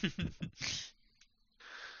chance.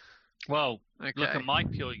 Well, Okay, look at my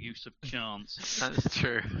pure use of chance. that's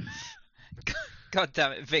true. God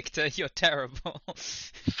damn it, Victor, you're terrible.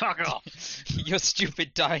 Fuck off. Your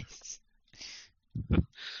stupid dice.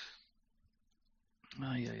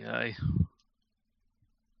 Ay.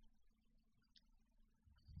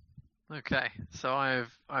 Okay, so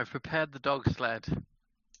I've prepared the dog sled.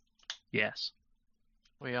 Yes.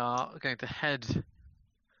 We are going to head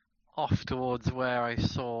off towards where I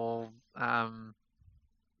saw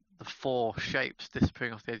the four shapes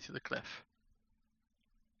disappearing off the edge of the cliff.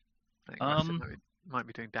 I think Rustin might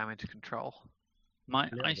be doing damage control.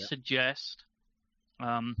 Might Yeah, I yeah. suggest,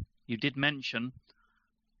 you did mention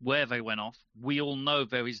where they went off. We all know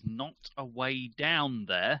there is not a way down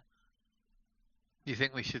there. You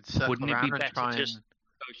think we should circle Wouldn't it around be and better try just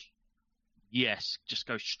just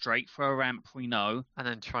go straight for a ramp we know, and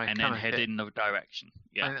then try and come then head hit? in the direction. I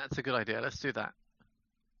Yeah. think that's a good idea. Let's do that.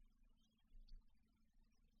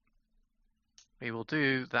 We will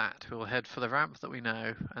do that. We will head for the ramp that we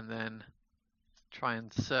know, and then try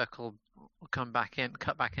and circle, cut back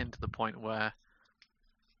into the point where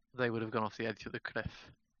they would have gone off the edge of the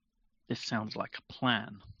cliff. This sounds like a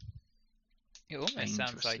plan. It almost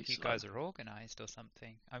sounds like Dangerously you guys are organised or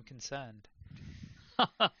something. I'm concerned.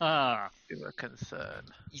 We were concerned.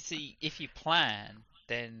 You see, if you plan,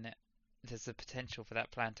 then there's a potential for that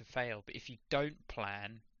plan to fail. But if you don't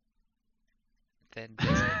plan, then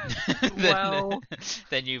Well,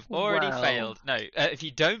 then you've already well. failed. No, if you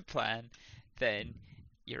don't plan, then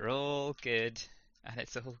you're all good, and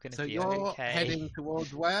it's all going to So be you're okay. heading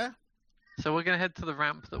towards where? So we're going to head to the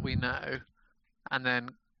ramp that we know, and then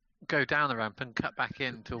go down the ramp and cut back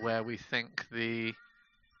into where we think they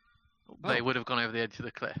would have gone over the edge of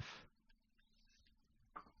the cliff.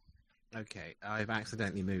 Okay, I've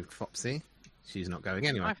accidentally moved Foxy. She's not going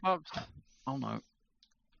anywhere. Hi, Fox. Oh no.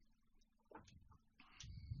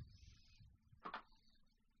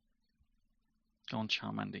 Go on,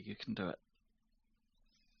 Charmander, you can do it.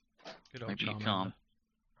 Good old Maybe you Charmander. can't.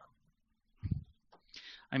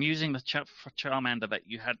 I'm using the Charmander that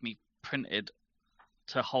you had me printed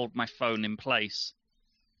to hold my phone in place.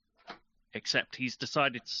 Except he's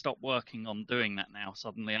decided to stop working on doing that now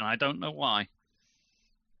suddenly, and I don't know why.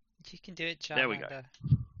 You can do it, Charmander. There we go.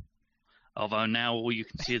 Although now all you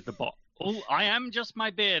can see is the bot. Oh, I am just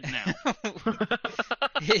my beard now.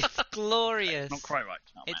 It's glorious. Not quite right,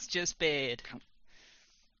 Charmander. It's just beard.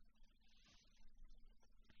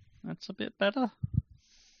 That's a bit better.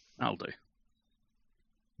 That'll do.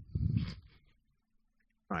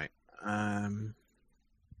 Right.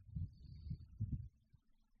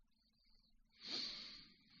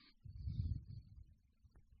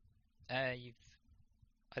 You've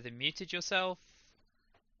either muted yourself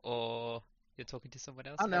or you're talking to someone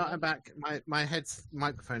else. Oh no, Helen? I'm back. My head's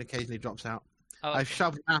microphone occasionally drops out. Oh, I've okay.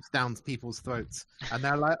 shoved maths down people's throats, and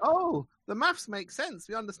they're like, "Oh, the maths make sense.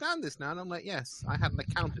 We understand this now." And I'm like, "Yes, I had an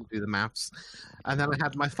accountant do the maths, and then I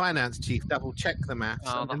had my finance chief double check the maths,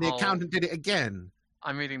 Oh, and the the whole- accountant did it again."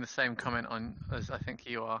 I'm reading the same comment on as I think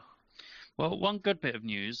you are. Well, one good bit of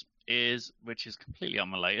news is, which is completely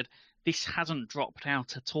unrelated, this hasn't dropped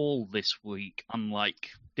out at all this week, unlike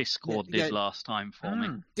Discord Yeah, did yeah. last time for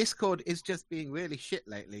me. Discord is just being really shit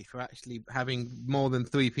lately for actually having more than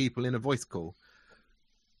 3 people in a voice call.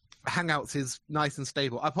 Hangouts is nice and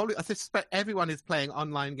stable. I suspect everyone is playing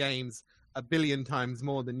online games a billion times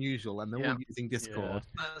more than usual, and they're all using Discord.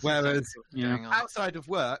 That's Whereas- exactly what's Yeah. going on. Outside of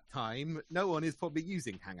work time, no one is probably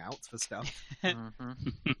using Hangouts for stuff.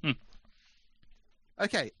 Mhm.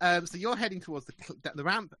 Okay, so you're heading towards the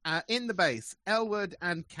ramp. In the base, Elwood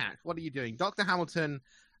and Cat, what are you doing? Dr. Hamilton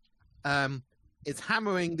is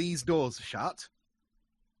hammering these doors shut.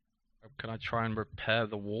 Can I try and repair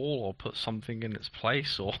the wall or put something in its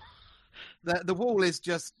place? Or The wall is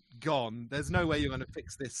just gone. There's no way you're going to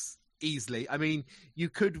fix this easily. I mean, you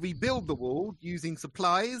could rebuild the wall using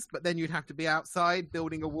supplies, but then you'd have to be outside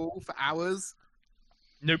building a wall for hours.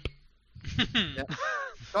 nope.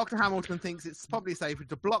 Dr. Hamilton thinks it's probably safer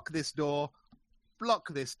to block this door.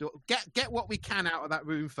 Get what we can out of that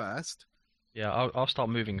room first. Yeah, I'll start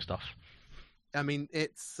moving stuff. I mean,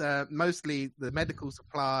 it's mostly the medical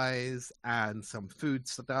supplies and some food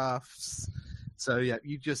stuffs. So yeah,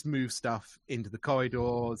 you just move stuff into the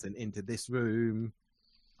corridors and into this room,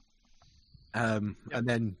 and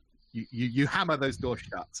then you hammer those doors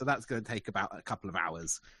shut. So that's going to take about a couple of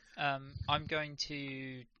hours. I'm going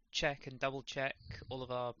to check and double check all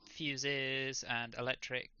of our fuses and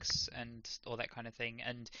electrics and all that kind of thing.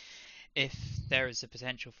 And if there is a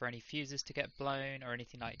potential for any fuses to get blown or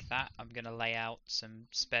anything like that, I'm going to lay out some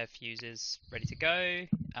spare fuses ready to go,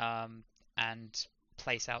 and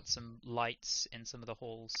place out some lights in some of the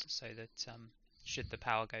halls so that should the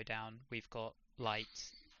power go down, we've got light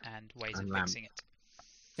and ways And of lamp. fixing it.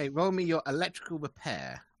 Okay, roll me your electrical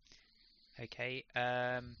repair. Okay,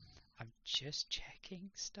 I'm just checking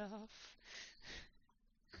stuff.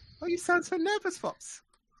 Oh, you sound so nervous, Fox.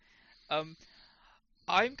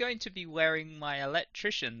 I'm going to be wearing my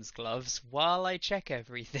electrician's gloves while I check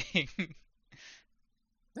everything.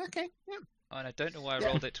 Okay, yeah. And I don't know why I Yeah,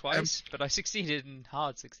 rolled it twice, but I succeeded and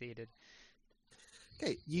hard succeeded.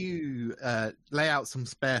 Okay, you lay out some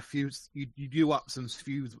spare fuse. You do up some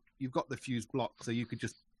fuse. You've got the fuse block, so you could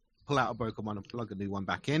just pull out a broken one and plug a new one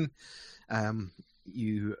back in.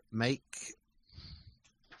 You make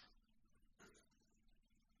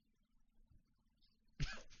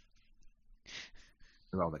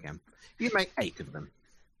roll again. You make 8 of them.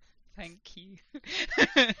 Thank you.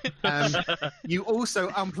 You also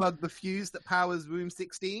unplug the fuse that powers room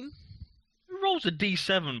 16. Who rolls a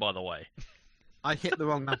D7, by the way? I hit the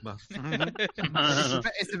wrong number.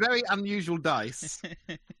 It's a very unusual dice.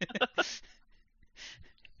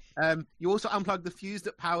 You also unplug the fuse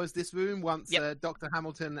that powers this room once Dr.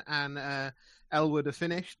 Hamilton and Elwood are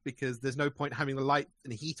finished, because there's no point having the light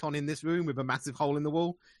and heat on in this room with a massive hole in the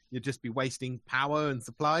wall. You'd just be wasting power and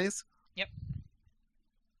supplies. Yep.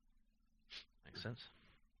 Makes sense.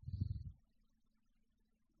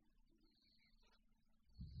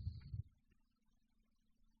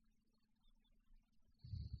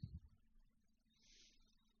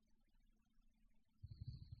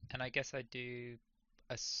 And I guess I do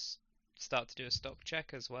start to do a stock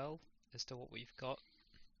check as well as to what we've got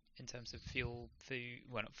in terms of fuel, food.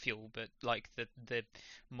 Well, not fuel, but like the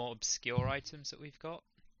more obscure items that we've got.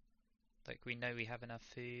 Like we know we have enough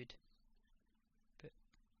food, but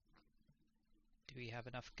do we have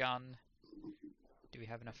enough gun? Do we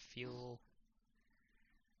have enough fuel?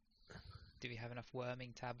 Do we have enough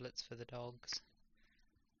worming tablets for the dogs?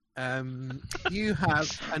 You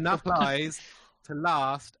have enough supplies to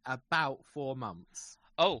last about 4 months.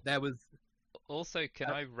 Oh, There was also,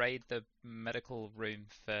 can I raid the medical room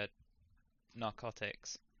for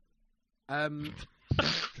narcotics?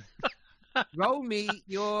 Roll me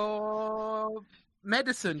your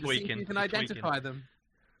medicine to see if Tweaking, you can you're identify them.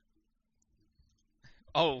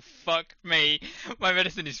 Oh, fuck me. My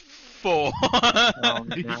medicine is 4.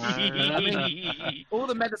 All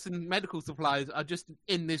the medical supplies are just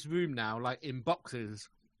in this room now, like in boxes.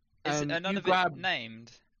 Is You none of grab- it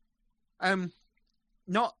named?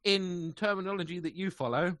 Not in terminology that you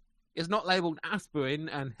follow. It's not labeled aspirin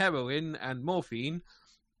and heroin and morphine.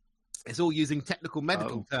 It's all using technical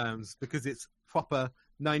medical terms because it's proper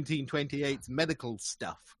 1928 medical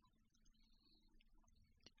stuff.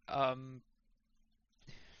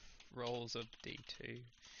 Rolls of D2.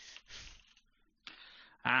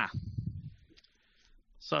 Ah.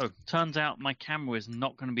 So, turns out my camera is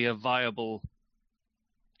not going to be a viable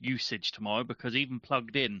usage tomorrow because even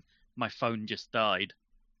plugged in, my phone just died.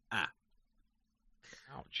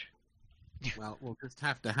 Ouch. Well, we'll just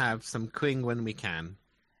have to have some Quing when we can.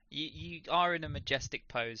 You are in a majestic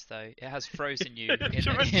pose, though. It has frozen you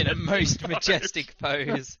It's in a most majestic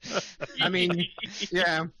pose. I mean,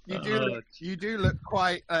 yeah, you do look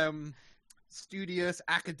quite studious,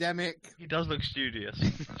 academic. He does look studious.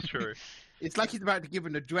 That's true. It's like he's about to give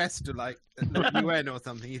an address to like the UN or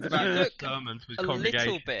something. He's about You to... look sermon to his a congregation.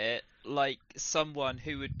 little bit like someone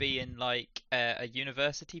who would be in like a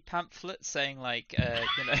university pamphlet saying like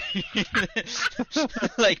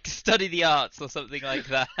like study the arts or something like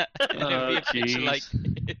that. And it would be a picture jeez. like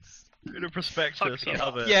this. In a prospectus, I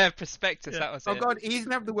love it. Yeah, prospectus. Yeah. That was Oh it. God, he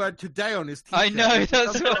doesn't have the word today on his t-shirt. I know. That's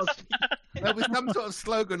Some sort what. of- There was some sort of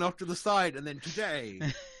slogan off to the side, and then today,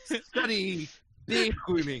 study beer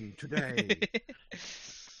grooming today.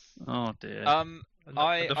 Oh dear. And the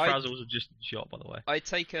I- frazzles are just shot, by the way. I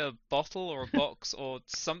take a bottle or a box or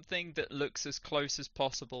something that looks as close as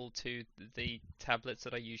possible to the tablets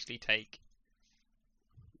that I usually take.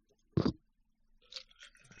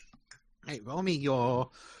 Hey, roll me your.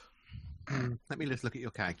 Let me just look at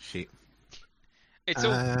your character sheet. It's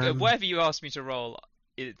all Um, whatever you ask me to roll.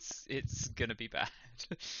 It's gonna be bad.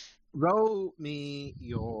 Roll me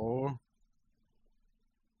your.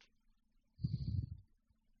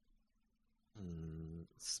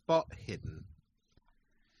 Spot hidden.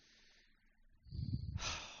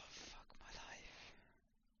 Fuck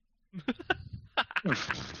my life.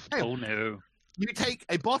 Oh no. You take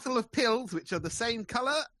a bottle of pills which are the same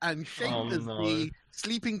color and shape Oh, as no. the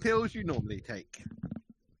sleeping pills you normally take.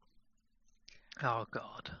 Oh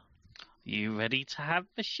God. You ready to have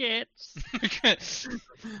the shits?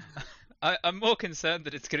 I'm more concerned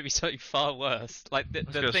that it's going to be something far worse. Like the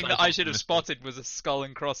gonna thing say that I should have something spotted was a skull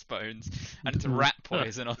and crossbones, and it's rat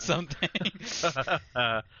poison or something.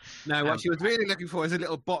 No, what she was really looking for is a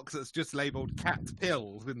little box that's just labelled cat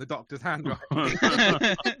pills in the doctor's handwriting.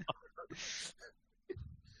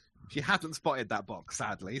 She hasn't spotted that box,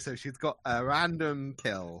 sadly, so she's got a random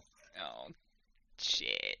kill. Oh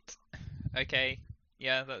shit. Okay.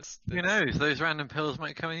 Yeah, that's. Who knows? Those random pills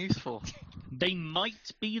might come in useful. They might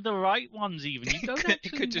be the right ones even. You don't It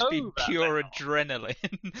actually could just be know that pure now.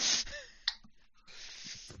 adrenaline.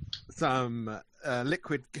 Some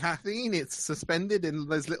liquid caffeine, it's suspended in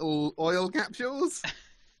those little oil capsules.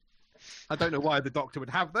 I don't know why the doctor would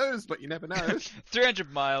have those, but you never know.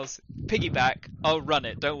 300 miles, piggyback. I'll run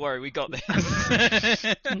it. Don't worry, we got this.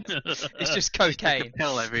 It's just Take a cocaine.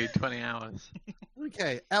 pill every 20 hours.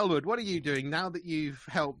 Okay, Elwood, what are you doing now that you've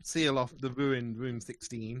helped seal off the ruined room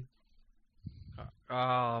 16?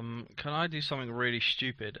 Can I do something really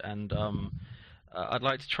stupid? And I'd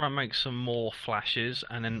like to try and make some more flashes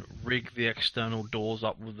and then rig the external doors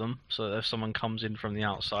up with them so that if someone comes in from the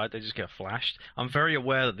outside, they just get flashed. I'm very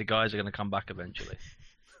aware that the guys are going to come back eventually.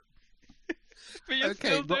 But you're Okay,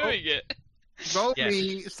 still well- doing it. Roll Yes.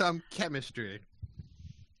 me some chemistry.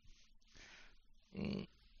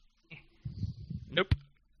 Nope.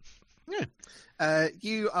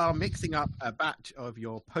 You are mixing up a batch of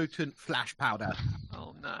your potent flash powder.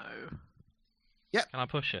 Oh no. Can I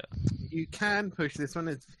push it? You can push this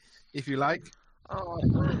one if you like.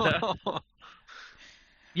 Oh.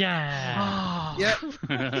 Yeah. Yep.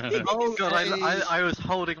 Roll God, a- I was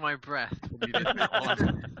holding my breath when you did that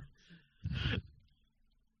one.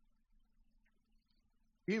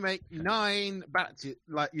 You make 9 batches,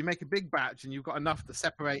 like you make a big batch, and you've got enough to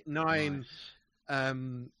separate 9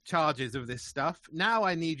 charges of this stuff. Now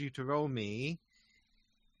I need you to roll me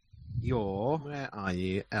your. Where are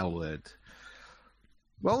you, Elwood?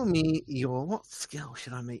 Roll me your. What skill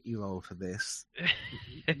should I make you roll for this?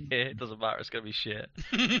 It doesn't matter. It's going to be shit.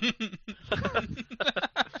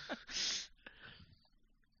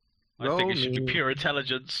 I Roll think it should be me- pure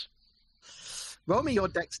intelligence. Roll me your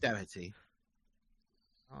dexterity.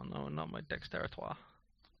 Oh no, not my dexteritoire.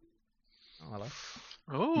 Oh hello.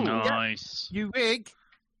 Oh, Nice. You rig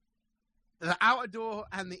the outer door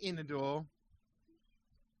and the inner door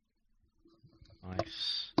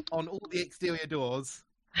Nice. on all the exterior doors.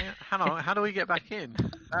 hang on. How do we get back in?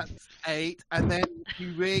 That's 8. And then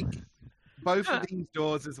you rig both of these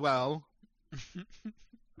doors as well.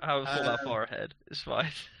 I haven't thought that far ahead. It's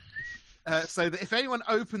fine. So that if anyone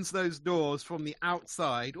opens those doors from the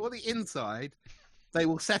outside or the inside, they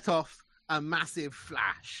will set off a massive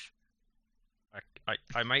flash.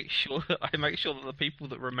 I make sure that the people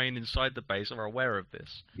that remain inside the base are aware of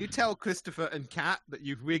this. You tell Christopher and Kat that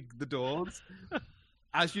you've rigged the doors.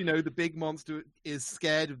 As you know, the big monster is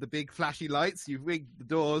scared of the big flashy lights. You've rigged the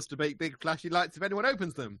doors to make big flashy lights if anyone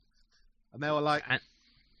opens them. And they were like,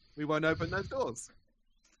 we won't open those doors.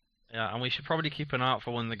 Yeah, and we should probably keep an eye out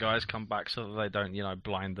for when the guys come back so that they don't,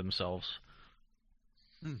 blind themselves.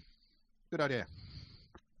 Good idea.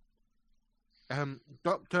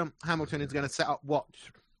 Dr. Hamilton is going to set up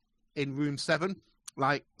watch in room 7,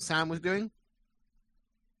 like Sam was doing.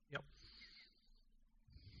 Yep.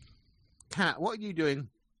 Kat, what are you doing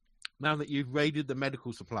now that you've raided the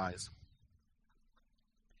medical supplies?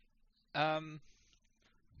 I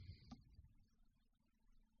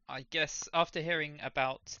guess after hearing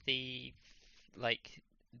about the well,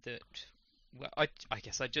 I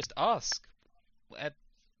guess I just ask.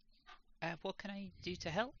 What can I do to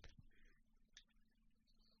help?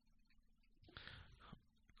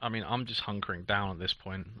 I mean, I'm just hunkering down at this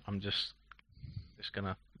point. I'm just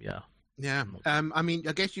gonna, yeah. Yeah. I mean,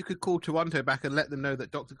 I guess you could call Toronto back and let them know that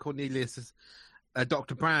Dr.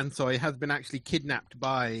 Dr. Brand, has been actually kidnapped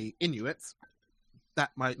by Inuits. That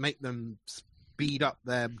might make them speed up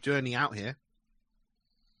their journey out here.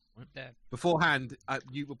 Beforehand,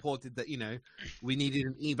 you reported that, we needed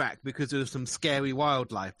an evac because of some scary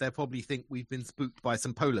wildlife. They'll probably think we've been spooked by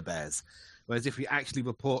some polar bears. Whereas if we actually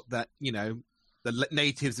report that, the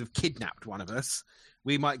natives have kidnapped one of us,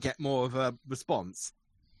 we might get more of a response.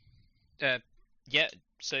 Yeah,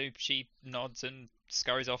 so she nods and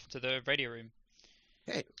scurries off to the radio room.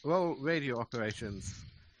 Okay, roll radio operations.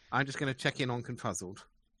 I'm just going to check in on Confuzzled.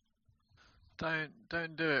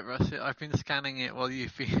 Don't do it, Russ. I've been scanning it while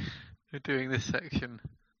you've been doing this section.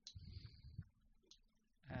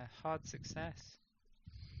 Hard success.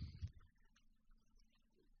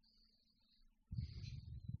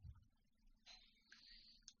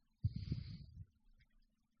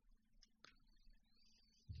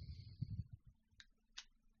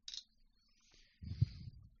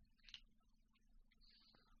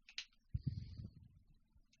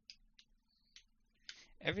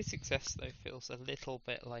 Every success, though, feels a little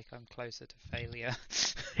bit like I'm closer to failure.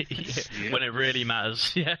 Yeah. When it really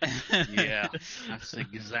matters, yeah. Yeah, that's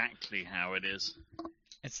exactly how it is.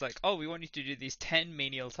 It's like, oh, we want you to do these 10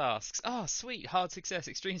 menial tasks. Oh, sweet, hard success,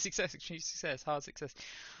 extreme success, hard success.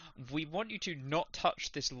 We want you to not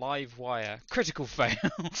touch this live wire. Critical fail.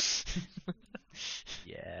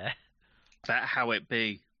 Yeah. That how it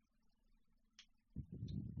be.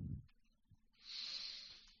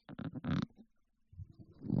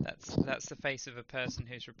 That's the face of a person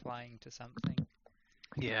who's replying to something.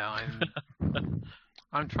 Yeah,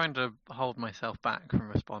 I'm trying to hold myself back from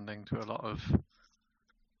responding to a lot of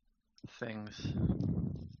things.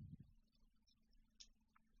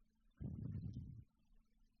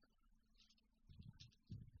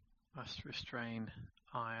 Must restrain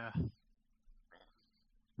ire.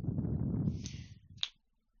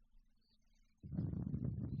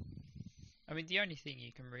 I mean, the only thing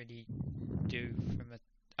you can really do from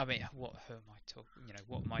who am I talking?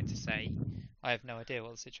 What am I to say? I have no idea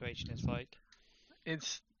what the situation is like.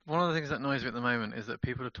 It's one of the things that annoys me at the moment is that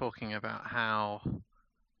people are talking about how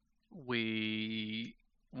why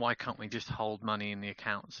can't we just hold money in the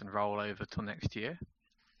accounts and roll over till next year?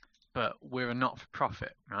 But we're a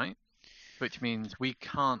not-for-profit, right? Which means we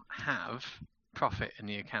can't have profit in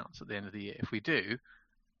the accounts at the end of the year. If we do,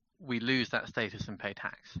 we lose that status and pay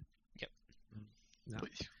tax. No.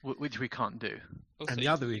 Which we can't do. Also, And the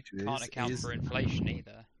other issue can't account for inflation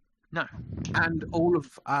either. No. And all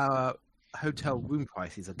of our hotel room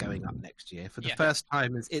prices are going up next year for the first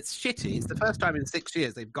time. It's shitty. It's the first time in 6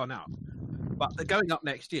 years they've gone up. But they're going up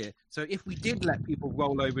next year. So if we did let people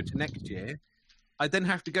roll over to next year, I'd then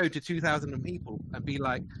have to go to 2,000 people and be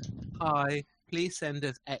like, hi, please send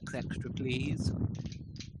us X extra, please.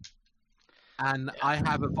 And I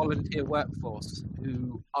have a volunteer workforce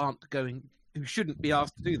who shouldn't be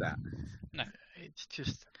asked to do that. No. It's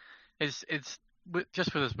just with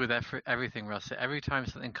everything, Russ. Every time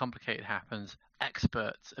something complicated happens,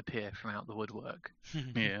 experts appear from out the woodwork.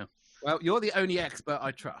 Yeah. Well, you're the only expert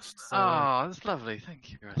I trust. So... Oh, that's lovely.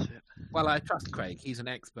 Thank you, Russ. Well, I trust Craig. He's an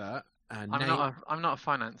expert. And I'm not a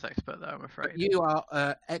finance expert, though, I'm afraid. you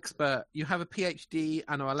are expert. You have a PhD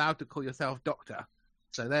and are allowed to call yourself doctor.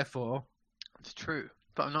 So therefore, It's true,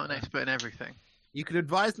 but I'm not an expert in everything. you could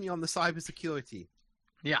advise me on the cybersecurity.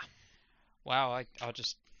 Yeah. Wow, I'll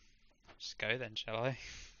just go then, shall I?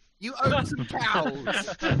 You own some cows.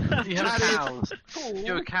 You have That is cows. cool.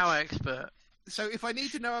 You're a cow expert. So if I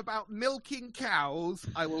need to know about milking cows,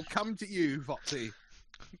 I will come to you, Foxy.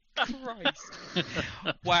 Christ!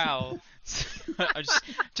 Wow. I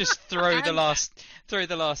just throw the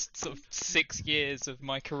last sort of 6 years of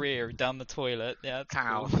my career down the toilet. Yeah, that's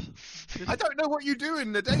Cow. cool. I don't know what you do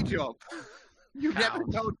in the day job. You never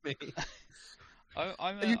Cows. told me.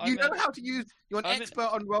 You know how to use. You're an I'm expert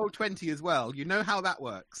on Roll20 as well. You know how that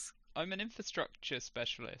works. I'm an infrastructure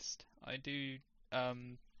specialist. I do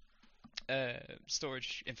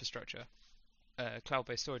storage infrastructure,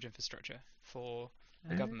 cloud-based storage infrastructure for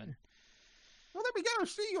the government. Well, there we go.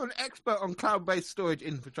 See, you're an expert on cloud-based storage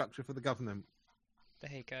infrastructure for the government.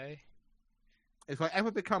 There you go. If I ever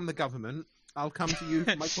become the government, I'll come to you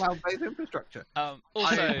for my cloud-based infrastructure. I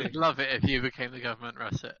Also, would love it if you became the government,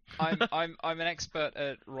 Russet. I'm an expert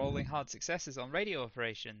at rolling hard successes on radio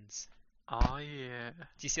operations. Oh, yeah. Do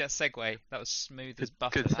you see that segue? That was smooth as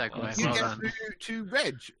butter. good that segue. was. You Well get done. through to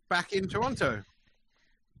Reg back in Toronto.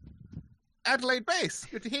 Adelaide base.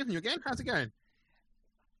 Good to hear from you again. How's it going?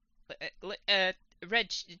 Reg,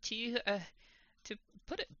 to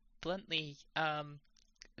put it bluntly,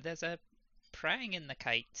 there's a prang in the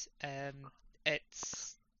kite.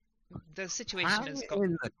 It's the situation has got.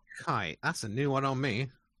 In the kite. That's a new one on me.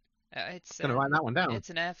 It's Gonna write that one down. It's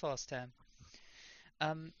an Air Force term.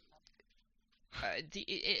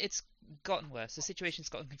 It's gotten worse. The situation's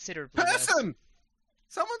gotten considerably worse. Person!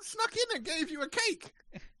 Someone snuck in and gave you a cake.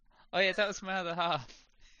 Oh yeah, that was my other half.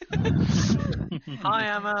 Hi,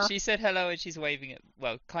 Emma. She said hello and she's waving at,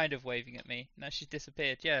 well, kind of waving at me. Now she's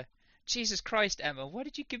disappeared. Yeah. Jesus Christ, Emma, why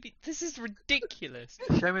did you give me? This is ridiculous.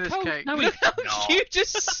 Show me this How- cake. No, Look how not. you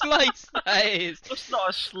just sliced that is. That's not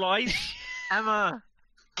a slice. Emma,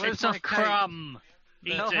 where's It's my a cake? crumb.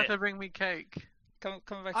 Eat Tell her it. to bring me cake. Come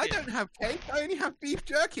back I here. don't have cake. I only have beef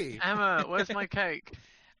jerky. Emma, where's my cake?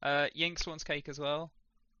 Yinks wants cake as well.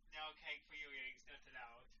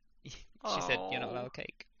 She said you're not Oh. allowed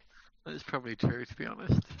cake. That's probably true, to be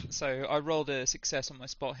honest. So I rolled a success on my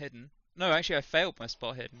spot hidden. No, actually I failed my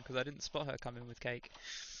spot hidden because I didn't spot her coming with cake.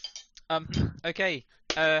 Okay.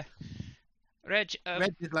 Reg.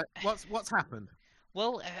 Reg is like, what's happened?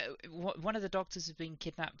 Well, one of the doctors has been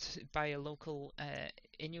kidnapped by a local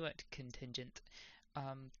Inuit contingent.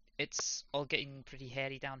 It's all getting pretty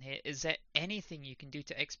hairy down here. Is there anything you can do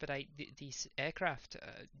to expedite these aircraft?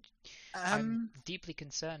 I'm deeply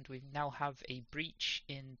concerned. We now have a breach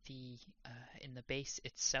in the base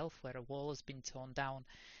itself, where a wall has been torn down.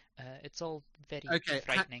 It's all very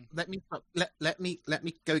frightening. Let me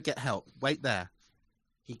go get help. Wait there.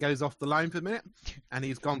 He goes off the line for a minute, and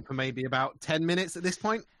he's gone for maybe about 10 minutes at this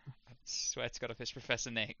point. I swear to God, if it's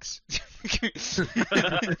Professor Nix.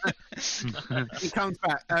 He comes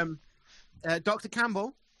back. Dr.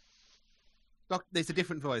 Campbell. There's a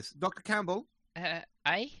different voice. Dr. Campbell.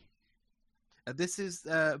 Aye? This is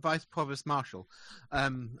Vice Provost Marshall.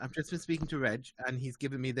 I've just been speaking to Reg, and he's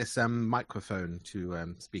given me this microphone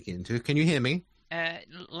to speak into. Can you hear me?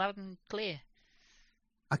 Loud and clear.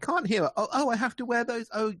 I can't hear. Oh, I have to wear those.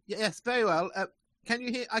 Oh, yes, very well. Can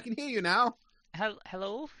you hear? I can hear you now.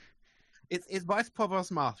 Hello? It's Vice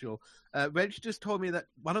Provost Marshall. Reg just told me that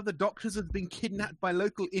one of the doctors has been kidnapped by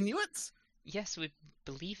local Inuits. Yes, we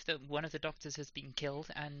believe that one of the doctors has been killed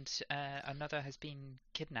and another has been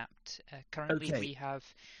kidnapped. Currently, Okay. we have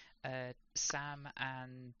Sam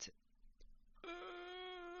and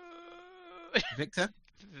Victor?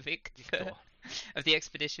 Victor of the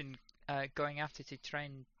expedition going after to try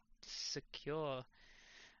and secure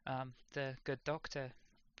the good doctor.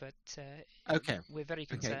 But Okay. we're very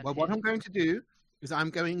Okay. concerned. Well, what here. I'm going to do is I'm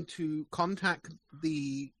going to contact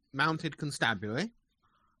the mounted constabulary.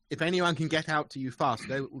 If anyone can get out to you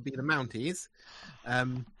faster, it will be the Mounties.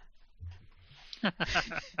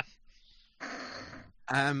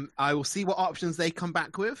 I will see what options they come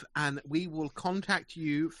back with, and we will contact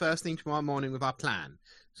you first thing tomorrow morning with our plan.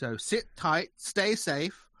 So sit tight, stay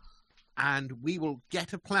safe, and we will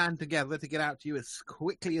get a plan together to get out to you as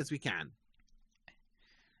quickly as we can.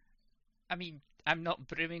 I mean, I'm not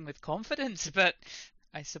brimming with confidence, but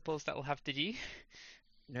I suppose that will have to do.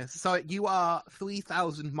 Yes, so you are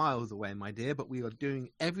 3,000 miles away, my dear, but we are doing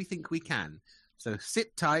everything we can. So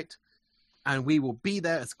sit tight, and we will be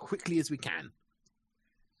there as quickly as we can.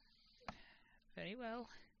 Very well.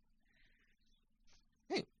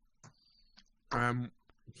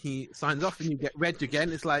 he signs off, and you get Reg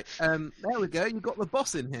again. It's like, there we go. You got the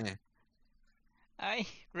boss in here.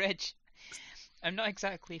 Reg, I'm not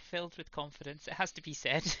exactly filled with confidence. It has to be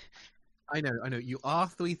said. I know. You are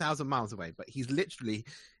 3,000 miles away, but he's literally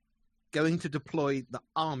going to deploy the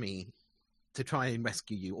army to try and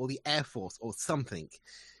rescue you, or the Air Force, or something.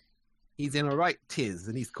 He's in a right tiz,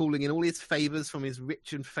 and he's calling in all his favors from his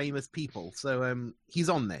rich and famous people. So he's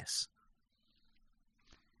on this.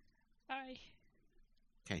 Aye.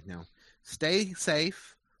 Okay, now stay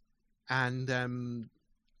safe, and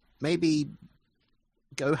maybe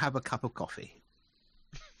go have a cup of coffee.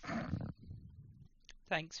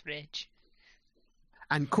 Thanks, Reg.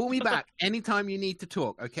 And call me back anytime you need to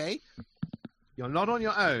talk, okay? You're not on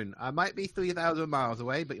your own. I might be 3,000 miles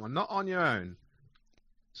away, but you're not on your own.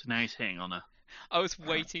 So now he's hitting on her. I was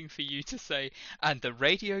waiting for you to say, and the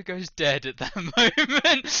radio goes dead at that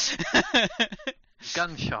moment.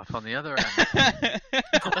 Gunshot on the other end.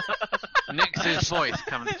 Nix's voice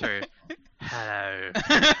comes through. Hello.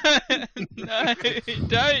 No,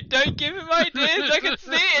 don't give him ideas. I can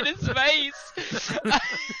see it in his face.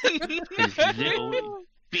 His little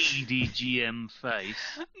BDGM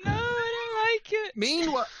face. No, I don't like it.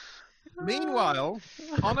 Meanwhile,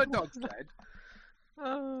 on a dog sled.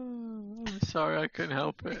 Oh, I'm sorry, I couldn't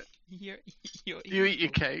help it. You're You eat your evil.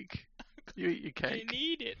 cake. You eat your I cake.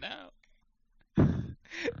 need it now. I'm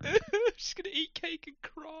just gonna eat cake and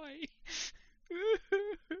cry.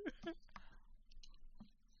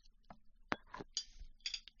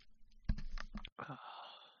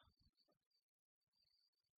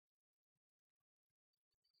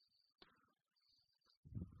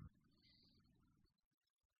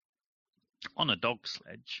 On a dog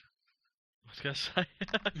sledge. I was going to say.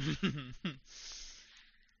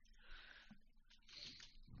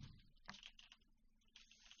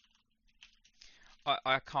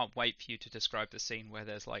 I can't wait for you to describe the scene where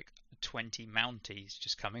there's like 20 Mounties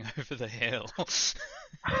just coming over the hill.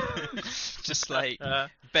 Just like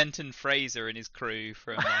Benton Fraser and his crew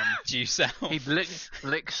from Due South. He'd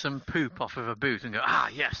lick some poop off of a boot and go,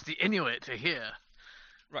 yes, the Inuit are here.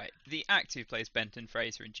 Right, the actor who plays Benton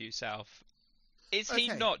Fraser in Due South, is he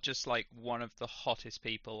Okay. not just like one of the hottest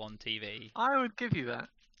people on TV? I would give you that.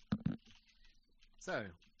 So,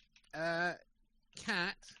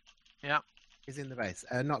 Cat. Yeah. Is in the race.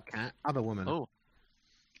 Not Cat, other woman. Oh,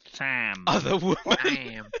 Sam. Other woman.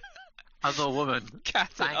 damn. Other woman.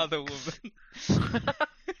 Cat and Thanks. other woman.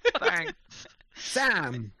 Thanks.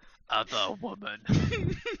 Sam. Other woman.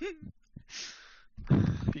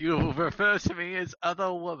 You refer to me as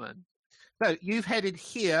other woman. So you've headed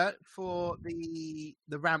here for the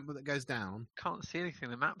ramp that goes down. Can't see anything.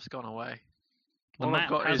 The map's gone away. The All I've map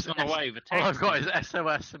got has is gone away. The All I've text got is- is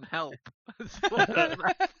SOS and help. That's all that's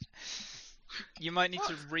left. You might need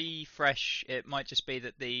to refresh. It might just be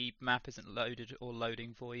that the map isn't loaded or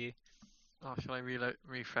loading for you. Oh, shall I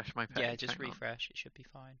refresh my page? Yeah, just Hang on. refresh. It should be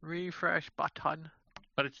fine. Refresh button.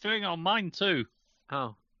 But it's doing it on mine too.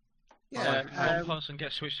 Oh, Yeah. Did one person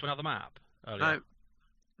get switched to another map earlier?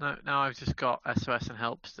 no. Now I've just got SOS and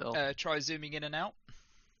help still. Try zooming in and out.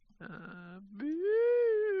 Now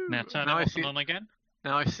turn now it I off see. and on again.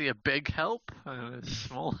 Now I see a big help and a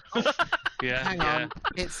small. Yeah. Hang yeah. on.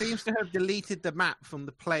 It seems to have deleted the map from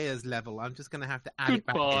the player's level. I'm just going to have to add it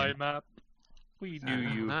back Goodbye, in. map. We knew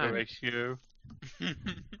you, no. Horatio.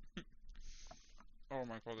 Oh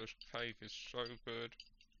my god, this cake is so good.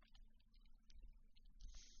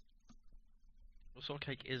 What sort of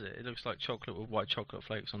cake is it? It looks like chocolate with white chocolate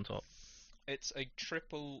flakes on top. It's a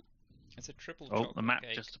triple Oh, chocolate the map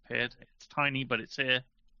cake. just appeared. It's tiny, but it's here.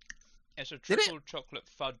 It's a Did it? triple chocolate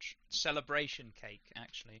fudge celebration cake,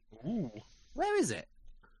 actually. Ooh. Where is it?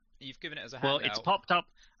 You've given it as a Well, handout. it's popped up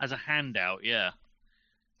as a handout, yeah.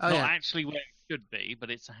 Oh, Not yeah. actually where it should be,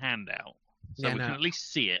 but it's a handout. So Yeah, we no. can at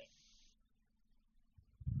least see it.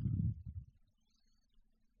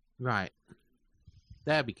 Right.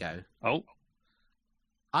 There we go. Oh,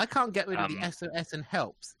 I can't get rid of the Um, SOS and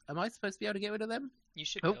helps. Am I supposed to be able to get rid of them? You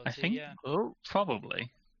should be Oh, able I to, think yeah. Oh, probably.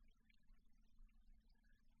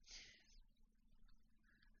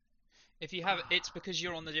 If you have, it's because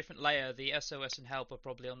you're on the different layer. The SOS and help are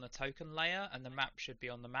probably on the token layer, and the map should be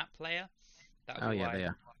on the map layer. That would Oh, be yeah, why. they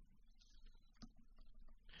are.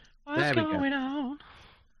 What's There we go. going on?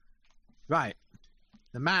 Right.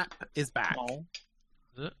 The map is back. Oh.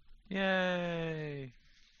 yay!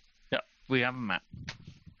 Yeah, we have a map.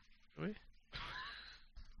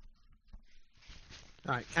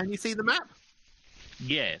 Right. Can you see the map?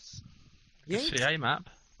 Yes. Yes. CA map.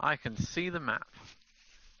 I can see the map.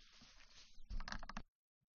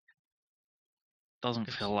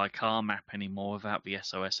 Doesn't feel like our map anymore without the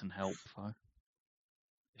SOS and help, though.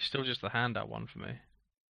 Still just the handout one for me.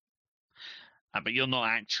 But you're not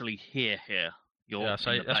actually here. You're Yeah,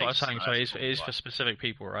 so in the that's what I was base, saying. so So that's it is probably for specific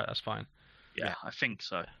people, right? That's fine. why. Yeah, I think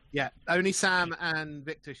so. Yeah, only Sam and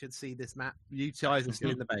Victor should see this map. You guys are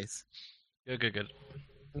still in the base. Good.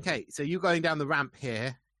 Okay, so you're going down the ramp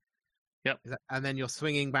here. Yep. And then you're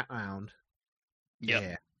swinging back round. Yep.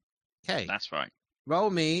 Yeah. Okay. That's right. Roll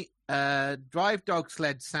me drive dog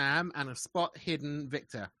sled Sam and a spot hidden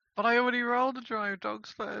Victor. But I already rolled a drive dog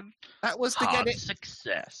sled. That was to Hard get it.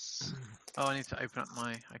 success. Oh, I need to open up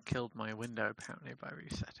I killed my window apparently by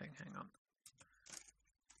resetting. Hang on.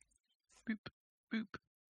 Boop, boop.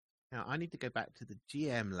 Now I need to go back to the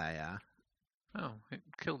GM layer. Oh, it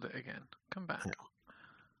killed it again. Come back.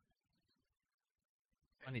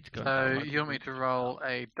 I need to go. So you want me to roll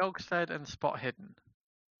a dog sled and spot hidden?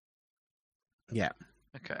 Yeah.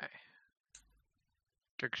 Okay.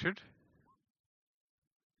 Dixon?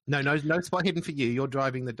 No spot hidden for you. You're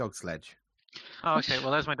driving the dog sledge. Oh, okay.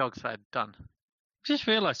 Well, there's my dog sled. Done. Just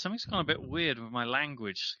realised something's gone a bit weird with my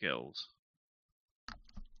language skills.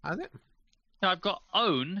 Has it? Now I've got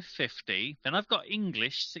own 50, then I've got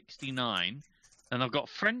English 69, then I've got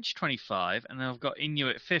French 25, and then I've got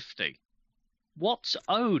Inuit 50. What's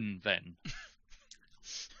own then?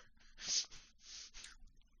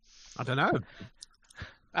 I don't know.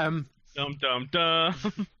 Dum dum dum.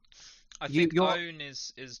 I think you're- own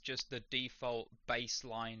is just the default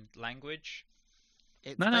baseline language.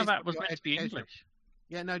 It's No, based that on was your meant to be education. English.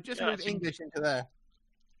 Yeah, no, just Yeah, move I think- English into there.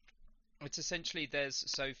 It's essentially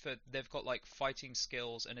they've got like fighting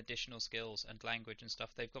skills and additional skills and language and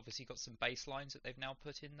stuff. They've obviously got some baselines that they've now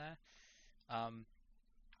put in there,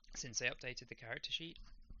 since they updated the character sheet.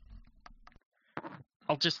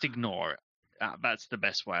 I'll just ignore it. That's the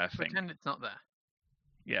best way, I think. Pretend it's not there.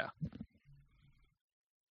 Yeah.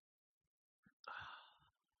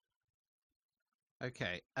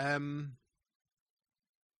 Okay. Have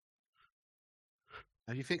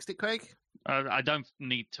you fixed it, Craig? I don't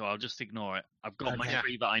need to. I'll just ignore it. I've got my Okay.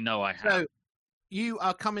 3 that I know I have. So you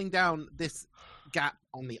are coming down this gap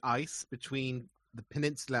on the ice between the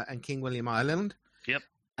peninsula and King William Island. Yep.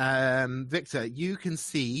 Victor, you can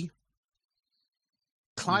see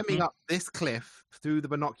climbing up this cliff through the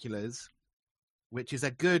binoculars, which is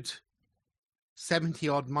a good 70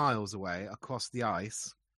 odd miles away across the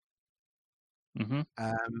ice. hmm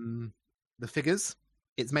The figures,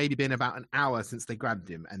 it's maybe been about an hour since they grabbed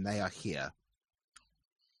him, and they are here.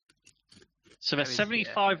 So they're Very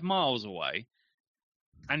 75 miles away,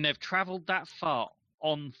 and they've travelled that far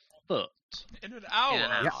on foot. In an hour,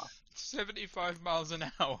 Yeah. 75 miles an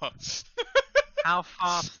hour. How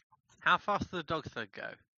fast does the dog sled go?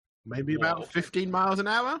 Maybe Whoa. about 15 miles an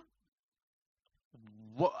hour,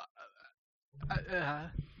 What?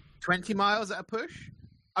 20 miles at a push.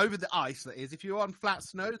 Over the ice, that is. If you're on flat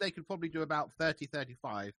snow, they could probably do about 30,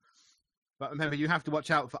 35. But remember, you have to watch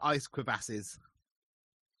out for ice crevasses.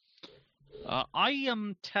 I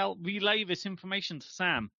relay this information to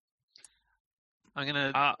Sam. I'm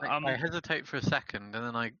gonna. I hesitate for a second, and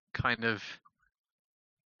then I kind of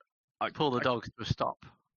pull the dogs to a stop.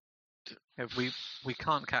 If we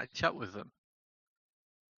can't catch up with them.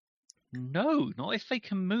 No, not if they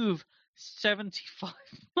can move 75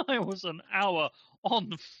 miles an hour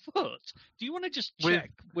on foot. Do you want to just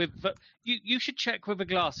check with the... You should check with the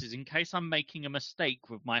glasses in case I'm making a mistake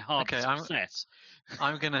with my hard success.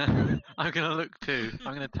 I'm gonna look too.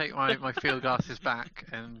 I'm gonna take my field glasses back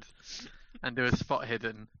and do a spot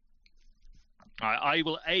hidden. I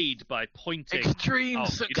will aid by pointing. Extreme You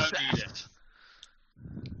don't need success.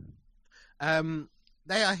 it.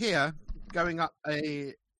 They are here, going up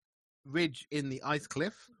a ridge in the ice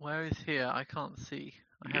cliff. Where is here? I can't see.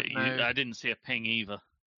 I didn't see a ping either.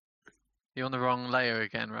 You're on the wrong layer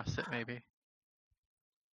again, Russet, maybe.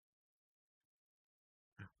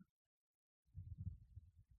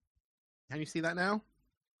 Can you see that now?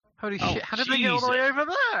 Holy Oh, shit, how did they get all the way over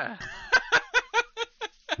there?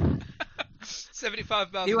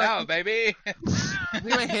 75 miles You an were- hour, baby.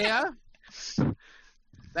 We are here.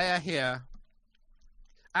 They are here.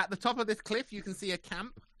 At the top of this cliff, you can see a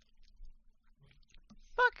camp.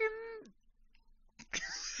 Fucking...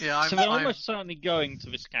 Yeah, So they're I'm almost certainly going to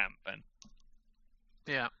this camp then.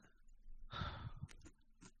 yeah.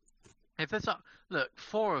 If there's look,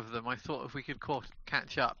 4 of them, I thought if we could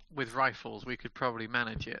catch up with rifles, we could probably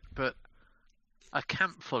manage it. But a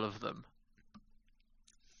camp full of them,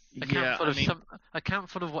 a camp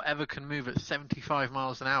full of whatever can move at 75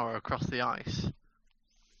 miles an hour across the ice.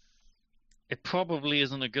 It probably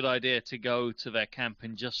isn't a good idea to go to their camp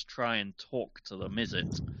and just try and talk to them, is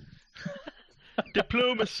it?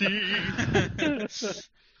 Diplomacy.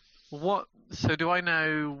 What So do I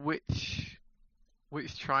know which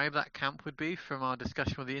tribe that camp would be from our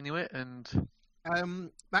discussion with the Inuit? And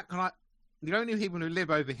The only people who live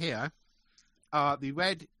over here are the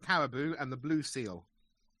red caribou and the blue seal.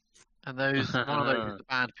 one of those is the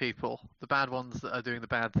bad people, the bad ones that are doing the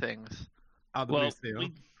bad things. Are the blue seal.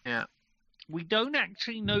 We don't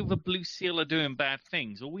actually know the blue seal are doing bad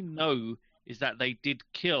things. All we know is that they did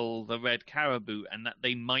kill the red caribou and that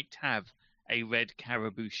they might have a red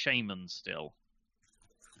caribou shaman still.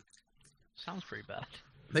 Sounds pretty bad.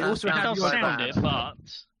 They also It have does your sound doctor. it, but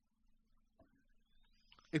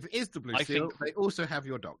If it is the blue I seal, think- they also have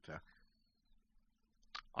your doctor.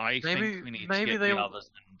 I Maybe- think we need maybe to get they- the others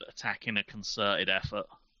and attack in a concerted effort.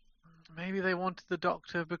 Maybe they wanted the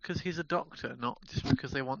doctor because he's a doctor, not just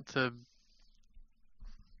because they want to,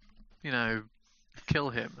 kill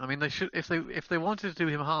him. I mean, they should. If they wanted to do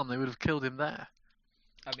him harm, they would have killed him there.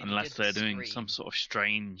 I mean, he Unless did they're doing scream. some sort of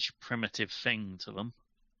strange primitive thing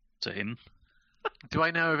to him. Do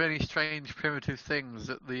I know of any strange primitive things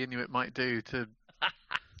that the Inuit might do to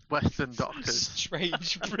Western doctors?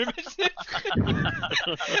 Strange primitive.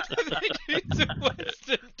 It's a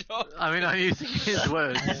Western dog. I mean, I'm using his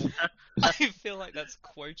words. I feel like that's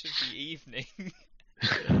quote of the evening.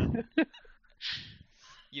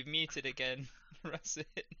 You've muted again, Russet.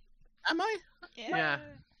 Am I? Yeah.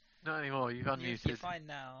 Not anymore. You've You're unmuted. fine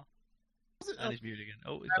now. And he's muted again.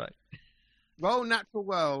 Oh, he's back. Roll natural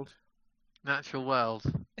world. Natural world.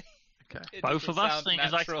 Okay. It Both doesn't of us, sound seeing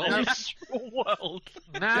as I natural. said natural world.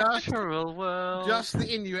 Natural world. Just the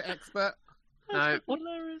Inuit expert. No,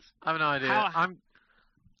 Hilarious. I have no idea. How- I'm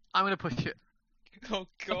going to push it. Oh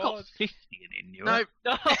I've got God! 50 in Inuit.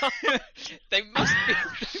 No. They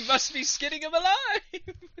must be skinning him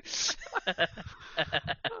alive.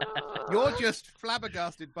 You're just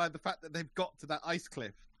flabbergasted by the fact that they've got to that ice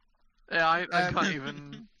cliff. Yeah, I can't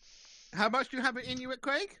even. How much do you have in Inuit,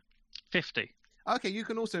 Craig? 50. Okay, you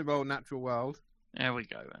can also roll natural world. There we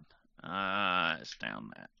go then. It's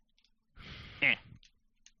down there.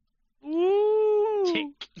 Ooh.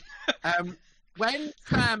 Tick. When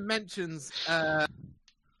Sam mentions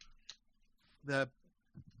the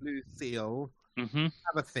blue seal, Mm-hmm.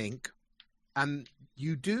 have a think, and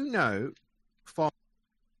you do know from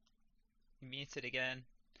Muted again.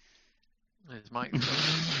 His mic.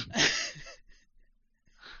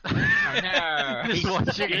 No. Just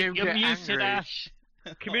watching him You're get muted, angry. Ash.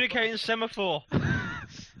 Communicating semaphore.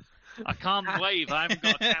 I can't wave. I haven't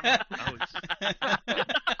got a camera.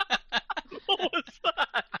 What was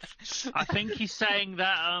that? I think he's saying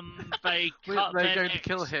that they cut They're their going to necks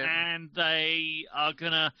kill him. and they are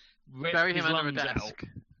gonna rip Bury his him under a lungs out. desk.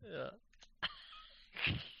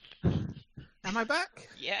 Yeah. Am I back?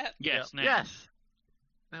 Yeah. Yes, now. Yes.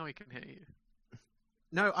 Now we can hear you.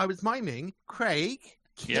 No, I was miming. Craig,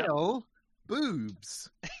 Yeah. kill boobs.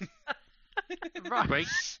 Craig,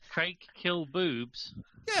 Craig kill boobs.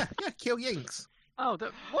 Yeah, kill yinks. Oh,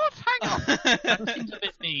 what? Hang on. That seems a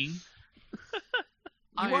bit mean.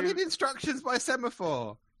 You wanted instructions by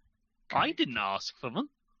semaphore. I didn't ask for them.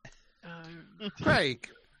 Craig,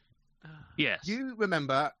 Yes. you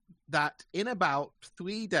remember that in about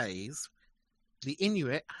 3 days, the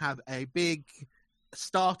Inuit have a big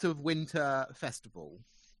start of winter festival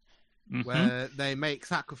Mhm. where they make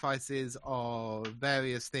sacrifices of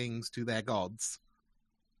various things to their gods.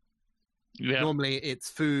 Yeah. Normally it's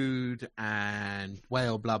food and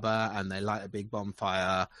whale blubber, and they light a big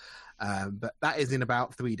bonfire. But that is in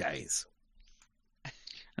about 3 days.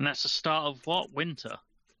 And that's the start of what? Winter.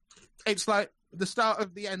 It's like the start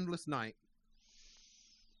of the endless night.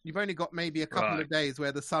 You've only got maybe a couple Right. of days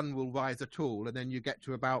where the sun will rise at all, and then you get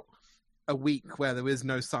to about a week where there is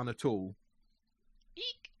no sun at all.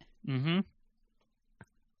 Eek. Mm-hmm.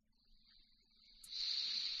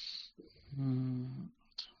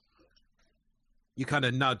 You kind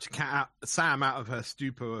of nudge Sam out of her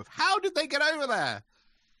stupor of, how did they get over there?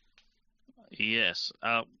 Yes.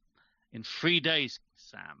 In 3 days,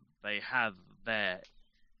 Sam, they have their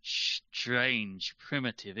strange,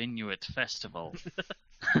 primitive Inuit festival.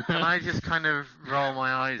 And I just kind of roll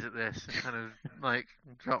my eyes at this and kind of like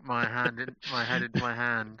drop my head into my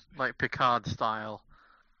hand, like Picard style.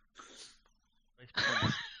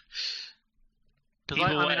 Because Either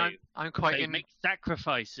I mean, way, I'm quite they in. make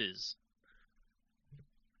sacrifices.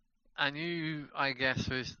 And you, I guess,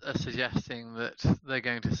 are suggesting that they're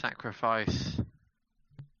going to sacrifice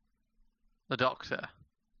the Doctor.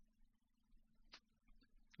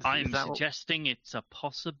 I'm that suggesting it's a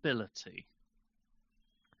possibility.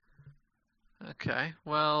 Okay,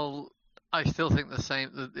 well, I still think the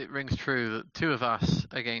same. That it rings true that two of us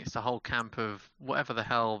against a whole camp of whatever the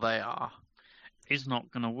hell they are. Is not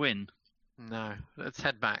going to win. No, let's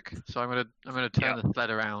head back. So I'm gonna turn the sled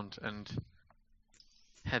around and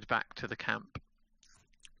head back to the camp.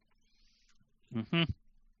 Mm-hmm.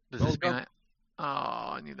 Does Well this mean done. oh,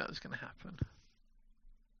 I knew that was gonna happen.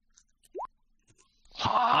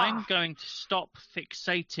 I'm going to stop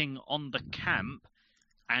fixating on the camp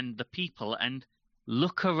and the people and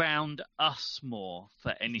look around us more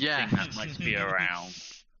for anything Yes. that might be around.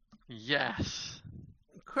 Yes.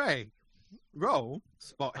 Craig, roll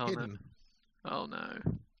spot Oh, no. hidden. Oh no.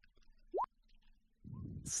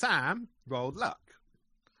 Sam rolled luck.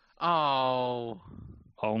 Oh.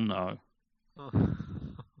 Oh no.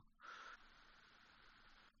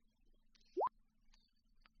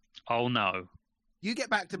 Oh no. You get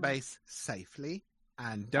back to base safely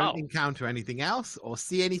and don't Oh. encounter anything else or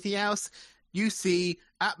see anything else. You see,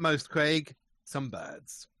 at most, Craig, some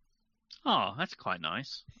birds. Oh, that's quite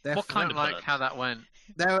nice. They're What I kind don't of like birds? how that went.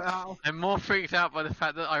 There are I'm more freaked out by the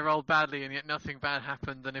fact that I rolled badly and yet nothing bad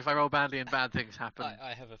happened than if I roll badly and bad things happen.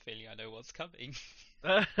 I have a feeling I know what's coming.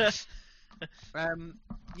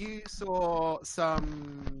 you saw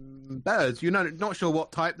some birds. You're not sure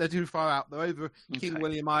what type. They're too far out. They're over King Okay.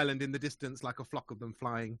 William Island in the distance, like a flock of them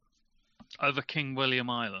flying. Over King William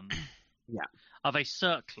Island. Yeah. Are they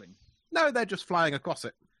circling? No, they're just flying across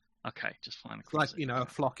it. Okay, just flying It's across like, it. a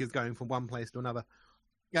flock is going from one place to another.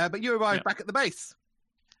 But you arrive Yeah. back at the base.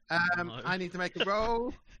 No. I need to make a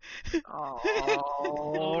roll.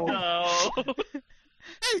 Oh no!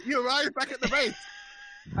 Hey, you arrive back at the base.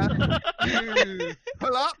 You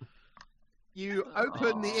pull up. You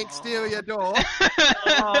open the exterior door.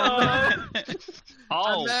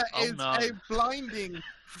 Oh, And there is no! a blinding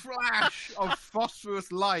flash of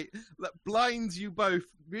phosphorus light that blinds you both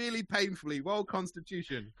really painfully. Roll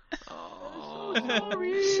Constitution. Oh.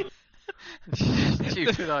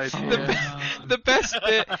 Stupid idea. The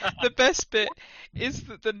best bit is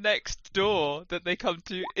that the next door that they come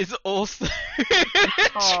to is also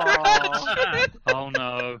Oh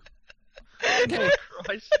no! Okay,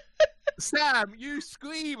 Christ. Sam, you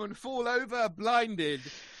scream and fall over, blinded.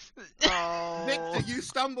 Oh. Victor, you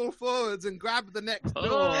stumble forwards and grab the next door.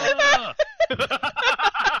 Oh.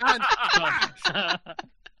 And crash!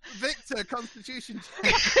 Victor, Constitution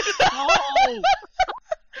check. Oh!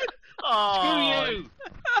 Oh, You!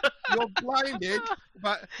 You're blinded,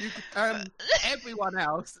 but everyone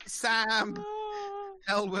else, Sam,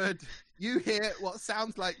 Elwood, you hear what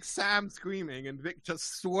sounds like Sam screaming and Victor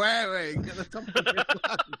swearing at the top of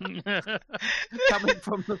his lungs coming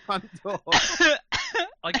from the front door.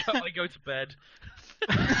 I go to bed.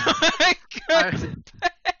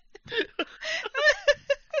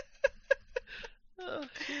 Oh,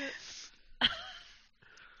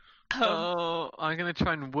 Oh, I'm gonna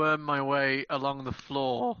try and worm my way along the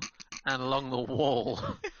floor and along the wall,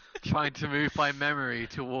 trying to move my memory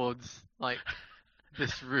towards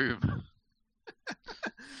this room.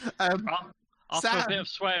 Um, After a Sam. bit of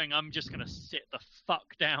swearing, I'm just gonna sit the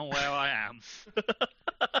fuck down where I am.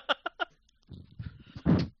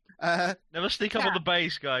 Never sneak up on the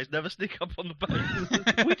base, guys. Never sneak up on the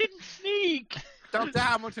base. We didn't sneak. Dr.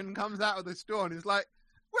 Hamilton comes out of the store and is like,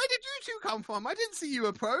 "Where did you two come from? I didn't see you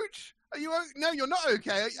approach. Are you? No, you're not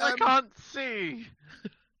okay. I can't see.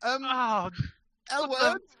 Oh,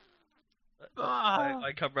 Elwood,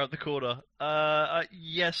 I come round the corner.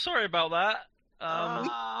 Yeah, sorry about that.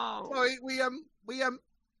 sorry,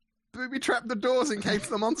 we trapped the doors in case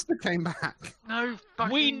the monster came back. no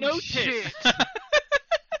fucking We noticed. shit.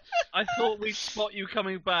 I thought we'd spot you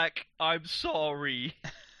coming back. I'm sorry.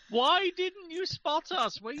 Why didn't you spot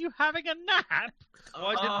us? Were you having a nap?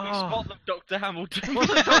 Why didn't we spot them, Dr. Hamilton?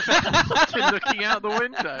 Wasn't Dr. Hamilton looking out the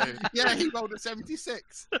window? Yeah, he rolled a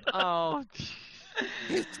 76. Oh,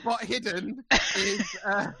 His spot hidden is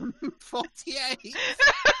 48.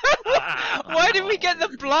 why did we get the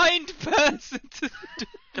blind person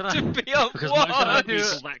can to be on Because most of Can I the do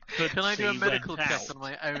people a- that could can I do a see medical went check out. on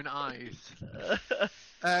my own eyes?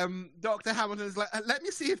 Dr. Hamilton's like, let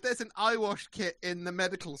me see if there's an eye wash kit in the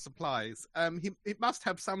medical supplies. It must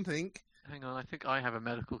have something. Hang on, I think I have a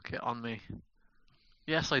medical kit on me.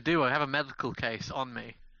 Yes, I do. I have a medical case on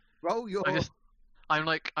me. Roll your.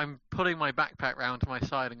 I'm putting my backpack round to my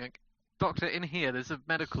side and going, Doctor, in here, there's a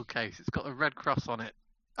medical case. It's got a red cross on it.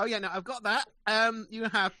 Oh yeah, no, I've got that. You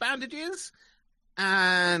have bandages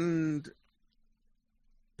and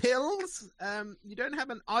pills. You don't have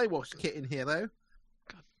an eye wash kit in here though.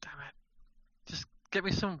 God damn it. Just get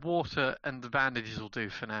me some water and the bandages will do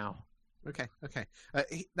for now. Okay.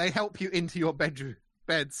 They help you into your beds.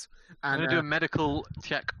 I'm And going to do a medical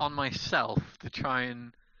check on myself to try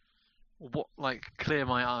and clear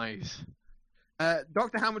my eyes.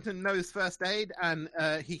 Dr. Hamilton knows first aid, and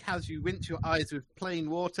he has you rinse your eyes with plain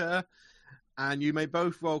water, and you may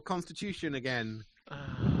both roll Constitution again.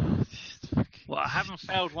 Well, I haven't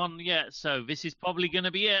failed one yet, so this is probably going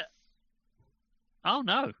to be it. Oh,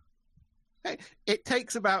 no. Hey, it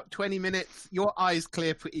takes about 20 minutes. Your eyes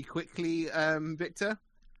clear pretty quickly, Victor.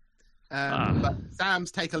 But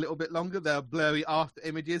Sam's take a little bit longer. They're blurry after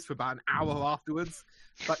images for about an hour afterwards.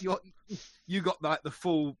 But you got like the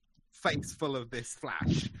full face full of this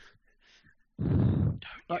flash. Don't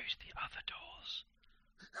use the other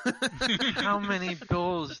doors. How many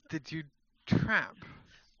doors did you trap?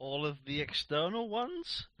 All of the external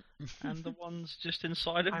ones, and the ones just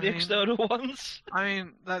inside of I the mean- external ones. I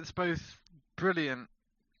mean, that's both brilliant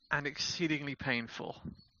and exceedingly painful.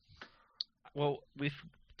 Well, we've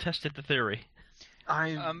tested the theory.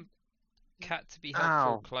 Cat, to be helpful,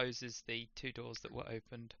 Ow. closes the 2 doors that were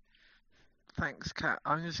opened. Thanks, Kat.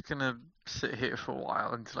 I'm just gonna sit here for a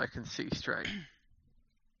while until I can see straight.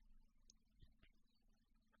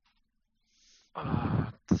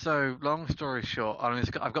 So, long story short,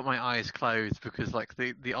 I've got my eyes closed because, like,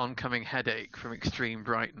 the oncoming headache from extreme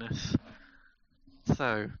brightness.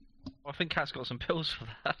 So, I think Cat's got some pills for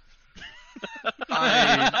that.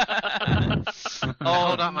 I hold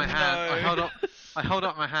Oh, up my hand. no. I hold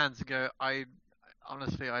up my hands and go.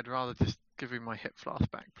 Honestly, I'd rather just give you my hip flask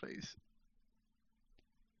back, please.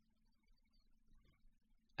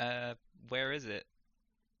 Where is it?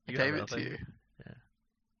 I You gave have it I to think. you.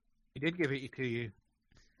 He did give it to you.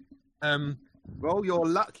 Roll your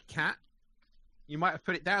luck, Cat. You might have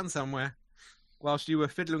put it down somewhere whilst you were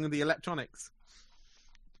fiddling with the electronics.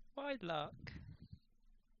 Why luck?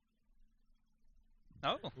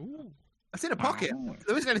 Oh, It's in a pocket.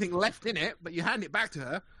 There isn't anything left in it, but you hand it back to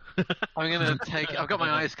her. I'm gonna take. I've got my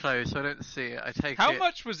eyes closed, so I don't see it. I take how it.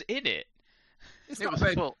 much was in it? It's It not was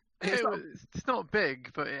very. full. it's not- It's not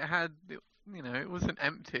big, but it had. It wasn't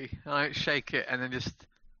empty. I shake it and then just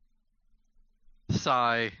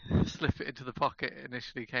sigh, slip it into the pocket it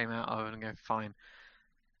initially came out of, and go fine.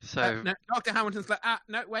 So No, Dr. Hamilton's like,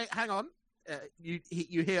 no, wait, hang on. You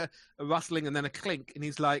hear a rustling and then a clink, and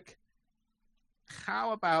he's like,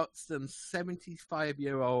 how about some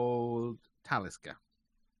 75-year-old Talisker?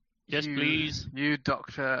 Yes, you, please. You,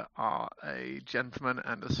 Doctor, are a gentleman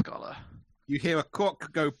and a scholar. You hear a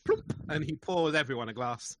cork go plump, and he pours everyone a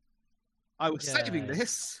glass. I was saving Yay.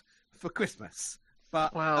 this for Christmas,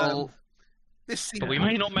 but Well, this seems But we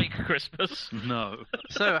may not make Christmas. No.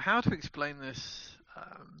 So how to explain this?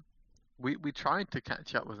 We tried to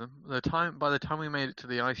catch up with them. By the time we made it to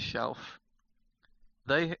the ice shelf,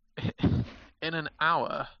 they in an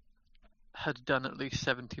hour had done at least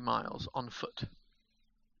 70 miles on foot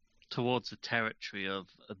Towards the territory of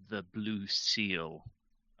the Blue Seal.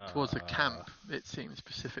 towards a camp. It seems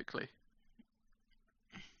specifically.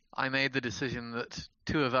 I made the decision that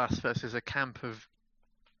 2 of us versus a camp of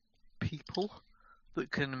people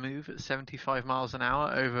that can move at 75 miles an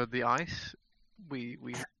hour over the ice. We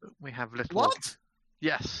have little. What?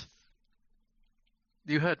 Yes.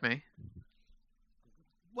 You heard me.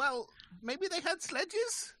 Well, maybe they had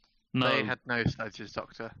sledges? No. They had no sledges,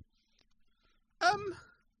 Doctor.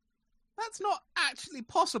 That's not actually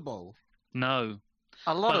possible. No.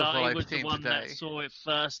 A lot But of what I I've was the seen one today. that saw it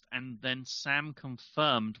first, and then Sam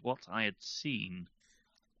confirmed what I had seen.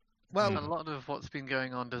 Well, A lot of what's been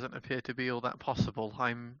going on doesn't appear to be all that possible.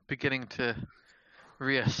 I'm beginning to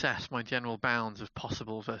reassess my general bounds of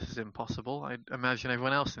possible versus impossible. I imagine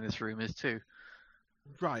everyone else in this room is too.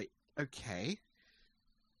 right, okay.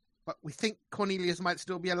 But we think Cornelius might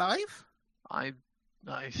still be alive? I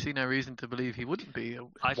see no reason to believe he wouldn't be.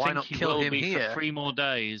 I Why think not he kill will him be here? for 3 more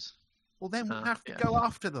days. Well, then we'll Ah, have to yes. go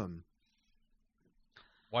after them.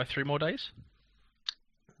 Why 3 more days?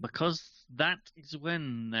 Because that is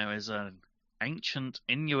when there is an ancient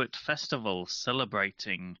Inuit festival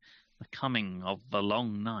celebrating the coming of the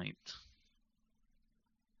long night.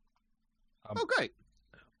 Oh, great.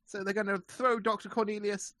 So they're going to throw Dr.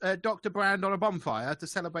 Dr. Brand on a bonfire to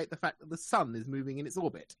celebrate the fact that the sun is moving in its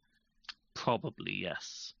orbit. Probably,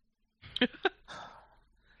 yes.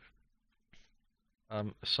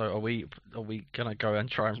 So are we gonna go and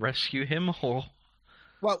try and rescue him, or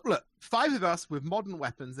Well, look, 5 of us with modern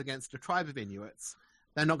weapons against a tribe of Inuits,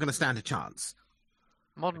 they're not going to stand a chance.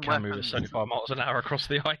 Modern can move at weapons. 75 miles an hour across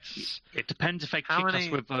the ice? It depends if they How kick many-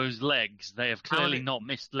 us with those legs. They have How clearly many- not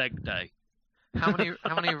missed leg day. How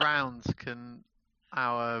many rounds can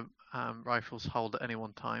our rifles hold at any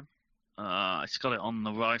one time? It's got it on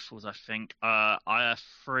the rifles, I think. I have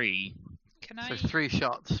 3. Can So I 3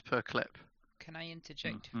 shots per clip. can I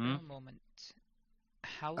interject Mhm. for a moment?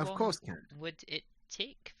 How Of long course, Ken. would it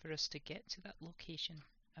take for us to get to that location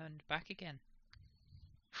and back again?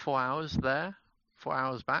 4 hours there, 4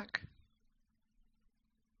 hours back.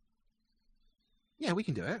 Yeah, we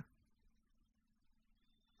can do it.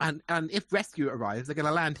 And if rescue arrives, they're going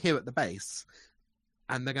to land here at the base,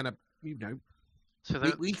 and they're going to, So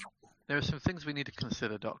there are some things we need to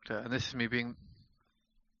consider, Doctor, and this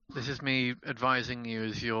is me advising you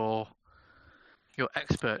as your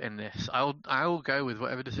expert in this. I will go with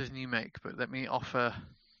whatever decision you make, but let me offer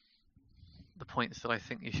the points that I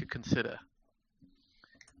think you should consider.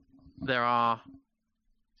 There are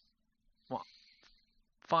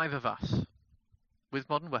 5 of us with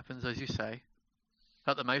modern weapons, as you say.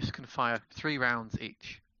 At the most, can fire 3 rounds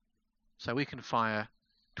each, so we can fire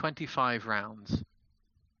 25 rounds.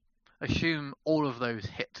 Assume all of those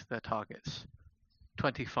hit their targets.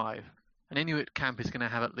 25. An Inuit camp is going to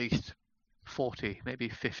have at least 40, maybe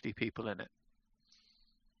 50 people in it.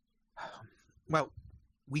 Well,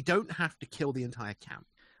 we don't have to kill the entire camp.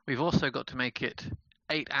 We've also got to make it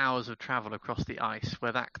 8 hours of travel across the ice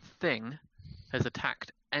where that thing has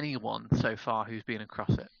attacked anyone so far who's been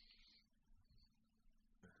across it.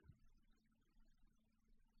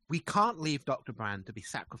 We can't leave Dr. Brand to be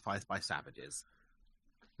sacrificed by savages.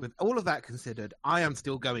 With all of that considered, I am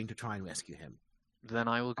still going to try and rescue him. Then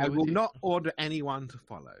I will go I with will you. not order anyone to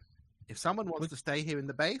follow. If someone wants to stay here in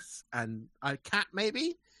the base, and a cat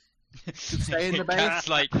maybe, to stay in the base.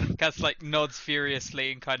 Cat's like nods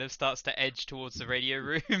furiously and kind of starts to edge towards the radio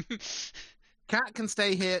room. Cat can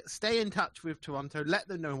stay here, stay in touch with Toronto, let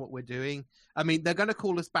them know what we're doing. I mean, they're going to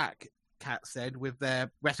call us back, Cat said, with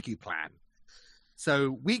their rescue plan.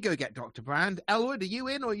 So we go get Dr. Brand. Elwood, are you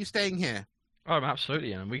in or are you staying here? Oh, I'm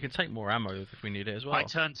absolutely in. And we can take more ammo if we need it as well. I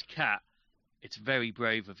turn to Cat. It's very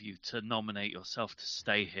brave of you to nominate yourself to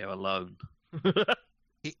stay here alone.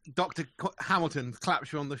 Dr. Hamilton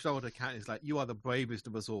claps you on the shoulder. Cat is like, you are the bravest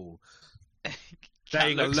of us all. Cat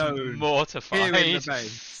Staying looks alone mortified. here in the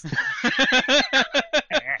base.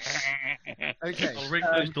 Okay. I'll ring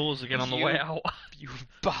those doors again on the way out. You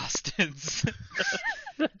bastards.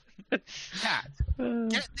 Cat,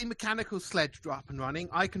 get the mechanical sledge up and running.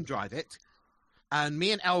 I can drive it. And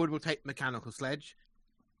me and Elwood will take the mechanical sledge.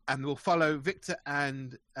 And we'll follow Victor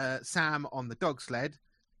and Sam on the dog sled.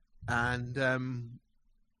 And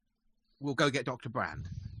we'll go get Dr. Brand.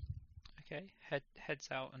 Okay, heads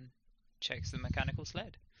out and checks the mechanical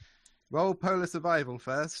sled. Roll polar survival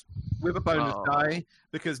first, with a bonus Oh. die,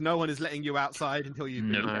 because no one is letting you outside until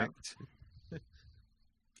you've been No. checked.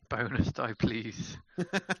 Bonus die, please.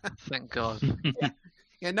 Thank God.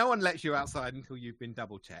 Yeah, no one lets you outside until you've been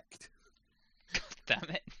double checked. Damn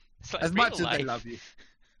it. It's like As real much as life. they love you.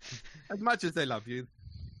 As much as they love you.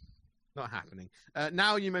 Not happening.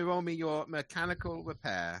 Now you may roll me your mechanical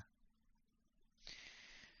repair.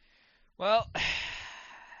 Well,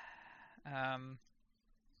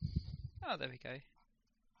 oh, there we go.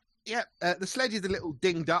 Yeah, the sledge is a little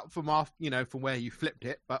dinged up from from where you flipped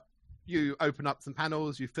it, but you open up some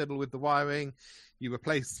panels, you fiddle with the wiring, you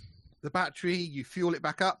replace the battery, you fuel it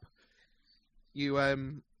back up, you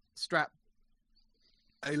strap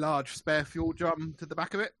a large spare fuel drum to the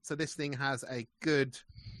back of it. So this thing has a good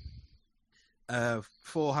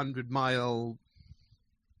 400-mile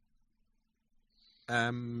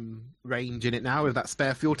range in it now with that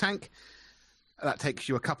spare fuel tank. That takes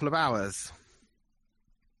you a couple of hours.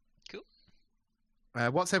 Cool.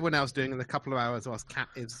 What's everyone else doing in the couple of hours whilst Cat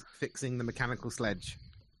is fixing the mechanical sledge?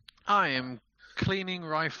 I am cleaning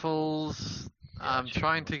rifles. I'm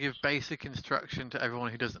trying to give basic instruction to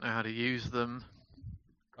everyone who doesn't know how to use them.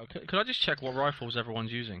 Okay, could I just check what rifles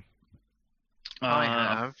everyone's using? I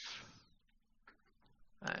have.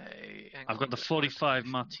 I've got the 45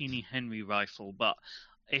 Martini Henry rifle, but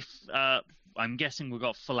if I'm guessing we've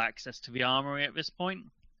got full access to the armory at this point.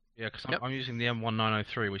 Yeah, because Yep. I'm using the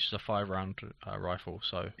M1903, which is a 5-round rifle.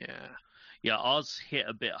 So Yeah. Yeah, ours hit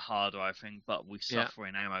a bit harder, I think, but we Yeah. suffer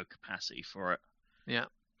in ammo capacity for it. Yeah.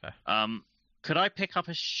 Okay. Could I pick up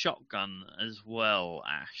a shotgun as well,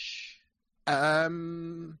 Ash?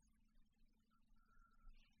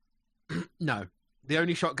 No. The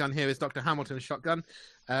only shotgun here is Dr. Hamilton's shotgun.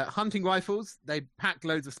 Hunting rifles, they packed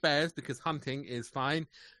loads of spares because hunting is fine,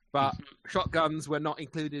 but shotguns were not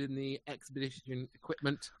included in the expedition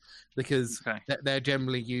equipment because Okay. they're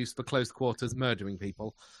generally used for close quarters murdering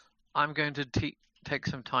people. I'm going to take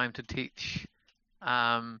some time to teach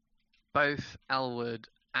both Elwood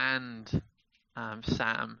and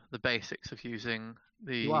Sam the basics of using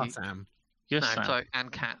the... You are, Sam. Yes, no, Sam. sorry,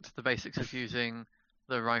 and Cat the basics of using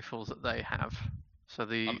the rifles that they have. So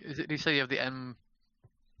the... do you say you have the M...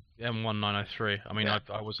 M1903. I mean, Yeah.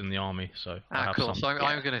 I was in the army, so I have Cool. some. So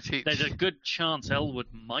I'm going to teach. There's a good chance Elwood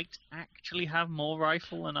might actually have more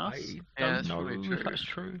rifle than us. I Yeah, don't that's know probably if true. that's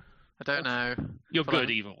true. I don't know. You're But good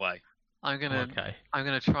either way. I'm gonna Okay.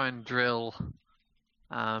 try and drill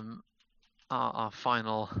our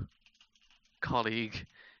final colleague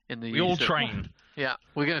in the We all use of- train. Yeah,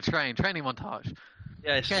 we're gonna train. Training montage.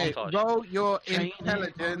 Yeah, it's Okay, montage. roll your Training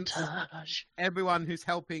intelligence. montage. Everyone who's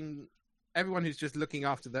helping, everyone who's just looking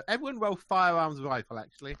after everyone roll firearms rifle,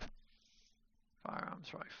 actually.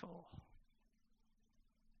 Firearms rifle.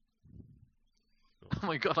 Oh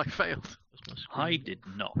my god, I failed. Where's my I screen? did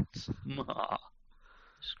not.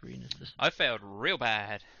 Screen is this. I failed real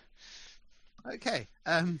bad. Okay,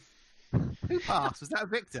 who passed? Was that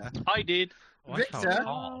Victor? I did. Oh, I Victor? felt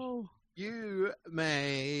hard. You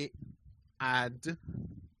may add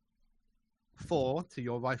 4 to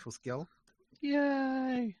your rifle skill.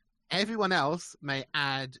 Yay! Everyone else may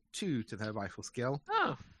add 2 to their rifle skill.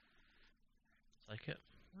 Oh, Take it.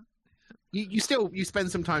 You still spend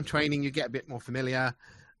some time training. You get a bit more familiar.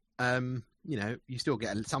 You still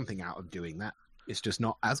get something out of doing that. It's just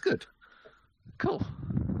not as good. cool.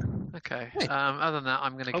 Okay. Hey. Other than that,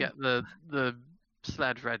 I'm gonna Oh. get the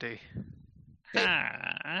sled ready.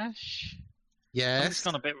 Ash. Yes.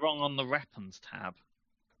 I've gone a bit wrong on the weapons tab.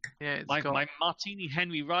 Yeah, it's My, got. my Martini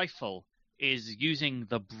Henry rifle is using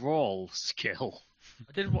the brawl skill.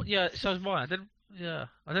 I did. Yeah, so is mine. I did. Yeah,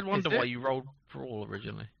 I did wonder it? why you rolled brawl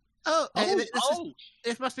originally. Oh, Oh,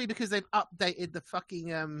 this must be because they've updated the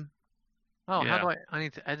fucking Oh, Yeah. how do I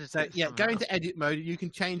need to edit So it? yeah, somehow. go into edit mode. You can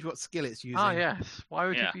change what skill it's using. Oh yes. Why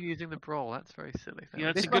would Yeah. you be using the brawl? That's very silly. Yeah,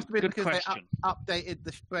 that's This a must good, be good because question. they updated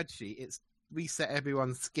the spreadsheet. It's reset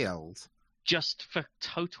everyone's skills. Just for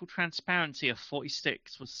total transparency, a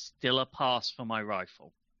 46 was still a pass for my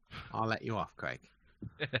rifle. I'll let you off, Craig.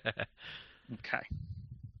 Okay.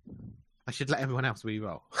 I should let everyone else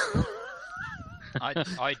re-roll.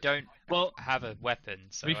 I don't Well, have a weapon.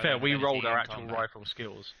 So To be I fair, don't we have rolled anything our in actual combat. rifle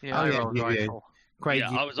skills. Yeah, Oh, I yeah, rolled you did. rifle. Craig,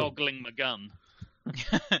 yeah, you- I was ogling my gun.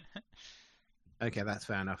 Okay, that's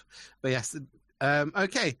fair enough. But yes,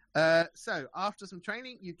 okay. So after some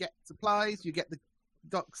training, you get supplies. You get the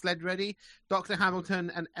dog sled ready. Dr.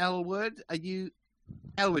 Hamilton and Elwood.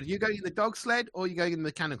 Elwood, you going in the dog sled or are you going in the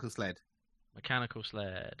mechanical sled? Mechanical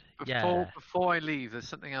sled. Before I leave, there's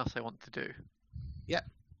something else I want to do. Yep.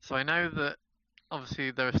 So I know that obviously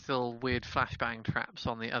there are still weird flashbang traps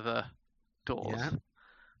on the other doors. Yeah.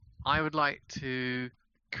 I would like to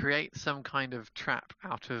create some kind of trap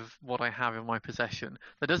out of what I have in my possession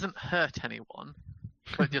that doesn't hurt anyone,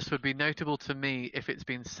 but just would be notable to me if it's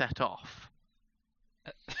been set off.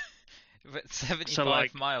 But 75 So,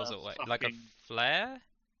 like, miles away, like a fucking- flare.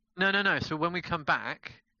 No. So when we come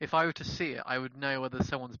back, if I were to see it, I would know whether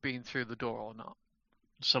someone's been through the door or not.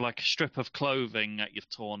 So, like a strip of clothing that you've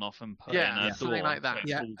torn off and put Yeah, in a yeah, something door like that. so it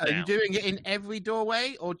Yeah. falls Are you down. doing it in every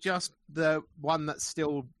doorway or just the one that's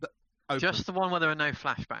still open? Just the one where there are no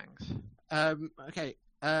flashbangs. Okay.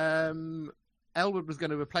 Elwood was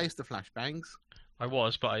going to replace the flashbangs. I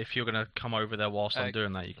was, but if you're gonna come over there whilst I'm Uh,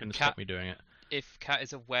 doing that, you can Cat- stop me doing it. If Kat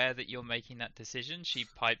is aware that you're making that decision, she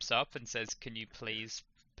pipes up and says, "Can you please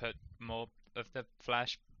put more of the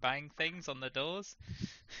flashbang things on the doors?"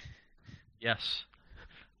 Yes.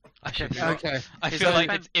 I Okay, should be so- right. Okay. I Is feel there a like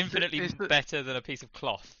fence- it's infinitely is the- better than a piece of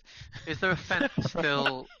cloth. Is there a fence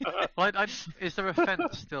still? Is there a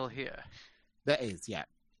fence still here? There is, yeah.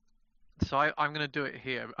 So I'm going to do it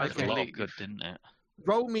here. As Did we a lot of leave. good, didn't it?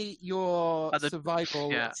 Roll me your At the-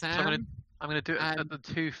 survival, yeah, so Sam. I'm going to do it at And- the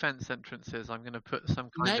 2 fence entrances. I'm going to put some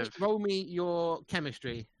kind Next, of roll me your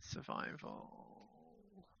chemistry. survival.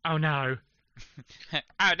 Oh no.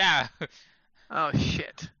 Oh no! Oh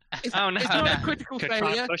shit! It's, Oh, no. it's not a critical Could try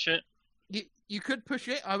failure. and push it. You could push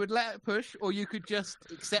it. I would let it push, or you could just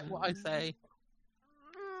accept what I say.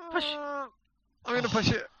 Push. I'm going to push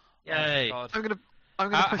it. Yay. Oh, God. I'm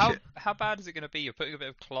going to push How, it. how bad is it going to be? You're putting a bit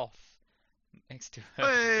of cloth next to it.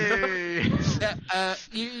 Hey! Yeah,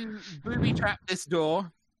 you booby trap this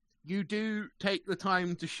door. You do take the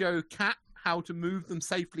time to show Kat how to move them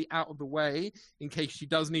safely out of the way in case she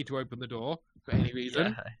does need to open the door for any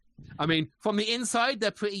reason. Yeah. I mean, from the inside, they're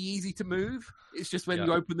pretty easy to move. It's just when Yeah.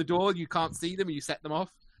 you open the door, you can't see them and you set them off.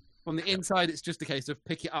 From the inside, it's just a case of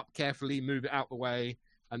pick it up carefully, move it out the way,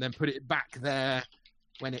 and then put it back there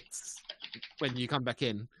when you come back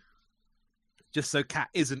in. Just so Kat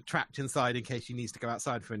isn't trapped inside in case she needs to go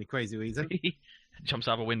outside for any crazy reason. Jumps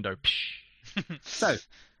out of a window. Psh. So,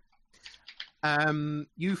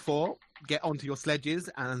 you four get onto your sledges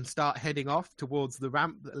and start heading off towards the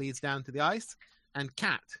ramp that leads down to the ice. And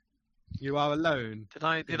Kat, You are alone.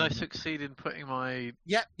 Did I succeed in putting my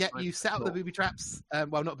Yep. Right, You set up the cool. booby traps.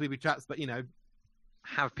 Well, not booby traps, but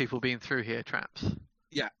have people been through here traps?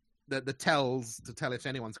 the tells to tell if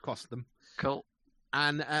anyone's crossed them. Cool.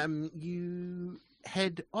 And you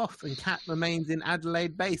head off, and Kat remains in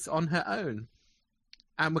Adelaide base on her own.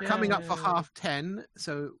 And we're coming up for Yay. 10:30,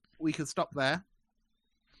 so we can stop there.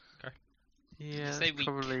 Yeah, Say we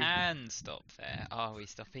probably. can stop there. Are we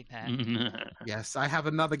stopping there? Yes, I have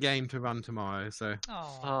another game to run tomorrow, so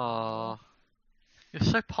Oh, you're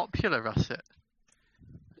so popular, Russet.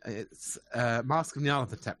 it's Mask of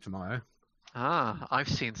Nyarlathotep tomorrow. Ah, I've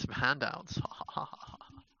seen some handouts.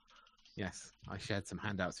 Yes, I shared some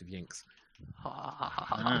handouts with Yinks.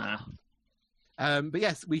 Ah. But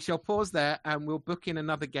yes, we shall pause there, and we'll book in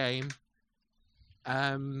another game.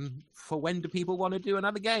 For when do people want to do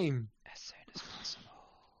another game? As soon as possible.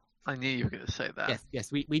 I knew you were going to say that.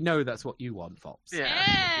 Yes, we know that's what you want, Fops. Yeah.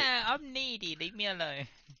 Yeah, I'm needy. Leave me alone.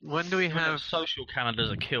 When do we When the have? social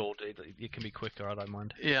calendars are killed, it can be quicker. I don't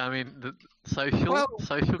mind. Yeah, I mean the social Well,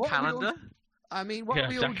 social what are we all- calendar. I mean, what Yeah, are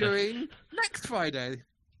we all exactly. doing next Friday?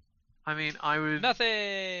 I mean, I would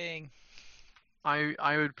Nothing.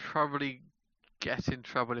 I would probably get in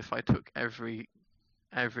trouble if I took every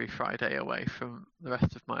Friday away from the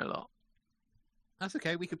rest of my lot. That's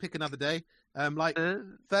okay. We could pick another day. Like Uh,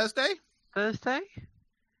 Thursday. Thursday?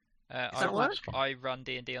 I run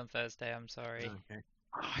D&D on Thursday. I'm sorry. Okay.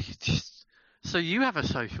 Oh, you just... So you have a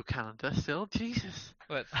social calendar still? Jesus.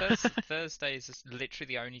 But Thursday is just literally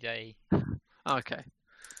the only day. Okay.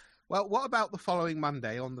 Well, what about the following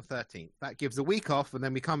Monday on the 13th? That gives a week off, and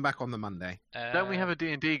then we come back on the Monday. Don't we have a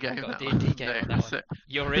D&D game? got a that D&D Monday? game on that That's one. it.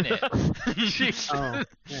 You're in it. Jesus. Oh,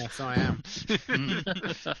 yes, I am.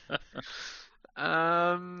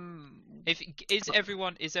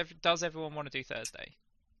 Does everyone want to do Thursday?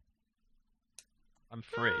 I'm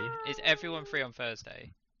free. Is everyone free on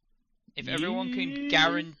Thursday? If everyone can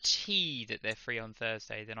guarantee that they're free on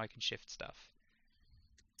Thursday, then I can shift stuff.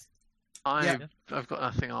 I've got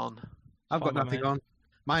nothing on. I've got Fine by nothing me. on.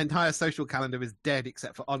 My entire social calendar is dead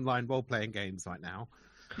except for online role-playing games right now.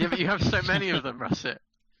 Yeah, but you have so many of them, Russet.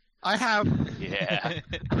 I have Yeah.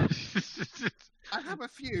 a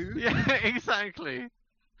few. Yeah, exactly.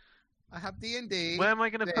 I have D&D. Where am I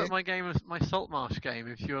going to Yeah. put my Saltmarsh game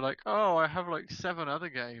if you're like, oh, I have like 7 other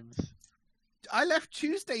games? I left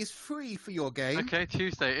Tuesdays free for your game. Okay,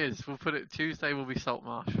 Tuesday it is. We'll put it. Tuesday will be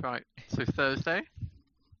Saltmarsh, right? So Thursday.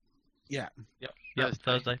 Yeah. Yep,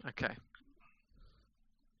 Thursday. Okay.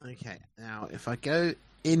 Okay. Now, if I go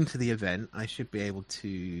into the event, I should be able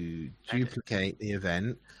to duplicate the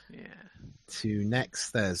event Yeah. to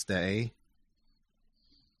next Thursday.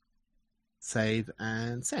 Save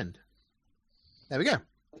and send. There we go.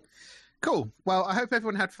 Cool. Well, I hope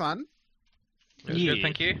everyone had fun. It was good,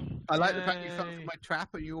 thank you. I like the fact you fell Yay. for my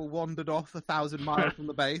trap and you all wandered off 1,000 miles from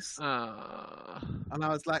the base. And I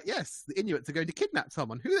was like, yes, the Inuits are going to kidnap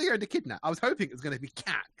someone. Who are they going to kidnap? I was hoping it was going to be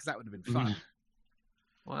Cat, because that would have been fun.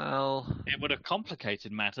 Well. It would have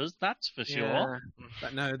complicated matters, that's for sure. Yeah.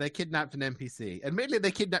 But no, they kidnapped an NPC. Admittedly,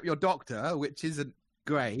 they kidnapped your doctor, which isn't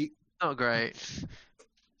great. Not great.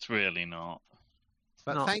 It's really not.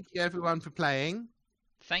 But Not- thank you, everyone, for playing.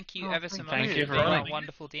 Thank you Oh, ever so thank much you. for Thank you being for our running.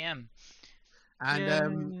 wonderful DM.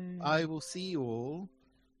 And Yay. I will see you all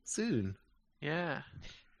soon. Yeah.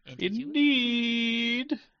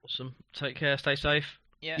 Indeed. Awesome. Take care. Stay safe.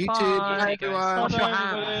 Yeah. You Bye. too. Bye, Bye, guys. everyone. Wash your Bye,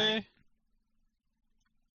 hands. everybody.